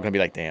 and we're all going to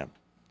be like, damn,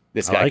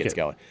 this guy gets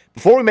going.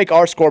 Before we make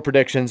our score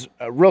predictions,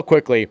 real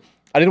quickly,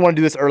 I didn't want to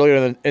do this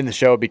earlier in the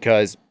show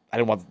because I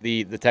didn't want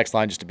the text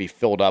line just to be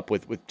filled up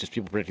with just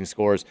people predicting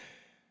scores.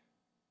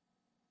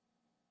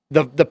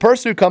 The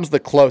person who comes the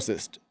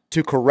closest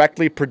to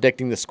correctly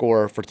predicting the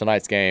score for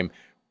tonight's game,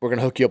 we're going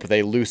to hook you up with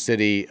a Lou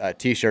City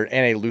t-shirt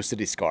and a Lou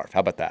City scarf. How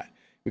about that?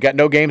 We got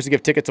no games to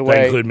give tickets away.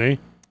 That include me?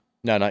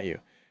 No, not you.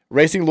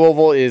 Racing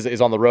Louisville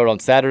is on the road on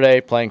Saturday,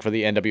 playing for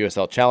the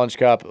NWSL Challenge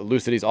Cup. Lou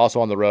City's also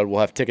on the road.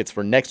 We'll have tickets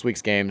for next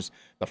week's games,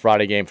 the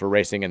Friday game for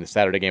Racing and the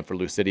Saturday game for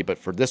Lou City. But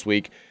for this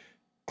week,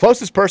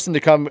 closest person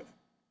to come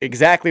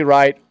exactly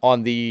right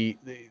on the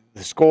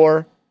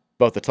score,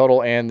 both the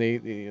total and the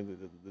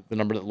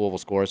number that Louisville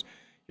scores,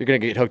 you're going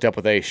to get hooked up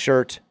with a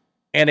shirt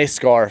and a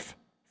scarf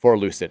for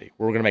Lou City.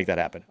 We're going to make that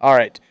happen. All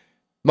right.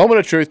 Moment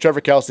of truth,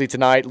 Trevor Kelsey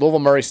tonight, Louisville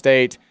Murray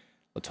State.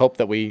 Let's hope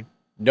that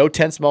no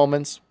tense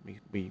moments.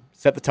 We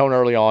set the tone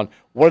early on.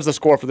 What does the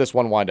score for this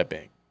one wind up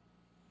being?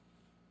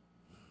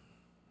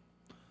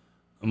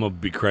 I'm going to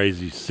be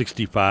crazy.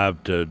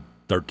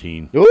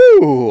 65-13.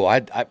 Ooh,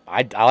 I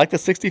like the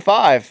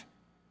 65.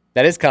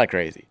 That is kind of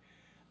crazy.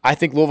 I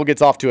think Louisville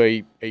gets off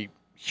to a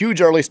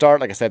huge early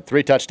start. Like I said,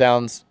 3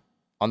 touchdowns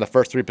on the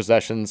first 3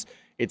 possessions.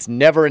 It's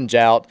never in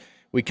doubt.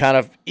 We kind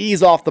of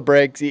ease off the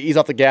brakes, ease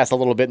off the gas a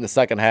little bit in the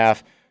second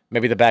half.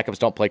 Maybe the backups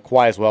don't play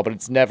quite as well, but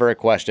it's never a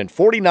question.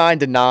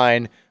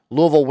 49-9,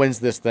 Louisville wins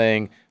this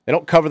thing. They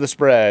don't cover the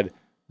spread,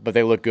 but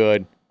they look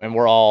good, and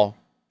we're all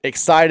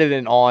excited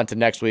and on to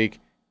next week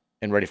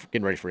and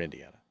getting ready for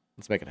Indiana.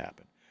 Let's make it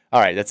happen. All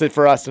right, that's it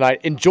for us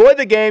tonight. Enjoy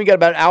the game. You got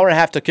about an hour and a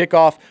half to kick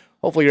off.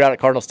 Hopefully you're out at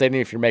Cardinal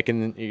Stadium if you're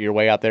making your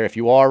way out there. If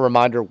you are,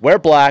 reminder, wear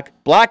black,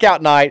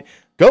 blackout night,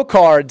 go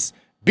Cards,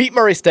 beat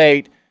Murray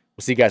State.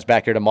 We'll see you guys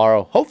back here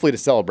tomorrow, hopefully to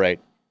celebrate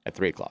at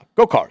 3 o'clock.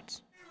 Go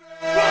Cards.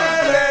 We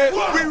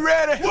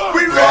ready. Come on.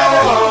 We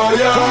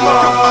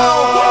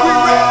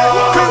ready.